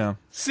 Yeah.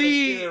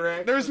 See, Like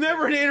interaction. there was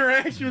never an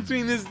interaction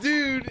between this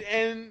dude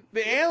and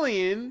the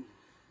alien.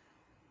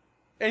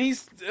 And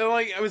he's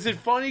like, was it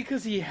funny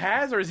because he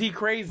has, or is he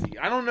crazy?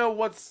 I don't know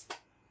what's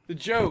the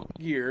joke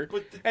here.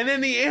 But and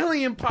then the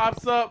alien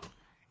pops up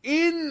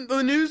in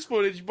the news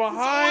footage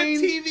behind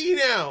on TV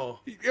now.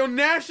 on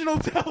national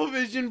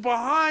television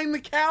behind the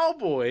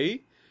cowboy.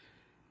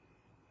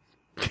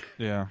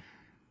 Yeah.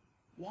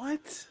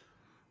 What?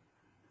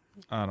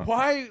 I don't know.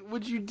 Why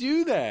would you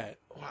do that?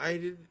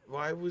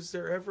 Why was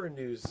there ever a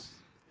news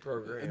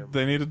program?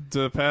 They needed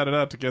to pad it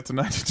out to get to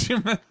 92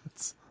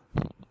 minutes.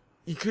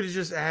 You could have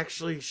just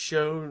actually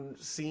shown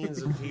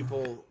scenes of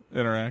people.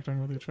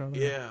 Interacting with each other.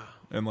 Yeah.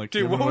 In like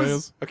Dude, human what ways.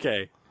 was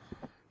okay?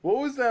 What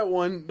was that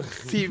one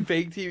fake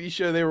TV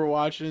show they were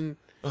watching?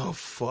 Oh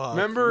fuck!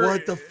 Remember-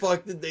 what the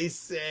fuck did they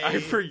say? I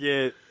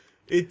forget.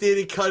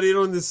 It cut in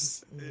on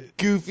this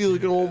goofy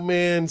looking old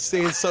man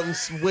saying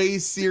something way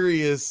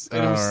serious,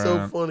 and it was so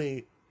Alright.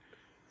 funny.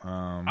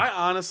 I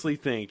honestly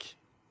think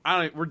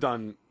we're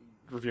done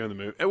reviewing the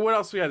movie. And what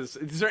else we had? Is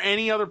there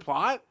any other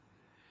plot?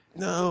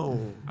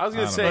 No, I was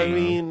gonna I don't say. know. I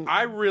mean-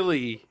 I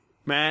really,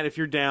 Matt, if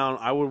you're down,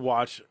 I would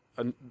watch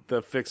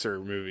the Fixer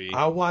movie.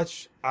 I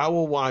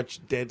will watch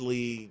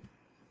Deadly.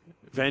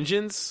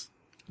 Vengeance.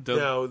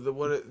 No, the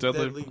what?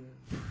 Deadly- Deadly.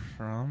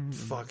 From...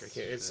 Fuck, I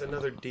can't. It's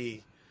another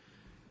D.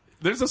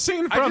 There's a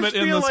scene I from just it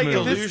in feel this like if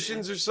movie. this-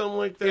 Illusions or something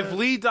like that. If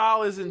Lee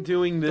Dahl isn't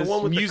doing this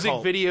one with the music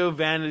cult. video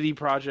vanity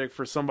project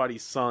for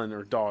somebody's son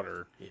or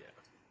daughter, Yeah.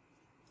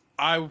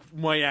 I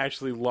might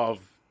actually love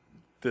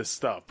this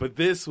stuff. But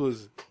this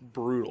was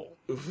brutal.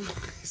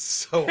 It's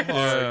so hard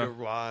Yeah. to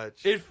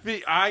watch.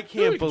 I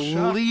can't you can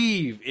shop.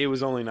 believe it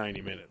was only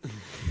 90 minutes.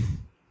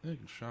 Yeah, you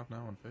can shop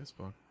now on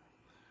Facebook.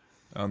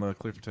 On the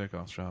Clear for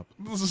Takeoff shop.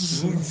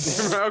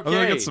 Okay. I'm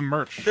gonna get some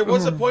merch. There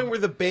was a point where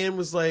the band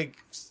was like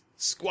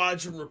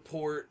Squadron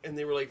Report, and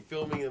they were like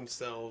filming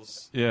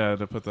themselves. Yeah,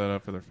 to put that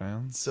up for their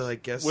fans. So I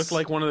guess With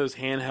like one of those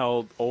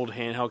old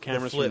handheld the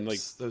cameras flips, from like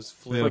those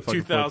Yeah, flip the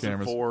fucking flip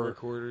 2004.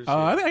 recorders.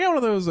 I think I got one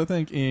of those. I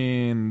think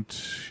in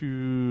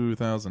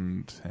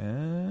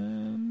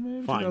 2010,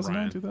 maybe Fine, 2009,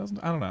 Brian. 2000.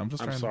 I don't know. I'm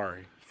just I'm trying.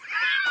 sorry.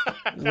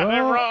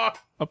 Well,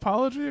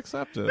 apology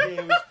accepted. Yeah,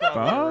 it was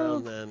probably Oh.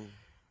 around then.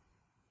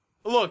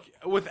 Look,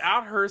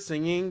 without her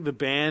singing, the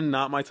band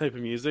not my type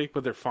of music,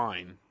 but they're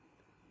fine.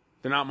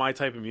 They're not my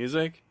type of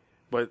music,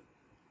 but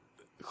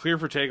Clear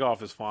for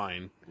Takeoff is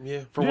fine.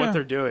 Yeah. For Yeah. what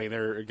they're doing,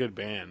 they're a good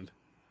band.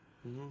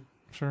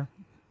 Sure.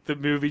 The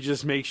movie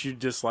just makes you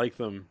dislike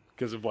them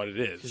because of what it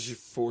Because is. you're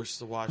forced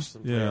to watch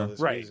them play Yeah. all this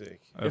Right. music.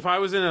 If I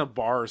was in a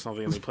bar or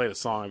something and they played a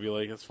song, I'd be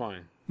like, that's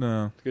fine.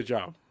 No. Good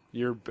job.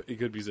 You're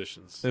good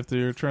musicians. If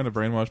you're trying to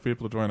brainwash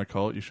people to join a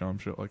cult, you show them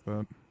shit like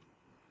that.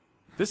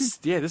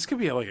 This could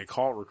be like a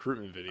cult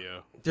recruitment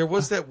video. There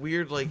was that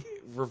weird like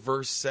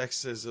reverse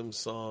sexism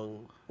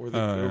song where it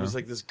yeah. was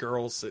like this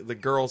girl, the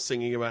girl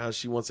singing about how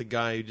she wants a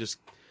guy who just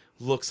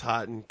looks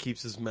hot and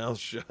keeps his mouth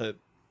shut.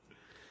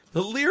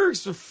 The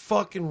lyrics were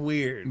fucking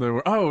weird. They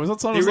were. Oh, was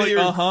that song? They Was were- like, they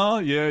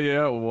were-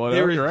 yeah, They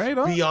whatever. were Right?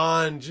 On.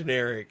 beyond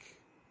generic.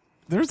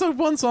 There's like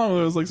one song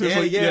that was like, Yeah,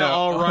 seriously, yeah,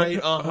 all right,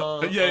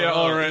 uh-huh. yeah,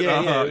 all right,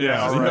 yeah, yeah.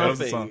 yeah, I think that was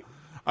the nothing. song.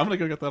 I'm gonna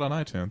go get that on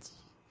iTunes.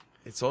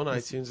 It's on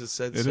iTunes. It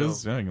said It so.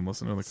 is. Yeah, you can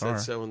listen to it in the It said car.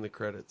 so in the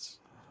credits.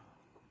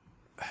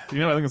 You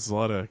know, I think it's a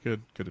lot of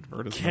good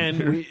advertisement.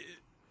 here.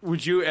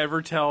 Would you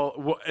ever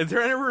tell? Is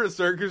there ever a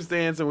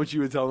circumstance in which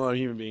you would tell another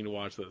human being to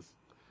watch this?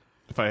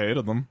 If I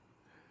hated them,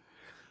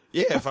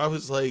 Yeah, if I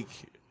was like,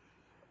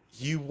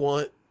 you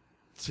want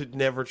to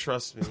never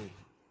trust me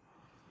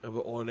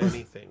on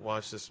anything,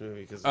 watch this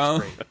movie because it's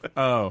great.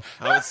 oh,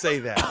 I would say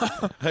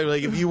that. I'd be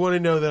like, if you want to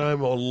know that I'm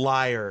a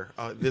liar,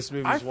 this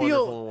movie's I wonderful.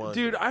 feel, one.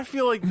 dude. I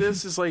feel like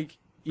this is like,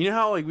 you know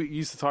how like we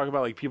used to talk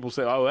about like people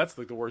say, oh, that's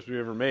like the worst movie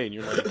ever made. And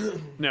you're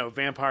like, no,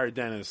 Vampire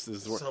Dentist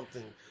is the worst.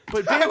 something.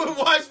 But I would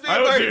watch I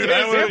would, Vampire dude, I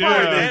Dentist. would,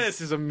 Vampire yeah.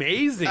 Dentist is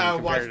amazing. I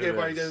would watch compared to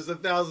Vampire this.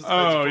 Dentist 1,000 times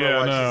oh before yeah,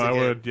 watch no, this I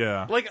again. would,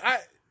 yeah. Like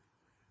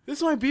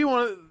this might be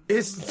one of.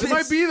 It's It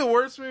might be the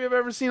worst movie I've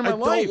ever seen in I my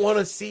life. don't want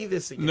to see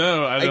this again.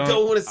 No, I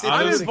don't. want to see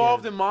I'm this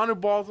involved again. in Mono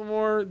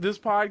Baltimore, this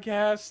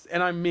podcast,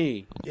 and I'm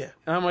me. Yeah,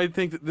 And I might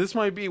think that this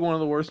might be one of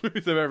the worst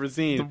movies I've ever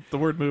seen. The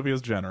word movie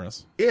is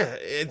generous. yeah,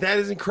 that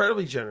is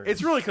incredibly generous.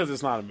 It's really because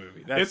it's not a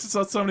movie. That's,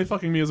 It's so many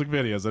fucking music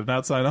videos. I've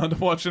not signed on to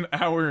watch an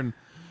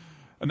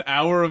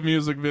hour of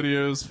music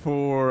videos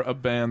for a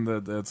band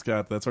that's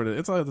got that sort of.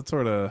 It's like that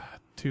sort of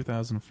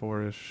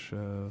 2004-ish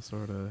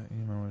sort of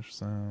emo-ish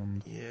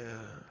sound. yeah.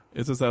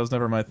 It's just that was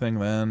never my thing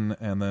then,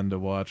 and then to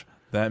watch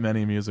that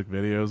many music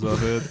videos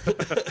of it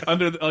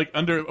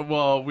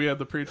well, we had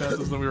the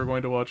pretenses that we were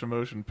going to watch a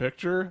motion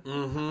picture.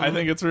 Mm-hmm. I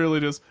think it's really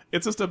just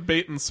a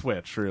bait and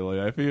switch. Really,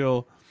 I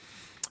feel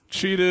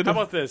cheated. how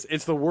about this?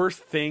 It's the worst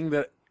thing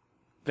that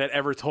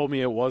ever told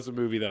me it was a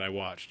movie that I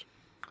watched.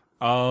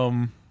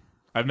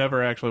 I've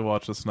never actually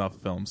watched a snuff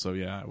film, so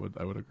yeah,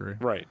 I would agree.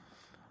 Right.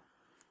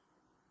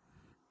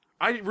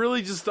 I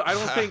really just I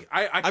don't think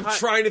I'm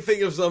trying to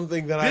think of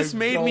something that This I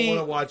made don't me- want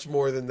to watch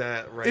more than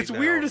that right It's now.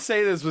 weird to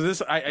say this, but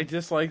this I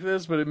dislike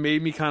this, but it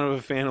made me kind of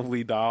a fan of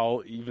Lee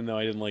Dahl, even though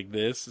I didn't like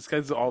this. It's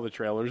because of all the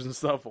trailers and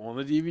stuff on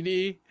the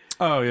DVD.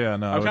 Oh yeah,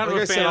 no. I'm kind of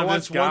Like I a fan said, I of watched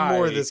this guy. one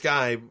more of this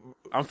guy.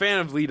 I'm a fan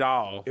of Lee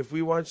Dahl. If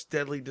we watched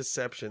Deadly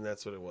Deception,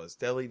 that's what it was.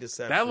 Deadly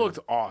Deception. That looked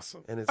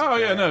awesome. And it's Oh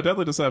yeah, bad. no.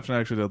 Deadly Deception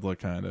actually did look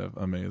kind of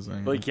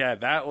amazing. Like, yeah,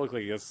 that looked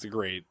like it's a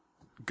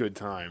good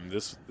time.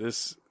 This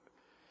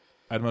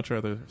I'd much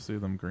rather see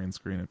them green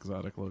screen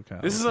exotic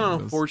locales. is an than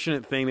this.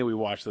 unfortunate thing that we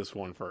watched this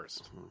one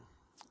first.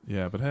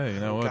 Yeah, but hey, you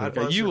know what? God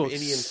Yeah, Monster you of look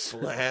Indian s-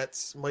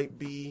 Flats might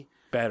be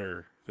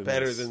Better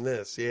better than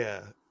this,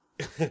 yeah.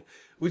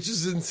 Which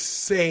is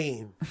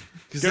insane.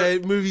 Because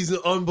that movie's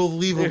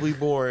unbelievably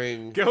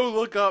boring. Go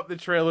look up the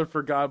trailer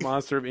for God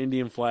Monster of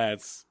Indian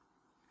Flats.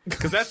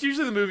 Because that's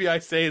usually the movie I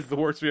say is the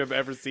worst movie I've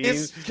ever seen.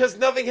 It's because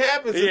nothing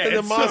happens, Yeah, and then the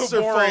it's so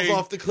monster falls boring.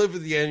 off the cliff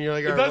at the end. You're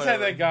like, It all does right, have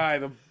that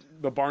whatever. guy,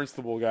 the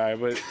Barnstable guy,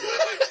 but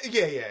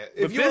Yeah.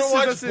 If you this want to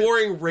watch doesn't-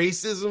 boring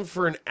racism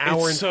for an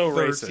hour and so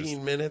 13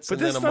 racist. minutes, but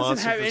and this then a doesn't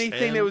monster have for anything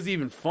 10, that was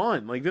even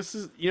fun. Like, this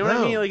is, you know what I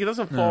No. mean? Like, it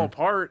doesn't fall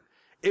apart.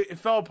 It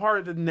fell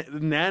apart the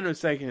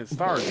nanosecond it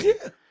started.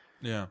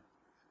 Yeah,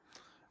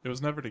 it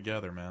was never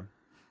together, man.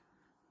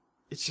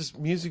 It's just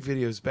music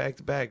videos back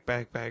to back,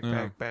 back.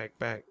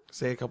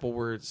 Say a couple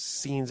words,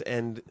 scenes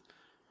end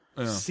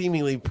Yeah.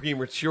 seemingly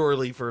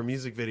prematurely for a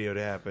music video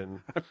to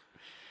happen.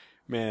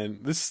 Man,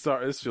 this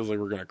feels like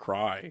we're gonna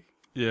cry.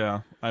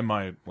 Yeah, I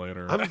might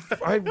later.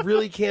 I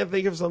really can't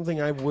think of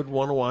something I would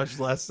want to watch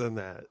less than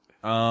that.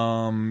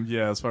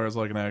 Yeah, as far as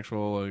like an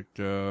actual like,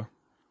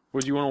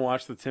 Would you want to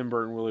watch the Tim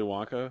Burton Willy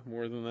Wonka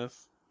more than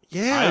this?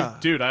 Yeah.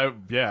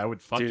 I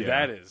would fuck Dude, yeah.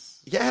 that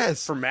is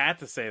Yes. for Matt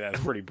to say that's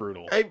pretty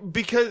brutal.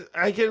 Because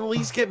I can at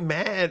least get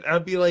mad.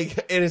 I'd be like,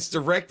 and it's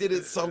directed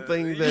at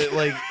something that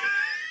like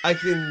I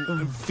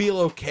can feel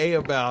okay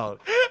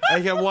about. I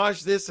can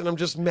watch this and I'm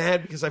just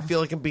mad because I feel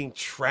like I'm being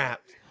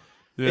trapped.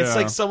 Yeah. It's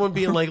like someone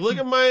being like, look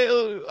at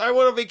my, I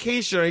went on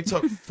vacation. I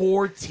took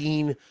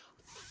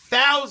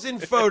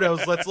 14,000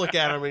 photos. Let's look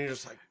at them. And you're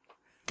just like,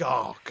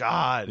 oh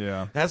God.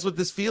 Yeah. That's what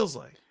this feels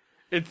like.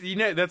 It's, you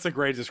know, that's a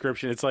great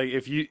description. It's like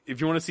if you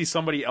want to see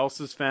somebody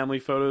else's family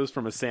photos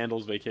from a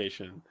sandals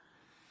vacation.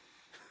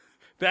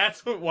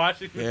 That's what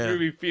watching this Yeah.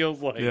 movie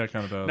feels like. Yeah, it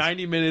kinda does.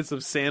 90 minutes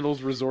of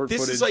sandals resort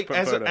This footage. is like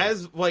photos.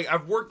 as like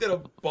I've worked at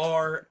a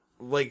bar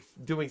like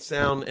doing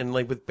sound and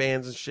like with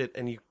bands and shit,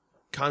 and you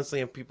constantly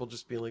have people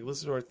just being like,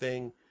 listen to our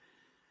thing.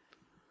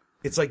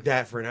 It's like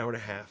that for an hour and a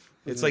half.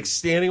 It's like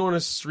standing on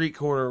a street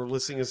corner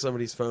listening to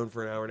somebody's phone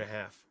for an hour and a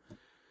half.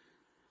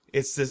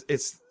 It's this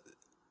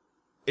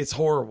it's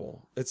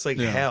horrible. It's like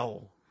Yeah.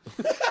 hell.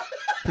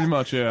 Pretty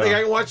much, yeah. Like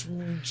I can watch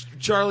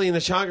Charlie and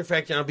the Chocolate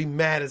Factory and I'll be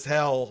mad as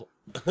hell.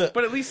 But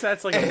at least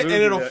that's like a And movie.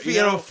 it'll that, feel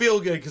you know, it'll feel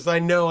good because I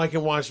know I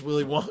can watch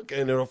Willy Wonka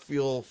and it'll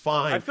feel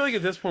fine. I feel like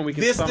at this point we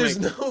can There's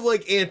stomach no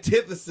like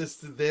antithesis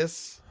to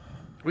this.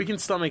 we can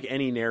stomach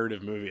any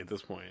narrative movie at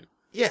this point.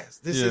 Yes,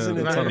 this Yeah, isn't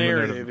it's Not not a a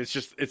narrative. narrative. It's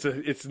just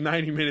it's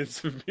 90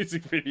 minutes of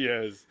music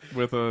videos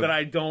with a that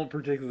I don't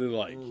particularly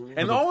like.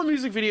 And all the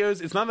music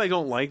videos, it's not that I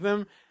don't like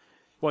them.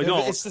 Well, I Yeah,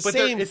 don't. it's the but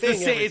same it's thing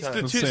the same. every It's time.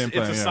 the The two. same It's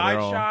thing, a yeah, side they're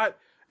all- shot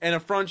and a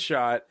front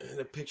shot. And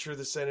a picture of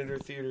the Senator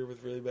Theater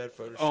with really bad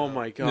Photoshop. Oh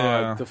my god,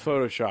 Yeah. the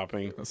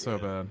photoshopping. that's so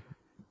bad.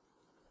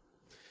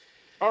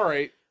 All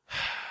right,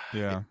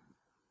 Yeah.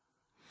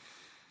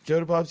 Go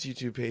to Bob's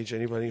YouTube page.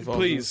 Anybody involved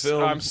please. in the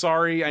film? I'm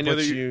sorry. I know but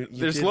that you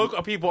there's didn't-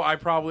 local people I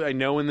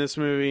know in this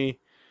movie.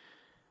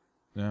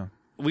 Yeah.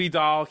 Lee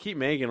Dahl, keep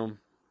making them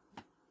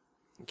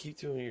Keep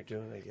doing what you're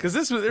doing. I guess. because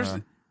there's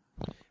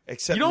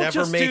Except you don't never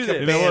just make do a this.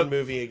 You know band what?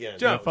 movie again.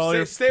 Joe, follow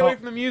your- stay away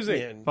from the music.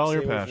 Man, Follow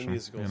your stay away from passion.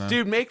 musicals. You know?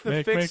 Dude, make the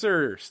Make-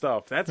 Fixer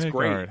stuff. That's Make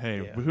great. art.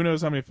 Hey, Yeah. who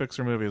knows how many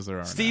Fixer movies there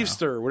are? Steve now?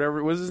 Stir,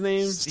 whatever was his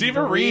name. Steve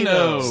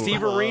Areno. Steve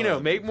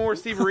Areno. Make more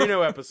Steve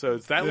Areno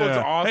episodes. That looks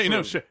Yeah. awesome. Hey,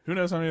 no shit. Who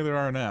knows how many there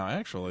are now?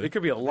 Actually, It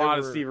could be a lot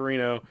of were- Steve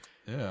Areno.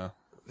 yeah.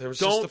 There was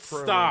Don't just a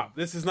promo. stop.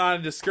 This is not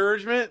a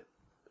discouragement.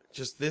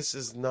 Just this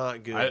is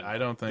not good. I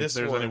don't think This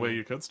there's any one- way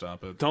you could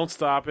stop it. Don't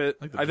stop it.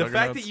 Like the The fact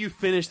Juggernauts. that you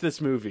finished this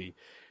movie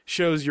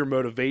shows your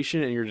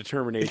motivation and your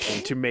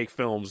determination to make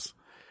films.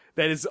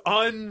 That is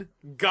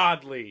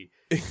ungodly.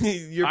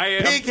 Your I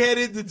am-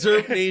 pig-headed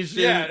determination.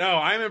 Yeah, no,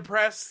 I'm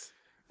impressed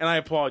and I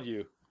applaud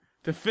you.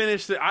 To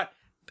finish the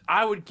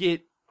I would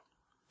get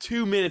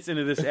 2 minutes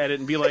into this edit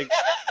and be like,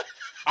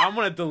 I'm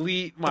gonna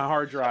delete my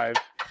hard drive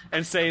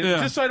and say,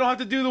 Yeah. just so I don't have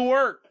to do the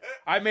work.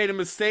 I made a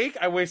mistake,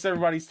 I wasted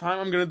everybody's time,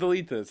 I'm gonna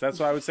delete this. That's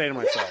what I would say to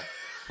myself.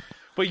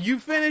 But you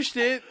finished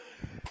it.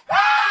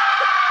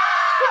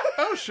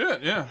 Oh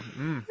shit! Yeah.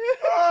 Mm.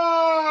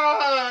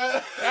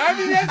 I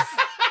mean that's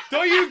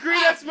don't you agree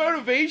that's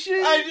motivation?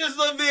 I just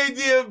love the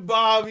idea of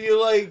Bob. You're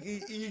like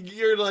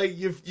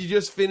you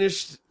just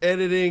finished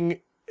editing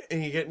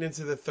and you're getting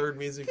into the third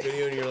music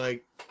video and you're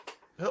like,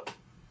 oh,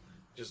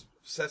 just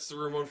sets the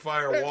room on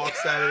fire,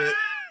 walks out of it.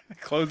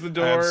 Close the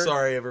door. I'm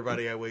sorry,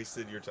 everybody. I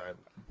wasted your time.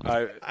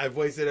 I've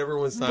wasted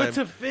everyone's time. But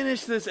to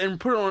finish this and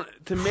put it on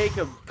to make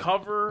a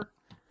cover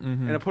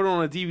and to put it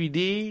on a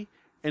DVD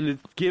and to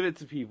give it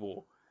to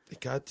people. it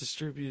got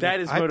distributed. That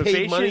is I paid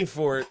motivation. money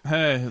for it.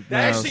 Hey, no.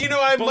 Actually, I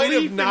might Belief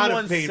have in not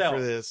have paid oneself.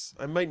 for this.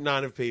 I might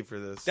not have paid for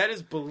this. That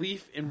is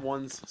belief in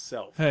one's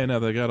self. Hey, no,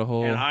 they got a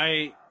whole. And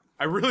I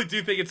I really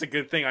do think it's a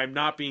good thing. I'm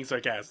not being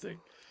sarcastic.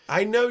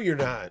 I know you're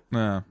not,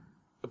 Nah.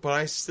 but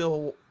I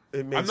still.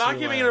 It makes I'm not me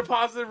giving it laugh. a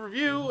positive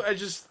review.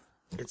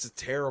 It's a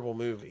terrible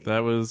movie. That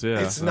was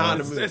It's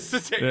not a movie.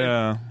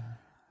 Yeah.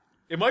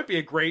 It might be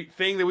a great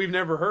thing that we've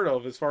never heard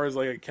of as far as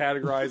like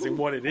categorizing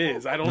what it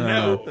is. I don't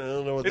No. know. I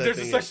don't know what If that there's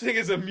thing such is. thing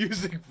as a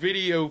music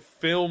video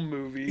film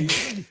movie,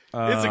 it's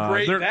a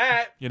great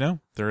that. You know,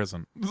 there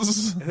isn't.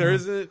 There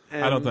isn't.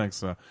 I don't think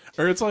so.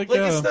 Or it's like, Like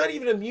it's not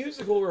even a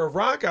musical or a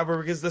rock opera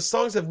because the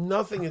songs have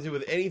nothing to do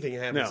with anything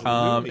that happens in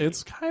the movie.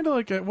 it's kind of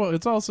like well,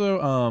 it's also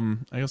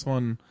I guess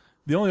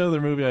the only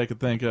other movie I could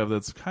think of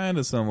that's kind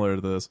of similar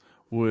to this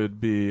would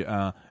be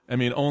I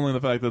mean only the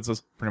fact that it's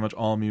just pretty much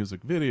all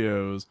music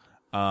videos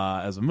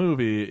as a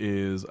movie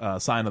is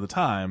Sign of the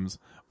Times,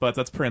 but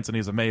that's Prince and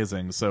he's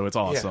amazing, so it's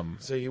awesome.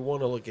 Yeah, so you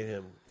want to look at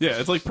him. Yeah,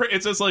 it's like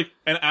it's just like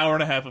an hour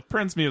and a half of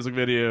Prince music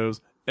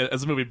videos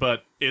as a movie,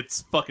 but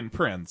it's fucking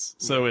Prince,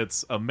 so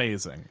it's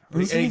amazing.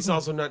 And he's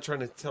also not trying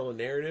to tell a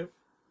narrative.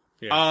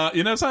 You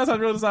know, Sign of the Times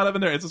really does not have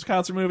in there. It's just a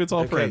concert movie. It's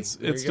all Okay, Prince.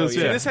 there It's you go, just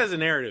yeah. yeah. This has a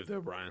narrative though,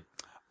 Brian.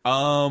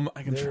 I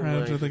can Never try to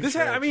mind. think. This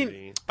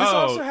Tragedy. this Oh.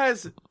 also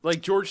has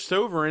like George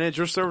Stover in it.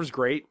 George Stover's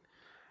great.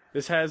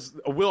 This has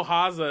Will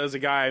Haza as a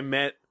guy I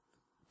met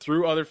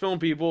through other film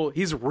people.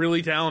 He's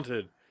really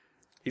talented.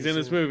 He's in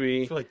this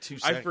movie. For like 2 I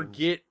seconds.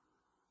 forget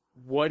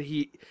what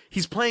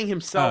he's playing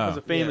himself as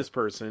a famous Yeah.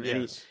 person,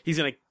 and Yes. he's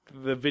in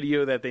the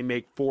video that they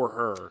make for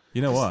her.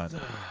 You know what?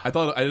 I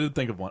didn't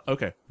think of one.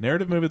 Okay,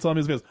 narrative movie that's all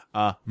music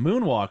videos.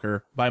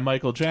 Moonwalker by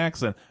Michael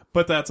Jackson,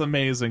 but that's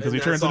amazing because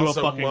And he turns that's into a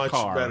also fucking much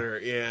car. better.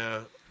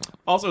 Yeah.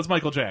 Also, it's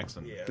Michael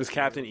Jackson. Yeah. Does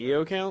Captain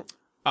EO count?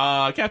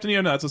 Captain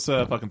EO, no, it's just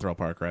a fucking thrill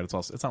park ride. It's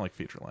not like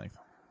feature length.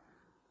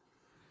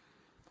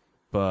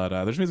 But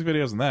there's music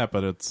videos in that,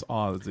 but it's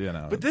all you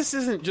know. But this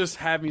isn't just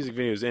have music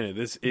videos in it.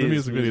 This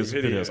is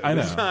music videos. I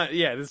know. It's not,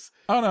 yeah, this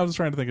I was just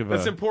trying to think of.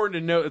 that's important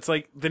to note. It's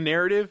like the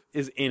narrative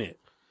is in it.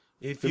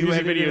 If The you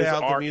music edited videos out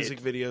the are music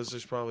it. videos,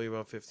 there's probably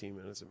about 15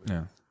 minutes of it.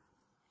 Yeah.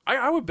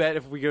 I would bet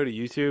if we go to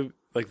YouTube,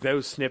 like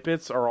those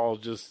snippets are all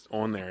just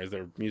on there as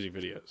their music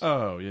videos.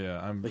 Oh yeah,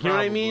 Like, you know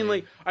what I mean?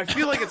 probably. Like I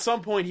feel like at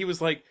some point he was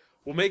like,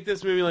 "We'll make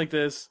this movie like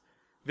this,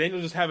 then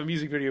you'll just have a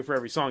music video for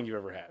every song you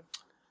ever had."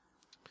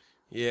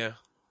 Yeah.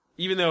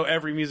 Even though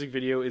every music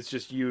video is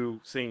just you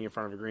singing in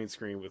front of a green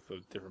screen with a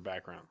different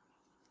background.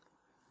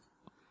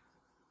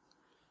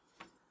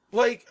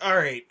 Like, all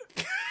right.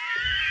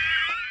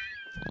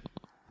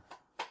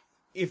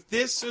 If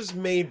this was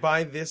made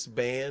by this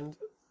band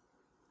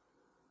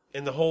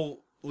and the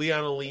whole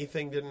Leona Lee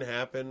thing didn't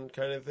happen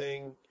kind of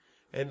thing,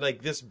 and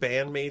like this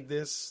band made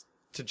this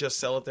to just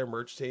sell at their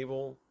merch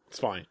table It's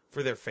fine.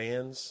 for their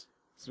fans,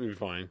 It's gonna be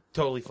fine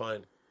totally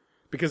fine.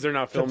 because they're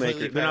not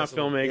Completely filmmakers. They're not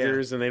passable,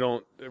 filmmakers, and they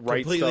don't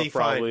write Completely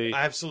stuff. Probably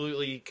fine.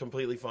 Absolutely,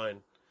 completely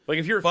fine. like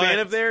if you're a But- fan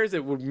of theirs,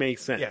 it would make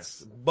sense.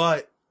 Yes.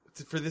 But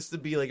for this to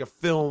be like a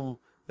film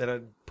that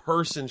a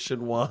person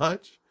should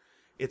watch,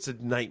 it's a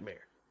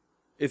nightmare.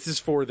 It's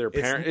just for their It's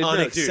parents.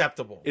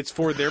 unacceptable. It's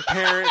for their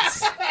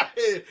parents.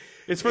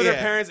 It's for their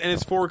Yeah. parents, and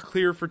it's for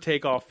Clear for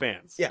Takeoff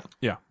fans. Yeah.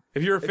 Yeah.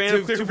 If you're a fan to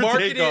of Clear to for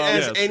market it Takeoff,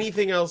 as yes.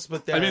 anything else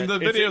but that. I mean, the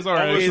It's- videos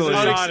are it's actually.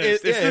 dishonest.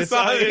 It's dishonest.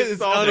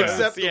 It's Honest,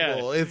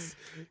 unacceptable. It's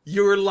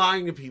you're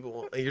lying to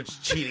people and you're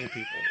just cheating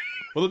people.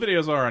 Well, the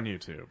videos are on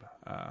YouTube.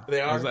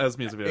 They are? as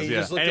music And videos. you Yeah.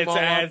 just looked and them it's all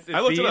up. ads. I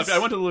looked it up. these- I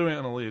went to the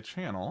Luann Lee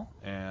channel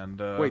and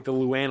Wait, the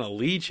Luanna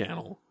Lee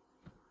channel.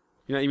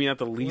 You mean not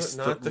the least?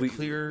 Not the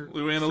clear.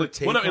 Luann for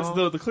Lee. Well, no, it's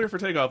takeoff? the Clear for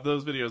Takeoff.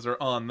 Those videos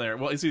are on there.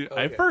 Well, you see,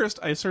 Okay.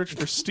 I searched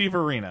for Steve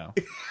Areno.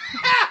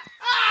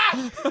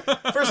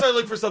 First, I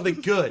looked for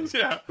something good.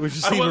 Yeah, Which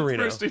is I Steve went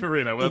Areno. for Steve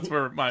Areno. That's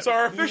where my. So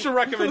our official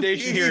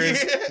recommendation here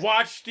is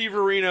watch Steve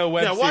Areno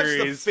web Now watch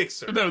series the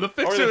Fixer. No, the Or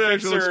Fixer the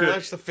actually looks Fixer. good.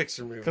 Watch the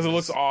Fixer movie because it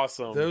looks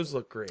awesome. Those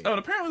look great. Oh, and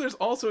apparently there's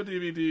also a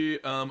DVD,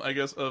 I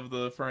guess, of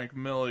the Frank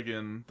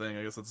Milligan thing.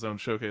 I guess it's its own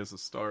showcase of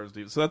stars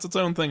DVD. So that's its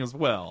own thing as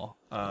well.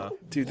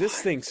 Dude, this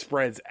thing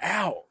spreads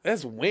out.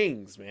 That's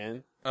wings,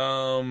 man.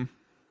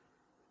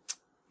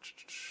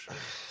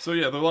 So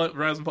yeah, the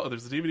Rise and Fall.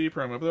 There's the DVD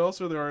promo,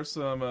 but there are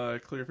some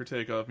Clear for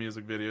Takeoff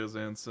music videos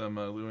and some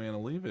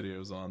Luann Lee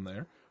videos on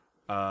there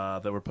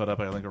that were put up,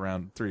 I think,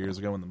 around 3 years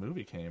ago when the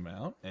movie came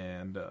out.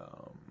 And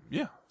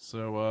yeah,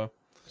 so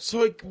So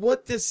like,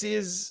 what this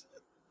is?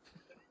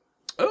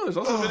 there's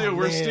also a video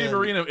where man. Steve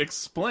Areno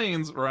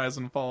explains Rise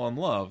and Fall in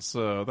Love.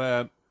 So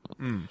that.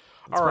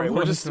 All right,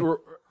 we're just What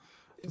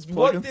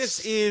plugins.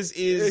 this is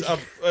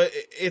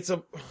it's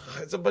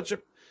a bunch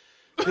of.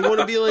 They want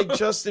to be like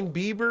Justin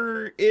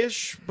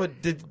Bieber-ish,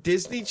 but the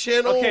Disney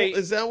Channel. Okay,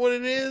 Is that what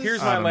it is?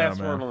 Here's I my don't know, last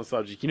man. word on the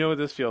subject. You know what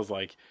this feels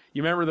like?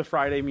 You remember the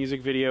Friday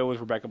music video with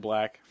Rebecca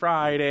Black?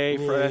 Friday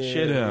for that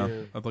shit. Yeah,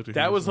 I'd like to.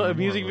 That hear was some a more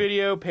music of it.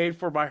 video paid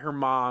for by her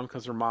mom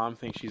because her mom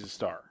thinks she's a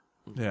star.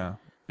 Yeah,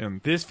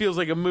 and This feels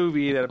like a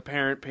movie that a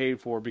parent paid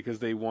for because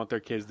they want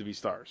their kids to be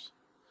stars.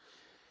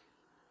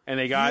 And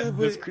they got Yeah,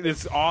 but-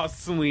 this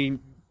awesomely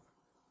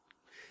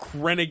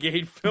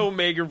renegade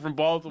filmmaker from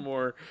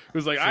Baltimore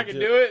who's like, I can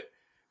do it.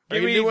 I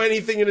can do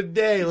anything in a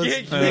day.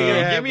 Let's Give make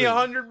it me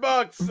happen.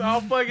 $100.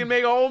 I'll fucking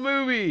make a whole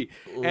movie.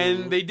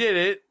 And they did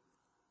it.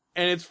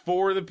 and it's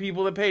for the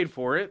people that paid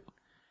for it.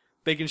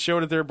 They can show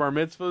it at their bar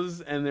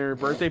mitzvahs and their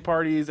birthday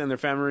parties and their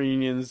family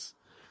reunions.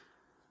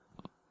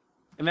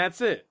 And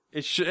that's it.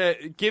 It's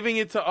giving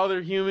it to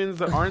other humans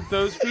that aren't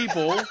those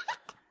people.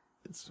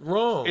 It's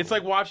wrong. It's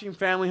like watching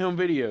family home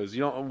videos. You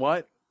don't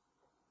what?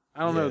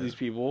 I don't know these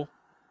people.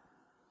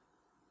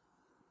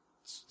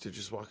 They're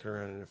just walking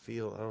around in a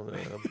field. I don't know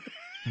them.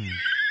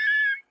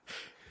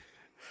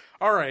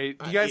 All right.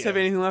 Do you guys have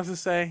anything left to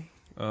say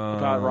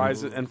about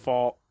Rise and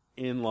Fall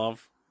in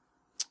Love?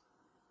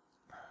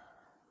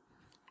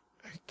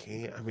 I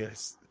can't. I mean,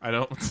 I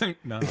don't think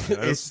no.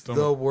 it's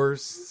the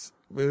worst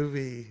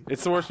movie.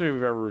 It's the worst movie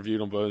we've ever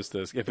reviewed on Bonus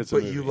Disc. If it's a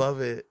But movie. you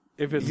love it.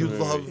 If it's you a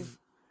movie. love.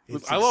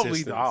 Its I love Lee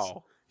existence.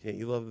 Dahl. Yeah,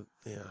 you love.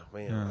 Yeah,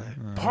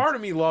 man. Part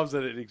of me loves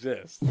that it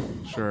exists.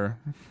 Sure.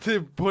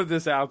 To put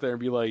this out there and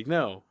be like,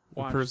 no,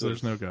 watch Proves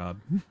this. there's no God.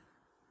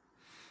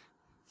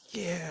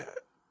 Yeah.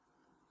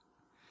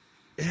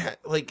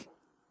 Like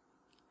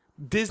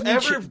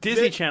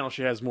Disney Channel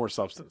shit has more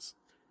substance.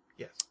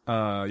 yes,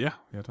 Yeah,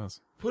 it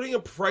does. putting a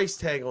price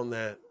tag on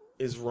that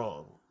is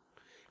wrong.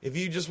 If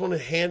you just want to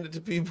hand it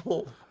to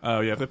people,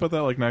 Oh yeah, if they put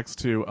that like next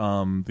to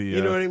the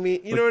you know what I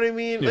mean. You know what I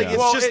mean. Like yeah. it's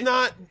Well, just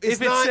not. It's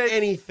if it not said-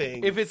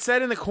 anything. If it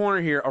said in the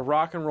corner here, a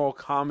rock and roll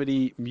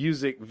comedy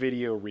music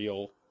video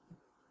reel,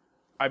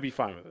 I'd be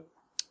fine with it.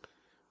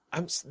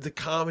 The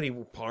comedy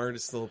part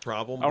is still a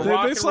problem. A but-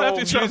 rock they and slapped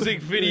roll each other.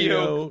 music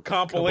video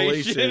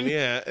compilation.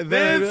 yeah. And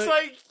Then it's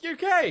like,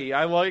 okay,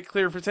 I like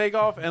Clear for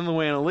Takeoff and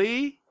Luana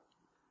Lee.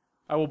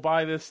 I will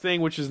buy this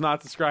thing, which is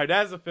not described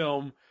as a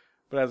film,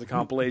 but as a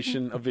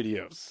compilation of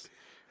videos.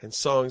 and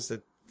songs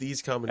that these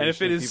And combinations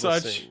if it is people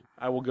such, sing.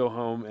 I will go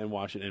home and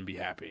watch it and be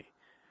happy.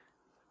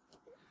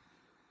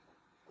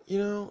 You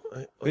know,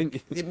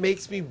 it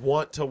makes me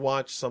want to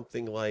watch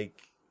something like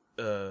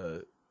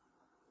the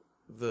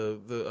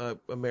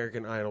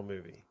American Idol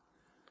movie.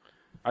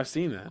 I've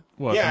seen that.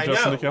 what? yeah, from I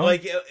Justin know. to Kelly?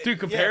 Like, Dude,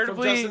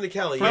 comparatively, from Justin to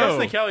Kelly. From Yeah.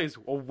 Justin to Kelly is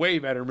a way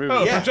better movie.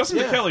 Oh, Yeah, from Justin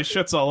yeah. to Kelly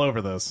shits all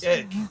over this. Yeah,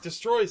 it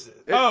destroys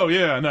it. Oh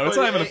yeah, no, it's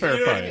But, not even a fair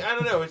you know what I fight. mean? I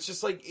don't know. It's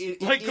just like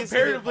it Like, isn't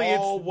comparatively,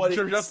 all what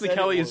it Justin said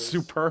Kelly it is was.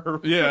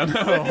 superb. Yeah,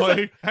 no,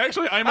 like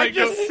actually, I I might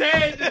just go.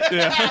 said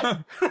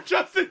Yeah.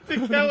 Justin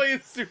to Kelly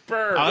is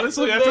superb.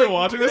 Honestly, The after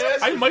watching this,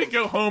 best- I might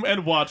go home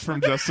and watch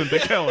from Justin to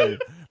Kelly.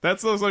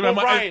 That's like well,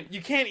 my Ryan,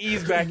 you can't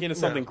ease back into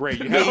something great.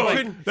 You have No, to, like,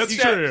 couldn't- that's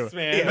steps, true.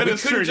 man. Yeah, That we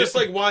is couldn't true. just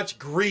like watch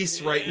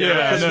Grease right now.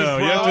 Yeah, 'cause no,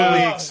 we'd you have probably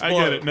to. explode. I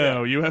get it.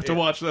 No, you have to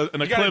watch an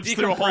gotta eclipse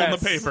through a hole in the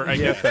decompress. paper. I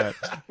get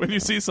that. When you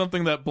see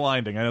something that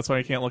blinding, and that's why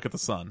you can't look at the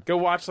sun. Go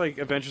watch like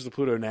Adventures of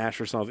Pluto Nash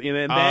or something,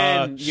 and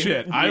then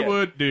Shit, I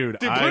would, dude.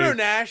 Dude, Pluto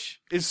Nash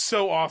is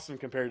so awesome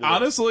compared to this.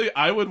 Honestly,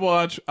 I would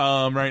watch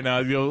right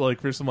now. Go like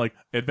for some like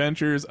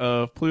Adventures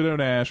of Pluto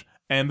Nash,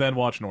 and then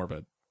watch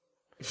Norbit.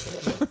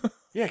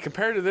 Yeah,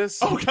 compared to this.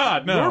 Oh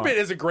God, no. Norbit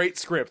is a great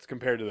script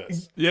compared to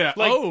this. Yeah.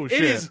 Like, oh shit.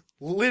 it is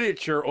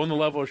literature on the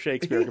level of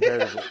Shakespeare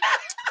comparatively.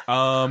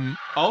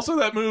 Also,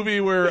 that movie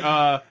where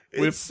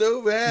It's with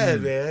so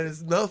bad, man.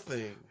 It's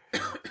nothing.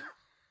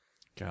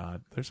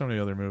 God, there's so many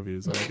other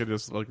movies I could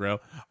just look around.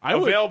 I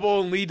would. Available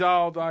on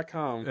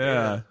LeeDoll.com.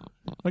 Yeah.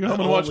 I'm gonna go home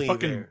and watch Only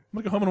fucking. there. I'm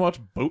gonna go home and watch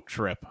Boat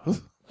Trip.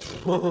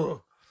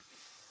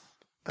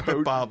 I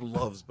bet Bob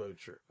loves Boat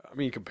Trip. I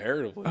mean,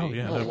 comparatively. Oh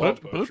yeah, I no,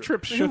 love Boat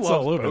Trip Who shits loves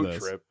all over Boat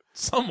this. Trip?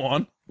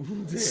 Someone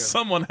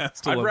has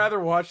to. I'd look. rather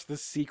watch the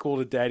sequel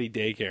to Daddy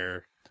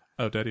Daycare,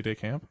 Oh, Daddy Day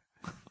Camp.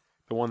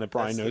 the one that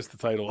Brian knows the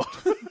title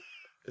of.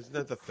 Isn't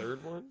that the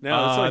third one?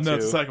 No, it's like no, two.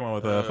 it's the second one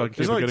with fucking There's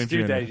Cuba only Gooding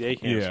two Jr. Daddy Day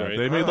Camps, Yeah, right?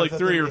 they made Oh, I like thought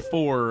 3 they or made-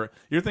 4.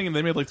 You're thinking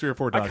they made like 3 or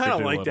 4. I Dr. kind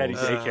of like Doolittles.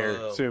 Daddy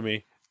Daycare. Sue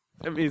me.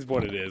 It means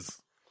what it is.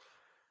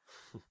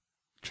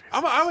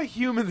 I'm a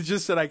human that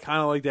just said I kind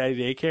of like Daddy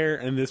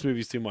Daycare, and this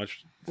movie's too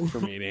much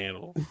for me to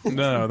handle.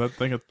 No, that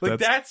thing. Like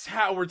that's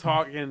how we're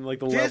talking. Like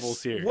the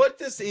levels here. What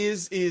this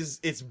is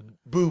it's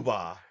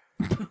booba.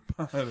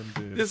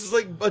 This is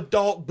like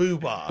adult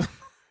booba.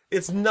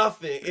 It's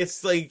nothing.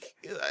 It's like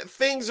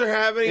things are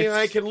happening, and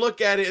I can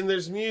look at it, and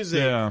there's music.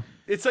 Yeah,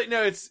 It's like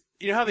no. It's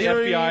you know how the You know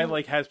what I FBI mean?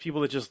 like has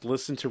people that just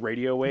listen to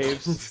radio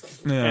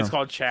waves. yeah. And it's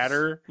called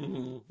chatter.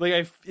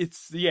 Like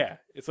it's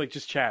like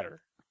just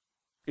chatter.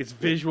 It's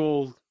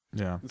visual.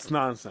 Yeah. It's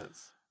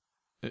nonsense.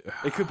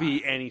 It could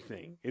be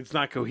anything. It's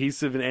not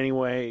cohesive in any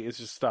way. It's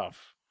just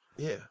stuff.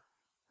 Yeah.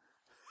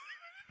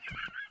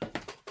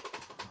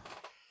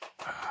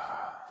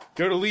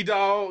 Go to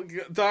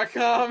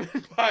LeeDoll.com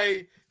and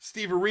buy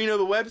Steve Areno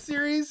the web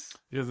series.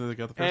 Yeah, they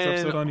got the first And,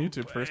 episode on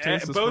YouTube. First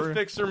taste is both free.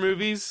 Fixer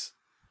movies,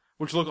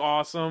 which look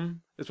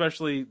awesome,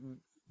 especially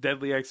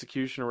Deadly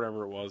Execution or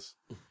whatever it was.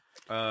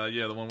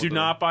 Yeah, the one. With Do the,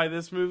 not buy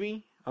this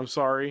movie. I'm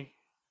sorry.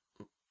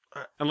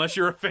 Unless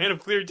you're a fan of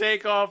Clear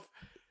Takeoff.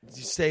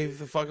 You stay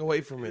the fuck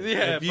away from it.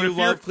 Yeah, if but you if love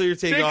you're- Clear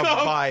Takeoff,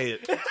 Takeoff- buy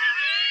it.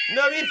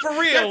 No, I mean for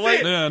real.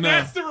 Like, Yeah, no.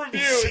 That's the review.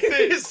 It's it.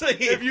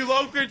 seriously, If you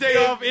love Clear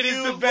Takeoff, it is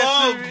you the best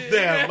love movie.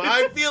 them.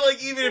 I feel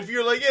like even if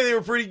you're like, yeah, they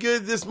were pretty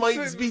good, this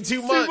might be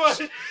too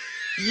much.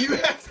 You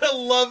have to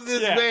love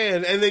this Yeah.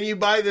 band, and then you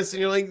buy this,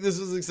 and you're like, this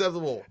is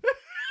acceptable.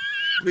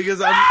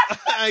 Because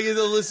I get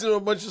to listen to a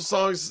bunch of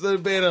songs that a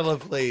band I love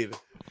played.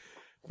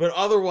 But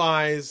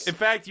otherwise, In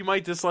fact, you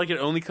might dislike it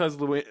only because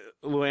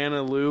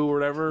Luana Lou or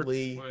whatever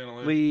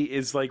Lee,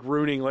 is like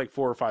ruining like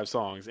 4 or 5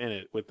 songs in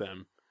it with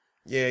them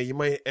yeah, you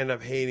might end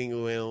up hating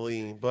Luana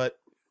Lee, but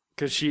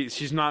because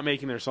she's not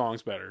making their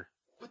songs better.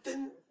 But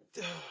then,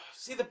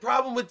 see, the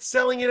problem with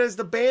selling it as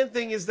the band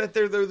thing is that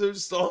they're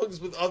those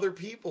songs with other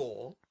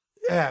people.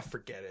 Yeah,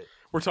 forget it.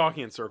 We're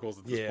talking in circles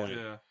at this Yeah. point.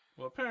 Yeah.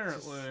 Well,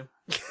 apparently,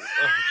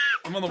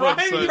 I'm on the Brian,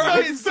 website.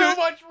 you're doing so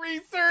much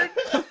research.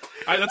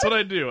 That's what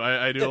I do.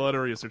 I do a lot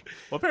of research.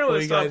 Well, apparently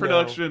they you stopped gotta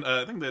production.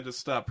 I think they just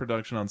stopped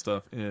production on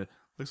stuff.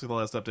 Looks like the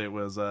last update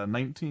was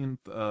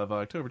 19th of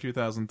October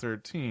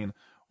 2013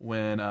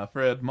 when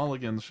Fred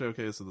Mulligan's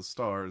Showcase of the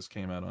Stars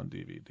came out on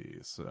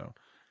DVD. So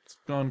it's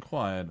gone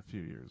quiet a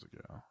few years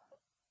ago.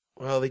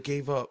 Well, they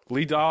gave up.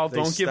 Lee Dahl, They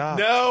don't stopped.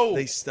 give no.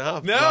 They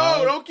stopped. No,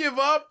 Bob. don't give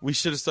up. We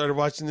should have started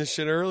watching this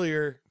shit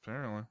earlier.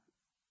 Apparently.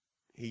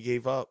 He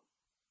gave up.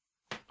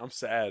 I'm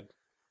sad.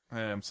 Hey,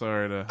 I'm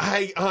sorry to.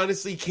 I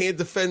honestly can't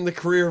defend the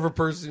career of a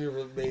person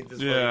who made this.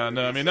 Yeah, fucking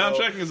no, I movie, mean, now I'm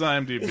so- checking his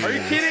IMDb. Are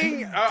you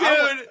kidding?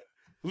 I would.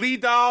 Lee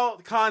Dahl,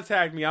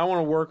 contact me. I want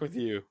to work with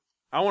you.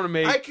 I want to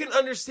make. I can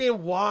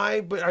understand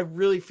why, but I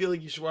really feel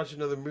like you should watch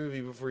another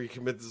movie before you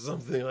commit to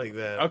something like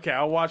that. Okay,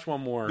 I'll watch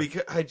one more.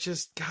 Because I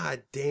just,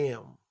 god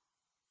damn.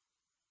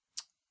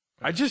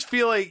 I just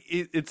feel like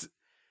it's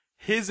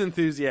his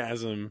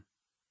enthusiasm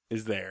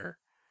is there.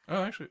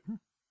 Oh, actually.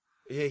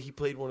 Yeah, he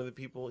played one of the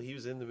people. He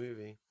was in the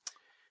movie.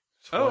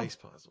 Oh. Twice,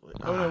 possibly.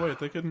 Oh, no, wait.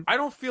 They couldn't. I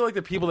don't feel like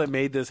the people that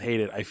made this hate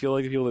it. I feel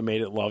like the people that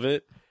made it love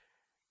it,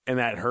 and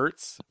that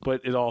hurts.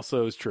 But it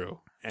also is true,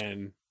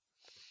 and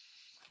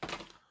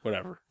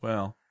whatever.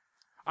 Well.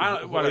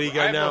 What do you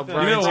got now,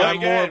 Brian? You know what?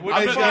 got more. I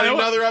I've bet- got you know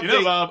what? another update. You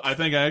know, Bob, I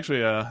think I'm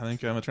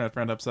gonna try to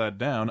friend upside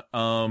down.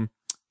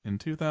 In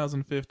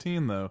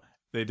 2015, though,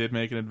 they did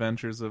make an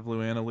Adventures of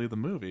Luana Lee the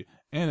movie,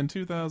 and in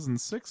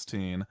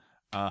 2016,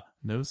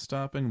 No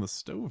Stopping the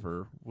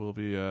Stover will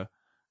be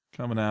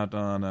coming out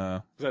on.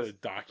 Is that a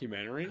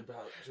documentary?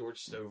 About George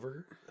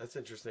Stover. That's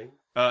interesting.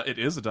 It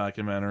is a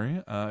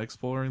documentary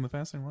exploring the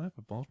fascinating life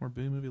of Baltimore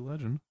B movie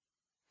legend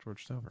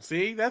George Stover.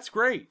 See, that's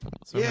great.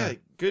 So, Yeah,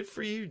 good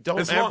for you. Don't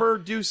As long- ever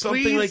do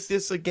something please. like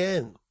this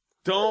again.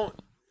 Don't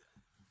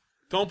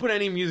put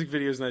any music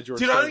videos in that George.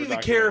 Dude, I don't Stover even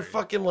care if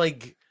documentary. fucking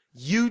like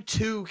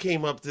U2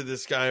 came up to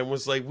this guy and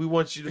was like, "We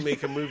want you to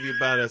make a movie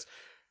about us."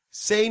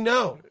 Say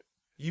no.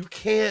 You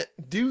can't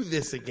do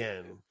this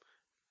again.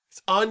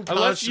 It's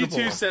Unless you unconscionable.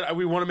 two said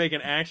we want to make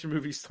an action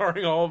movie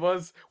starring all of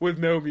us with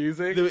no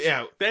music,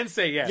 Yeah, then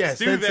say yes. Yes,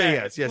 do then that. say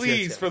yes, yes,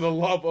 Please, yes. for the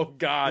love of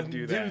God,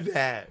 do that. Do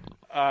that.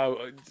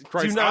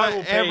 Christ, Do not I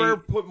will pay- ever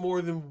put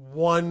more than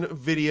one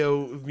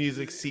video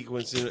music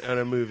sequence in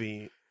a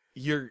movie.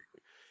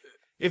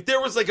 If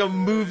there was like a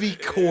movie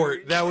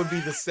court, that would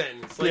be the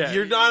sentence. Like Yeah.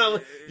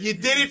 you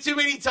did it too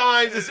many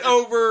times. It's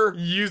over.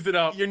 used it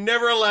up. You're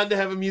never allowed to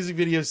have a music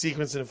video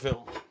sequence in a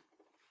film.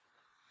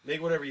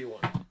 Make whatever you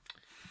want.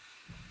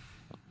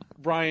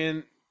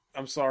 Brian,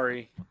 I'm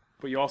sorry,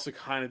 but you also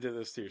kind of did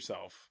this to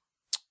yourself.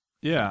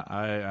 Yeah,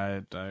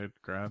 I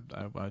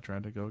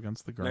tried to go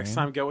against the grain. Next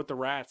time, go with the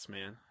Rats,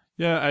 man,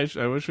 Yeah,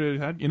 I wish we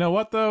had. You know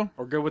what though?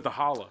 or go with the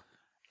Holla.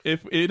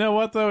 If you know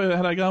what though,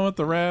 had I gone with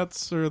the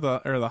Rats or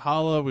the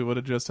Holla, we would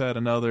have just had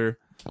another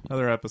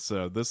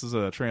episode. This is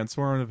a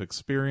transformative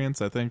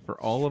experience, I think, for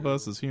all of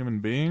us as human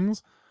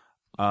beings,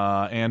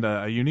 and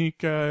a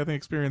unique, I think,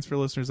 experience for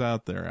listeners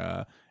out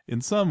there. In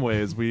some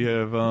ways, we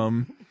have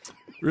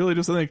really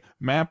just, I think,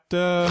 mapped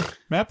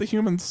the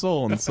human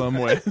soul in some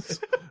ways.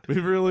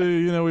 We've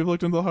really, we've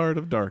looked into the heart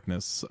of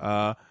darkness.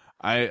 I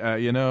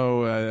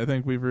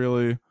think we've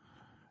really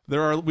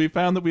we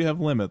found that we have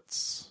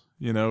limits.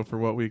 For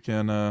what we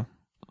can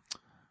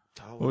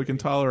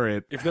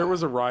tolerate. If there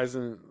was a Rise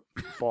and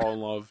Fall in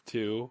Love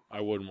 2, I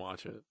wouldn't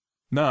watch it.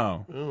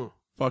 No, Mm,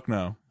 fuck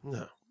no.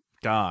 no.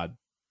 God,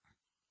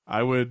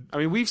 I would. I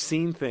mean, we've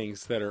seen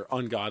things that are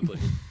ungodly.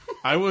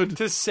 I would.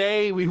 To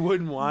say we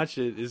wouldn't watch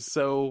it is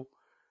so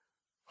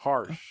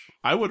harsh.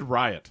 I would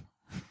riot.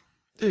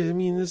 Dude, I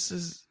mean,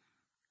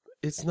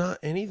 it's not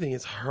anything.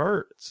 It's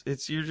hurts.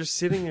 You're just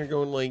sitting there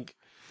going like,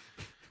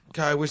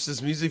 God, I wish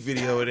this music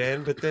video would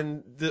end, but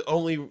then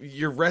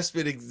your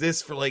respite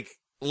exists for like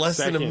less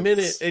than a Seconds.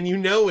 minute, and you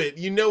know it.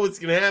 You know what's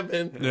gonna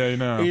happen. Yeah,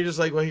 And you're just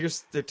like, well,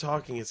 they're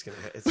talking. It's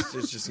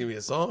just gonna be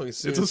a song. As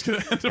soon It's just gonna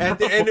end at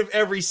the end of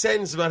every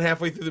sentence, about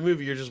halfway through the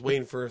movie, you're just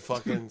waiting for a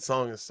fucking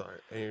song to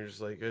start, and you're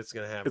just like, it's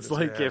gonna happen. It's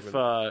like if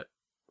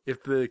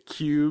the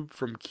Cube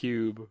from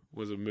Cube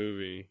was a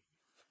movie.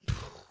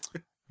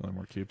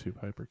 more Cube 2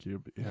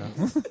 Hypercube. Yeah.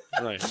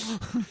 Right.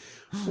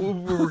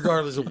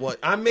 regardless of what,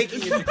 I'm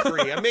making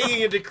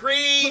a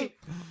decree.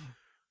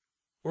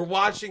 We're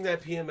watching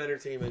that PM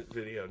Entertainment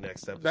video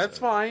next episode. That's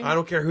fine. I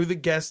don't care who the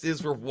guest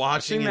is. We're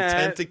watching Watching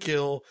Intent that. to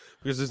Kill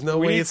because there's no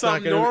We way need it's not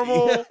something going to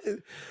normal.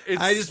 be.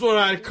 I just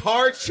want a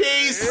car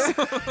chase.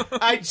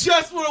 I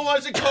just want to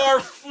watch a car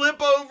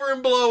flip over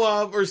and blow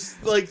up or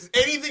like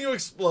anything to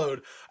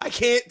explode. I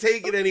can't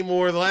take it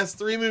anymore. The last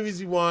 3 movies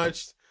we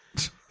watched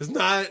is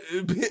not.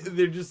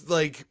 They're just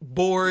like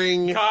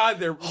boring, God,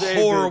 they're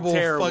horrible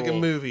terrible.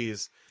 fucking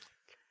movies.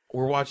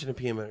 We're watching a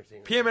PM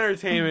Entertainment. PM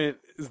Entertainment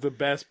is the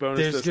best bonus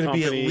There's disc going to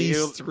be company. at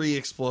least 3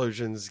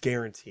 explosions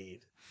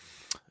guaranteed.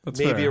 That's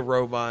Maybe fair. a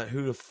robot.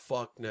 Who the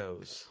fuck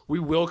knows? We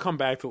will come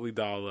back to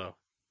Lidal, though.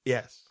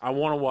 Yes. I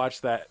want to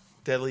watch that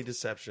Deadly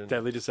Deception.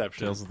 Deadly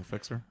Deception. Tales of the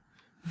Fixer.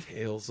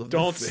 Tales of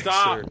Don't the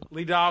stop. Fixer.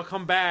 Lidal,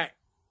 come back.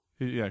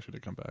 He actually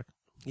did come back.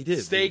 He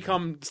did.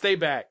 Stay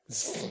back.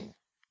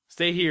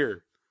 Stay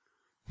here.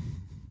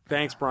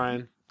 Thanks,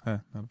 Brian.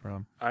 Not a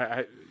problem.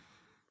 I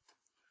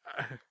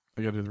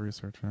I gotta do the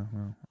research now.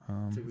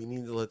 No. Do we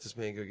need to let this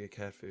man go get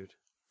cat food?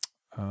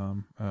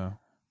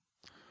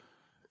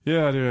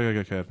 Yeah, I do. I gotta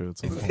get cat food at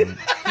some point.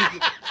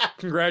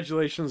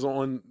 congratulations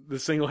on the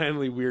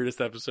single-handedly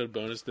weirdest episode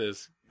bonus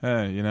disc.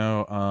 Hey,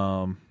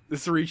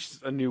 This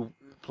reached a new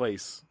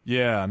place.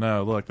 yeah,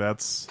 no, look,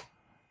 that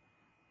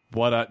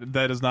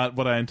is not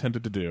what I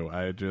intended to do.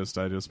 I just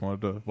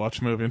wanted to watch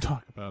a movie and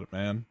talk about it,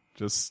 man.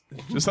 Just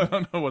I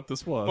don't know what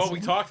this was. But we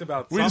talked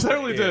about We something.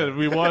 certainly did.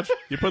 We watched.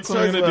 You put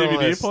something in a Talked about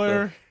all DVD that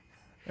player,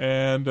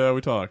 and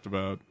we talked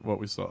about what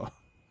we saw.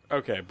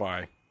 Okay,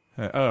 bye.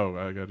 Hey,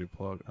 I gotta do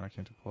plug. I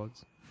can't do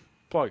plugs.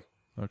 Plug.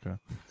 Okay.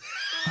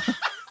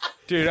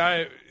 Dude,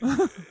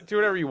 do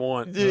whatever you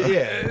want. Yeah.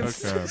 Okay,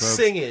 that's-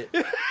 Sing it.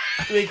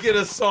 Make it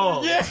a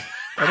song. Yeah.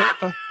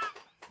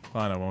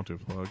 Fine, I won't do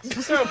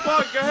plugs. So,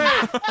 plug, go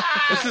ahead.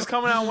 This is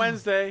coming out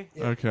Wednesday.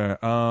 Okay.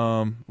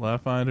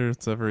 Laugh Finder.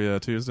 It's every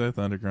Tuesday at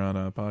the Underground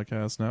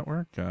Podcast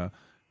Network.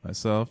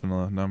 Myself and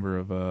a number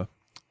of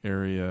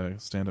area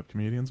stand-up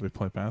comedians. We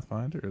play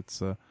Pathfinder.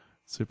 It's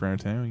super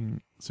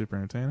entertaining. Super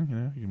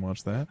entertaining. You can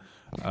watch that.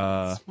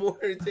 It's more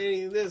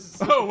entertaining than this.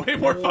 Oh, way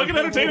more fucking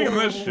entertaining than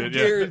this shit.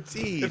 Yeah.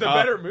 Guaranteed. It's a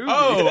better movie.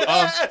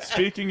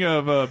 Speaking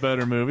of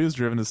better movies,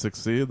 Driven to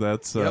Succeed.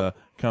 That's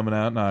coming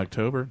out in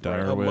October.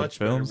 Direwolf much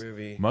better Films.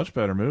 movie. Much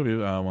better movie.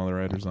 One of the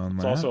writers on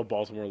It's that. also a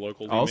Baltimore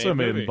local. Also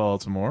made movie. in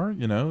Baltimore.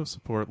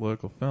 Support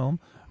local film.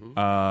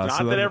 Not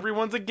so that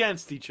everyone's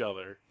against each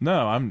other.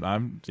 No,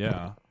 I'm.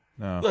 Yeah.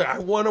 No. Look, I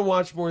want to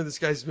watch more of this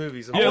guy's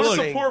movies. I want to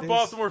saying support this-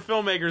 Baltimore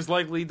filmmakers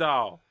like Lee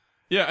Dahl.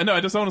 Yeah, no,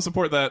 I just want to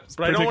support that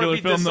But I don't particular want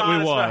to be film that we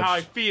dishonest about how I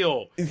watched.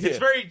 feel. It's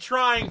very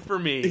trying for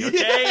me,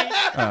 okay?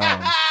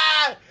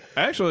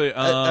 Actually,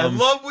 I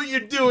love what you're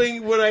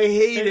doing when I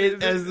hate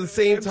it at the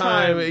same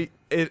time. time.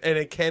 And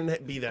it can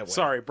be that way.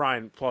 Sorry,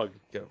 Brian, plug.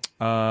 Go.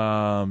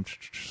 so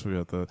we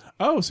got the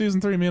season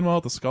 3. Meanwhile,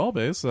 at the Skull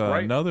Base,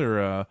 Right.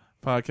 another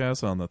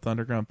podcast on the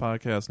Thunderground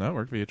Podcast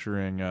Network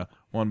featuring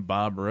one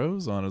Bob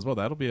Rose on as well.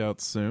 That'll be out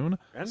soon.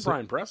 And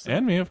Brian Preston.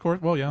 And me, of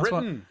course. Well, yeah, that's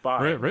Written why-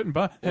 by. written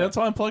by. Yeah, that's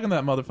why I'm plugging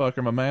that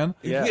motherfucker, my man.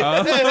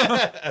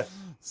 Yeah.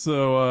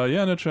 So,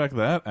 no, check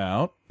that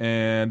out.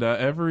 And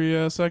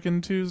every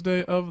second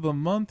Tuesday of the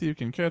month, you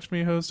can catch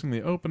me hosting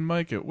the open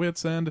mic at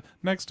Wits End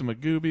next to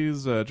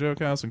Magoobies, Joke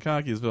House in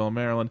Cockeysville,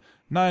 Maryland,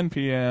 9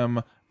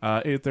 p.m.,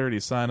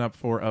 8:30. Sign up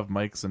for Of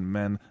Mics and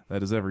Men.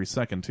 That is every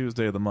second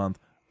Tuesday of the month.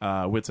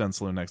 Wits End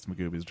Saloon next to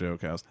Magoobies,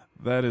 Joke House.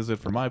 That is it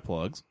for my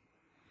plugs.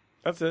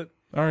 That's it.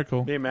 All right,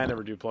 cool. Me and Matt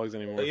never do plugs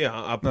anymore. Yeah,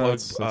 I'll plug.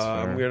 that's fair.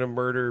 I'm going to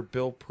murder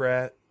Bill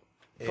Pratt.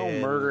 Don't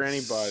and- murder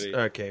anybody.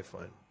 Okay,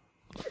 fine.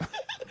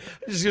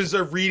 I'm just going to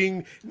start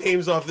reading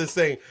names off this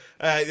thing.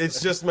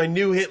 It's just my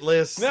new hit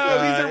list. No,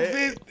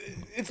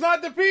 it's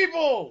not the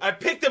people. I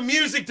picked a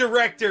music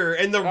director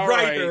and the All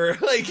writer.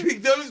 Like,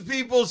 those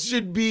people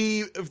should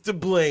be to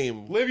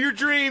blame. Live your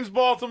dreams,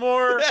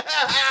 Baltimore.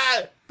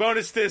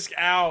 Bonus disc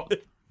out.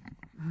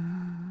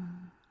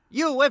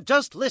 You have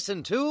just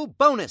listened to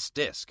Bonus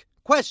Disc.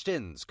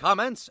 Questions,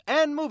 comments,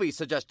 and movie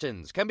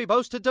suggestions can be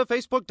posted to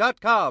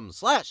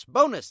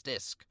Facebook.com/Bonus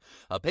Disc.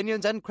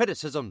 Opinions and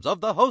criticisms of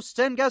the hosts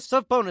and guests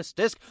of Bonus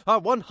Disc are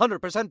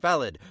 100%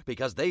 valid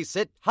because they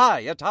sit high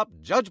atop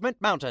Judgment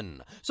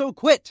Mountain. So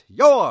quit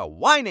your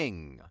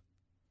whining.